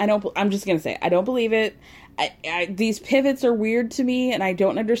it. I'm just going to say, I don't believe it. These pivots are weird to me, and I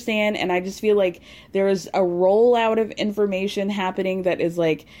don't understand, and I just feel like there is a rollout of information happening that is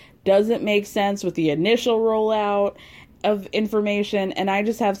like, doesn't make sense with the initial rollout of information, and I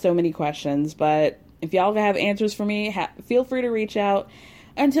just have so many questions. But if y'all have answers for me, feel free to reach out.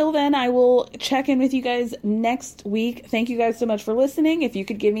 Until then, I will check in with you guys next week. Thank you guys so much for listening. If you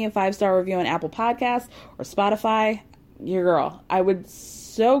could give me a 5-star review on Apple Podcasts or Spotify, your girl, I would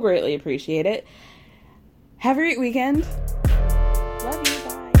so greatly appreciate it. Have a great weekend.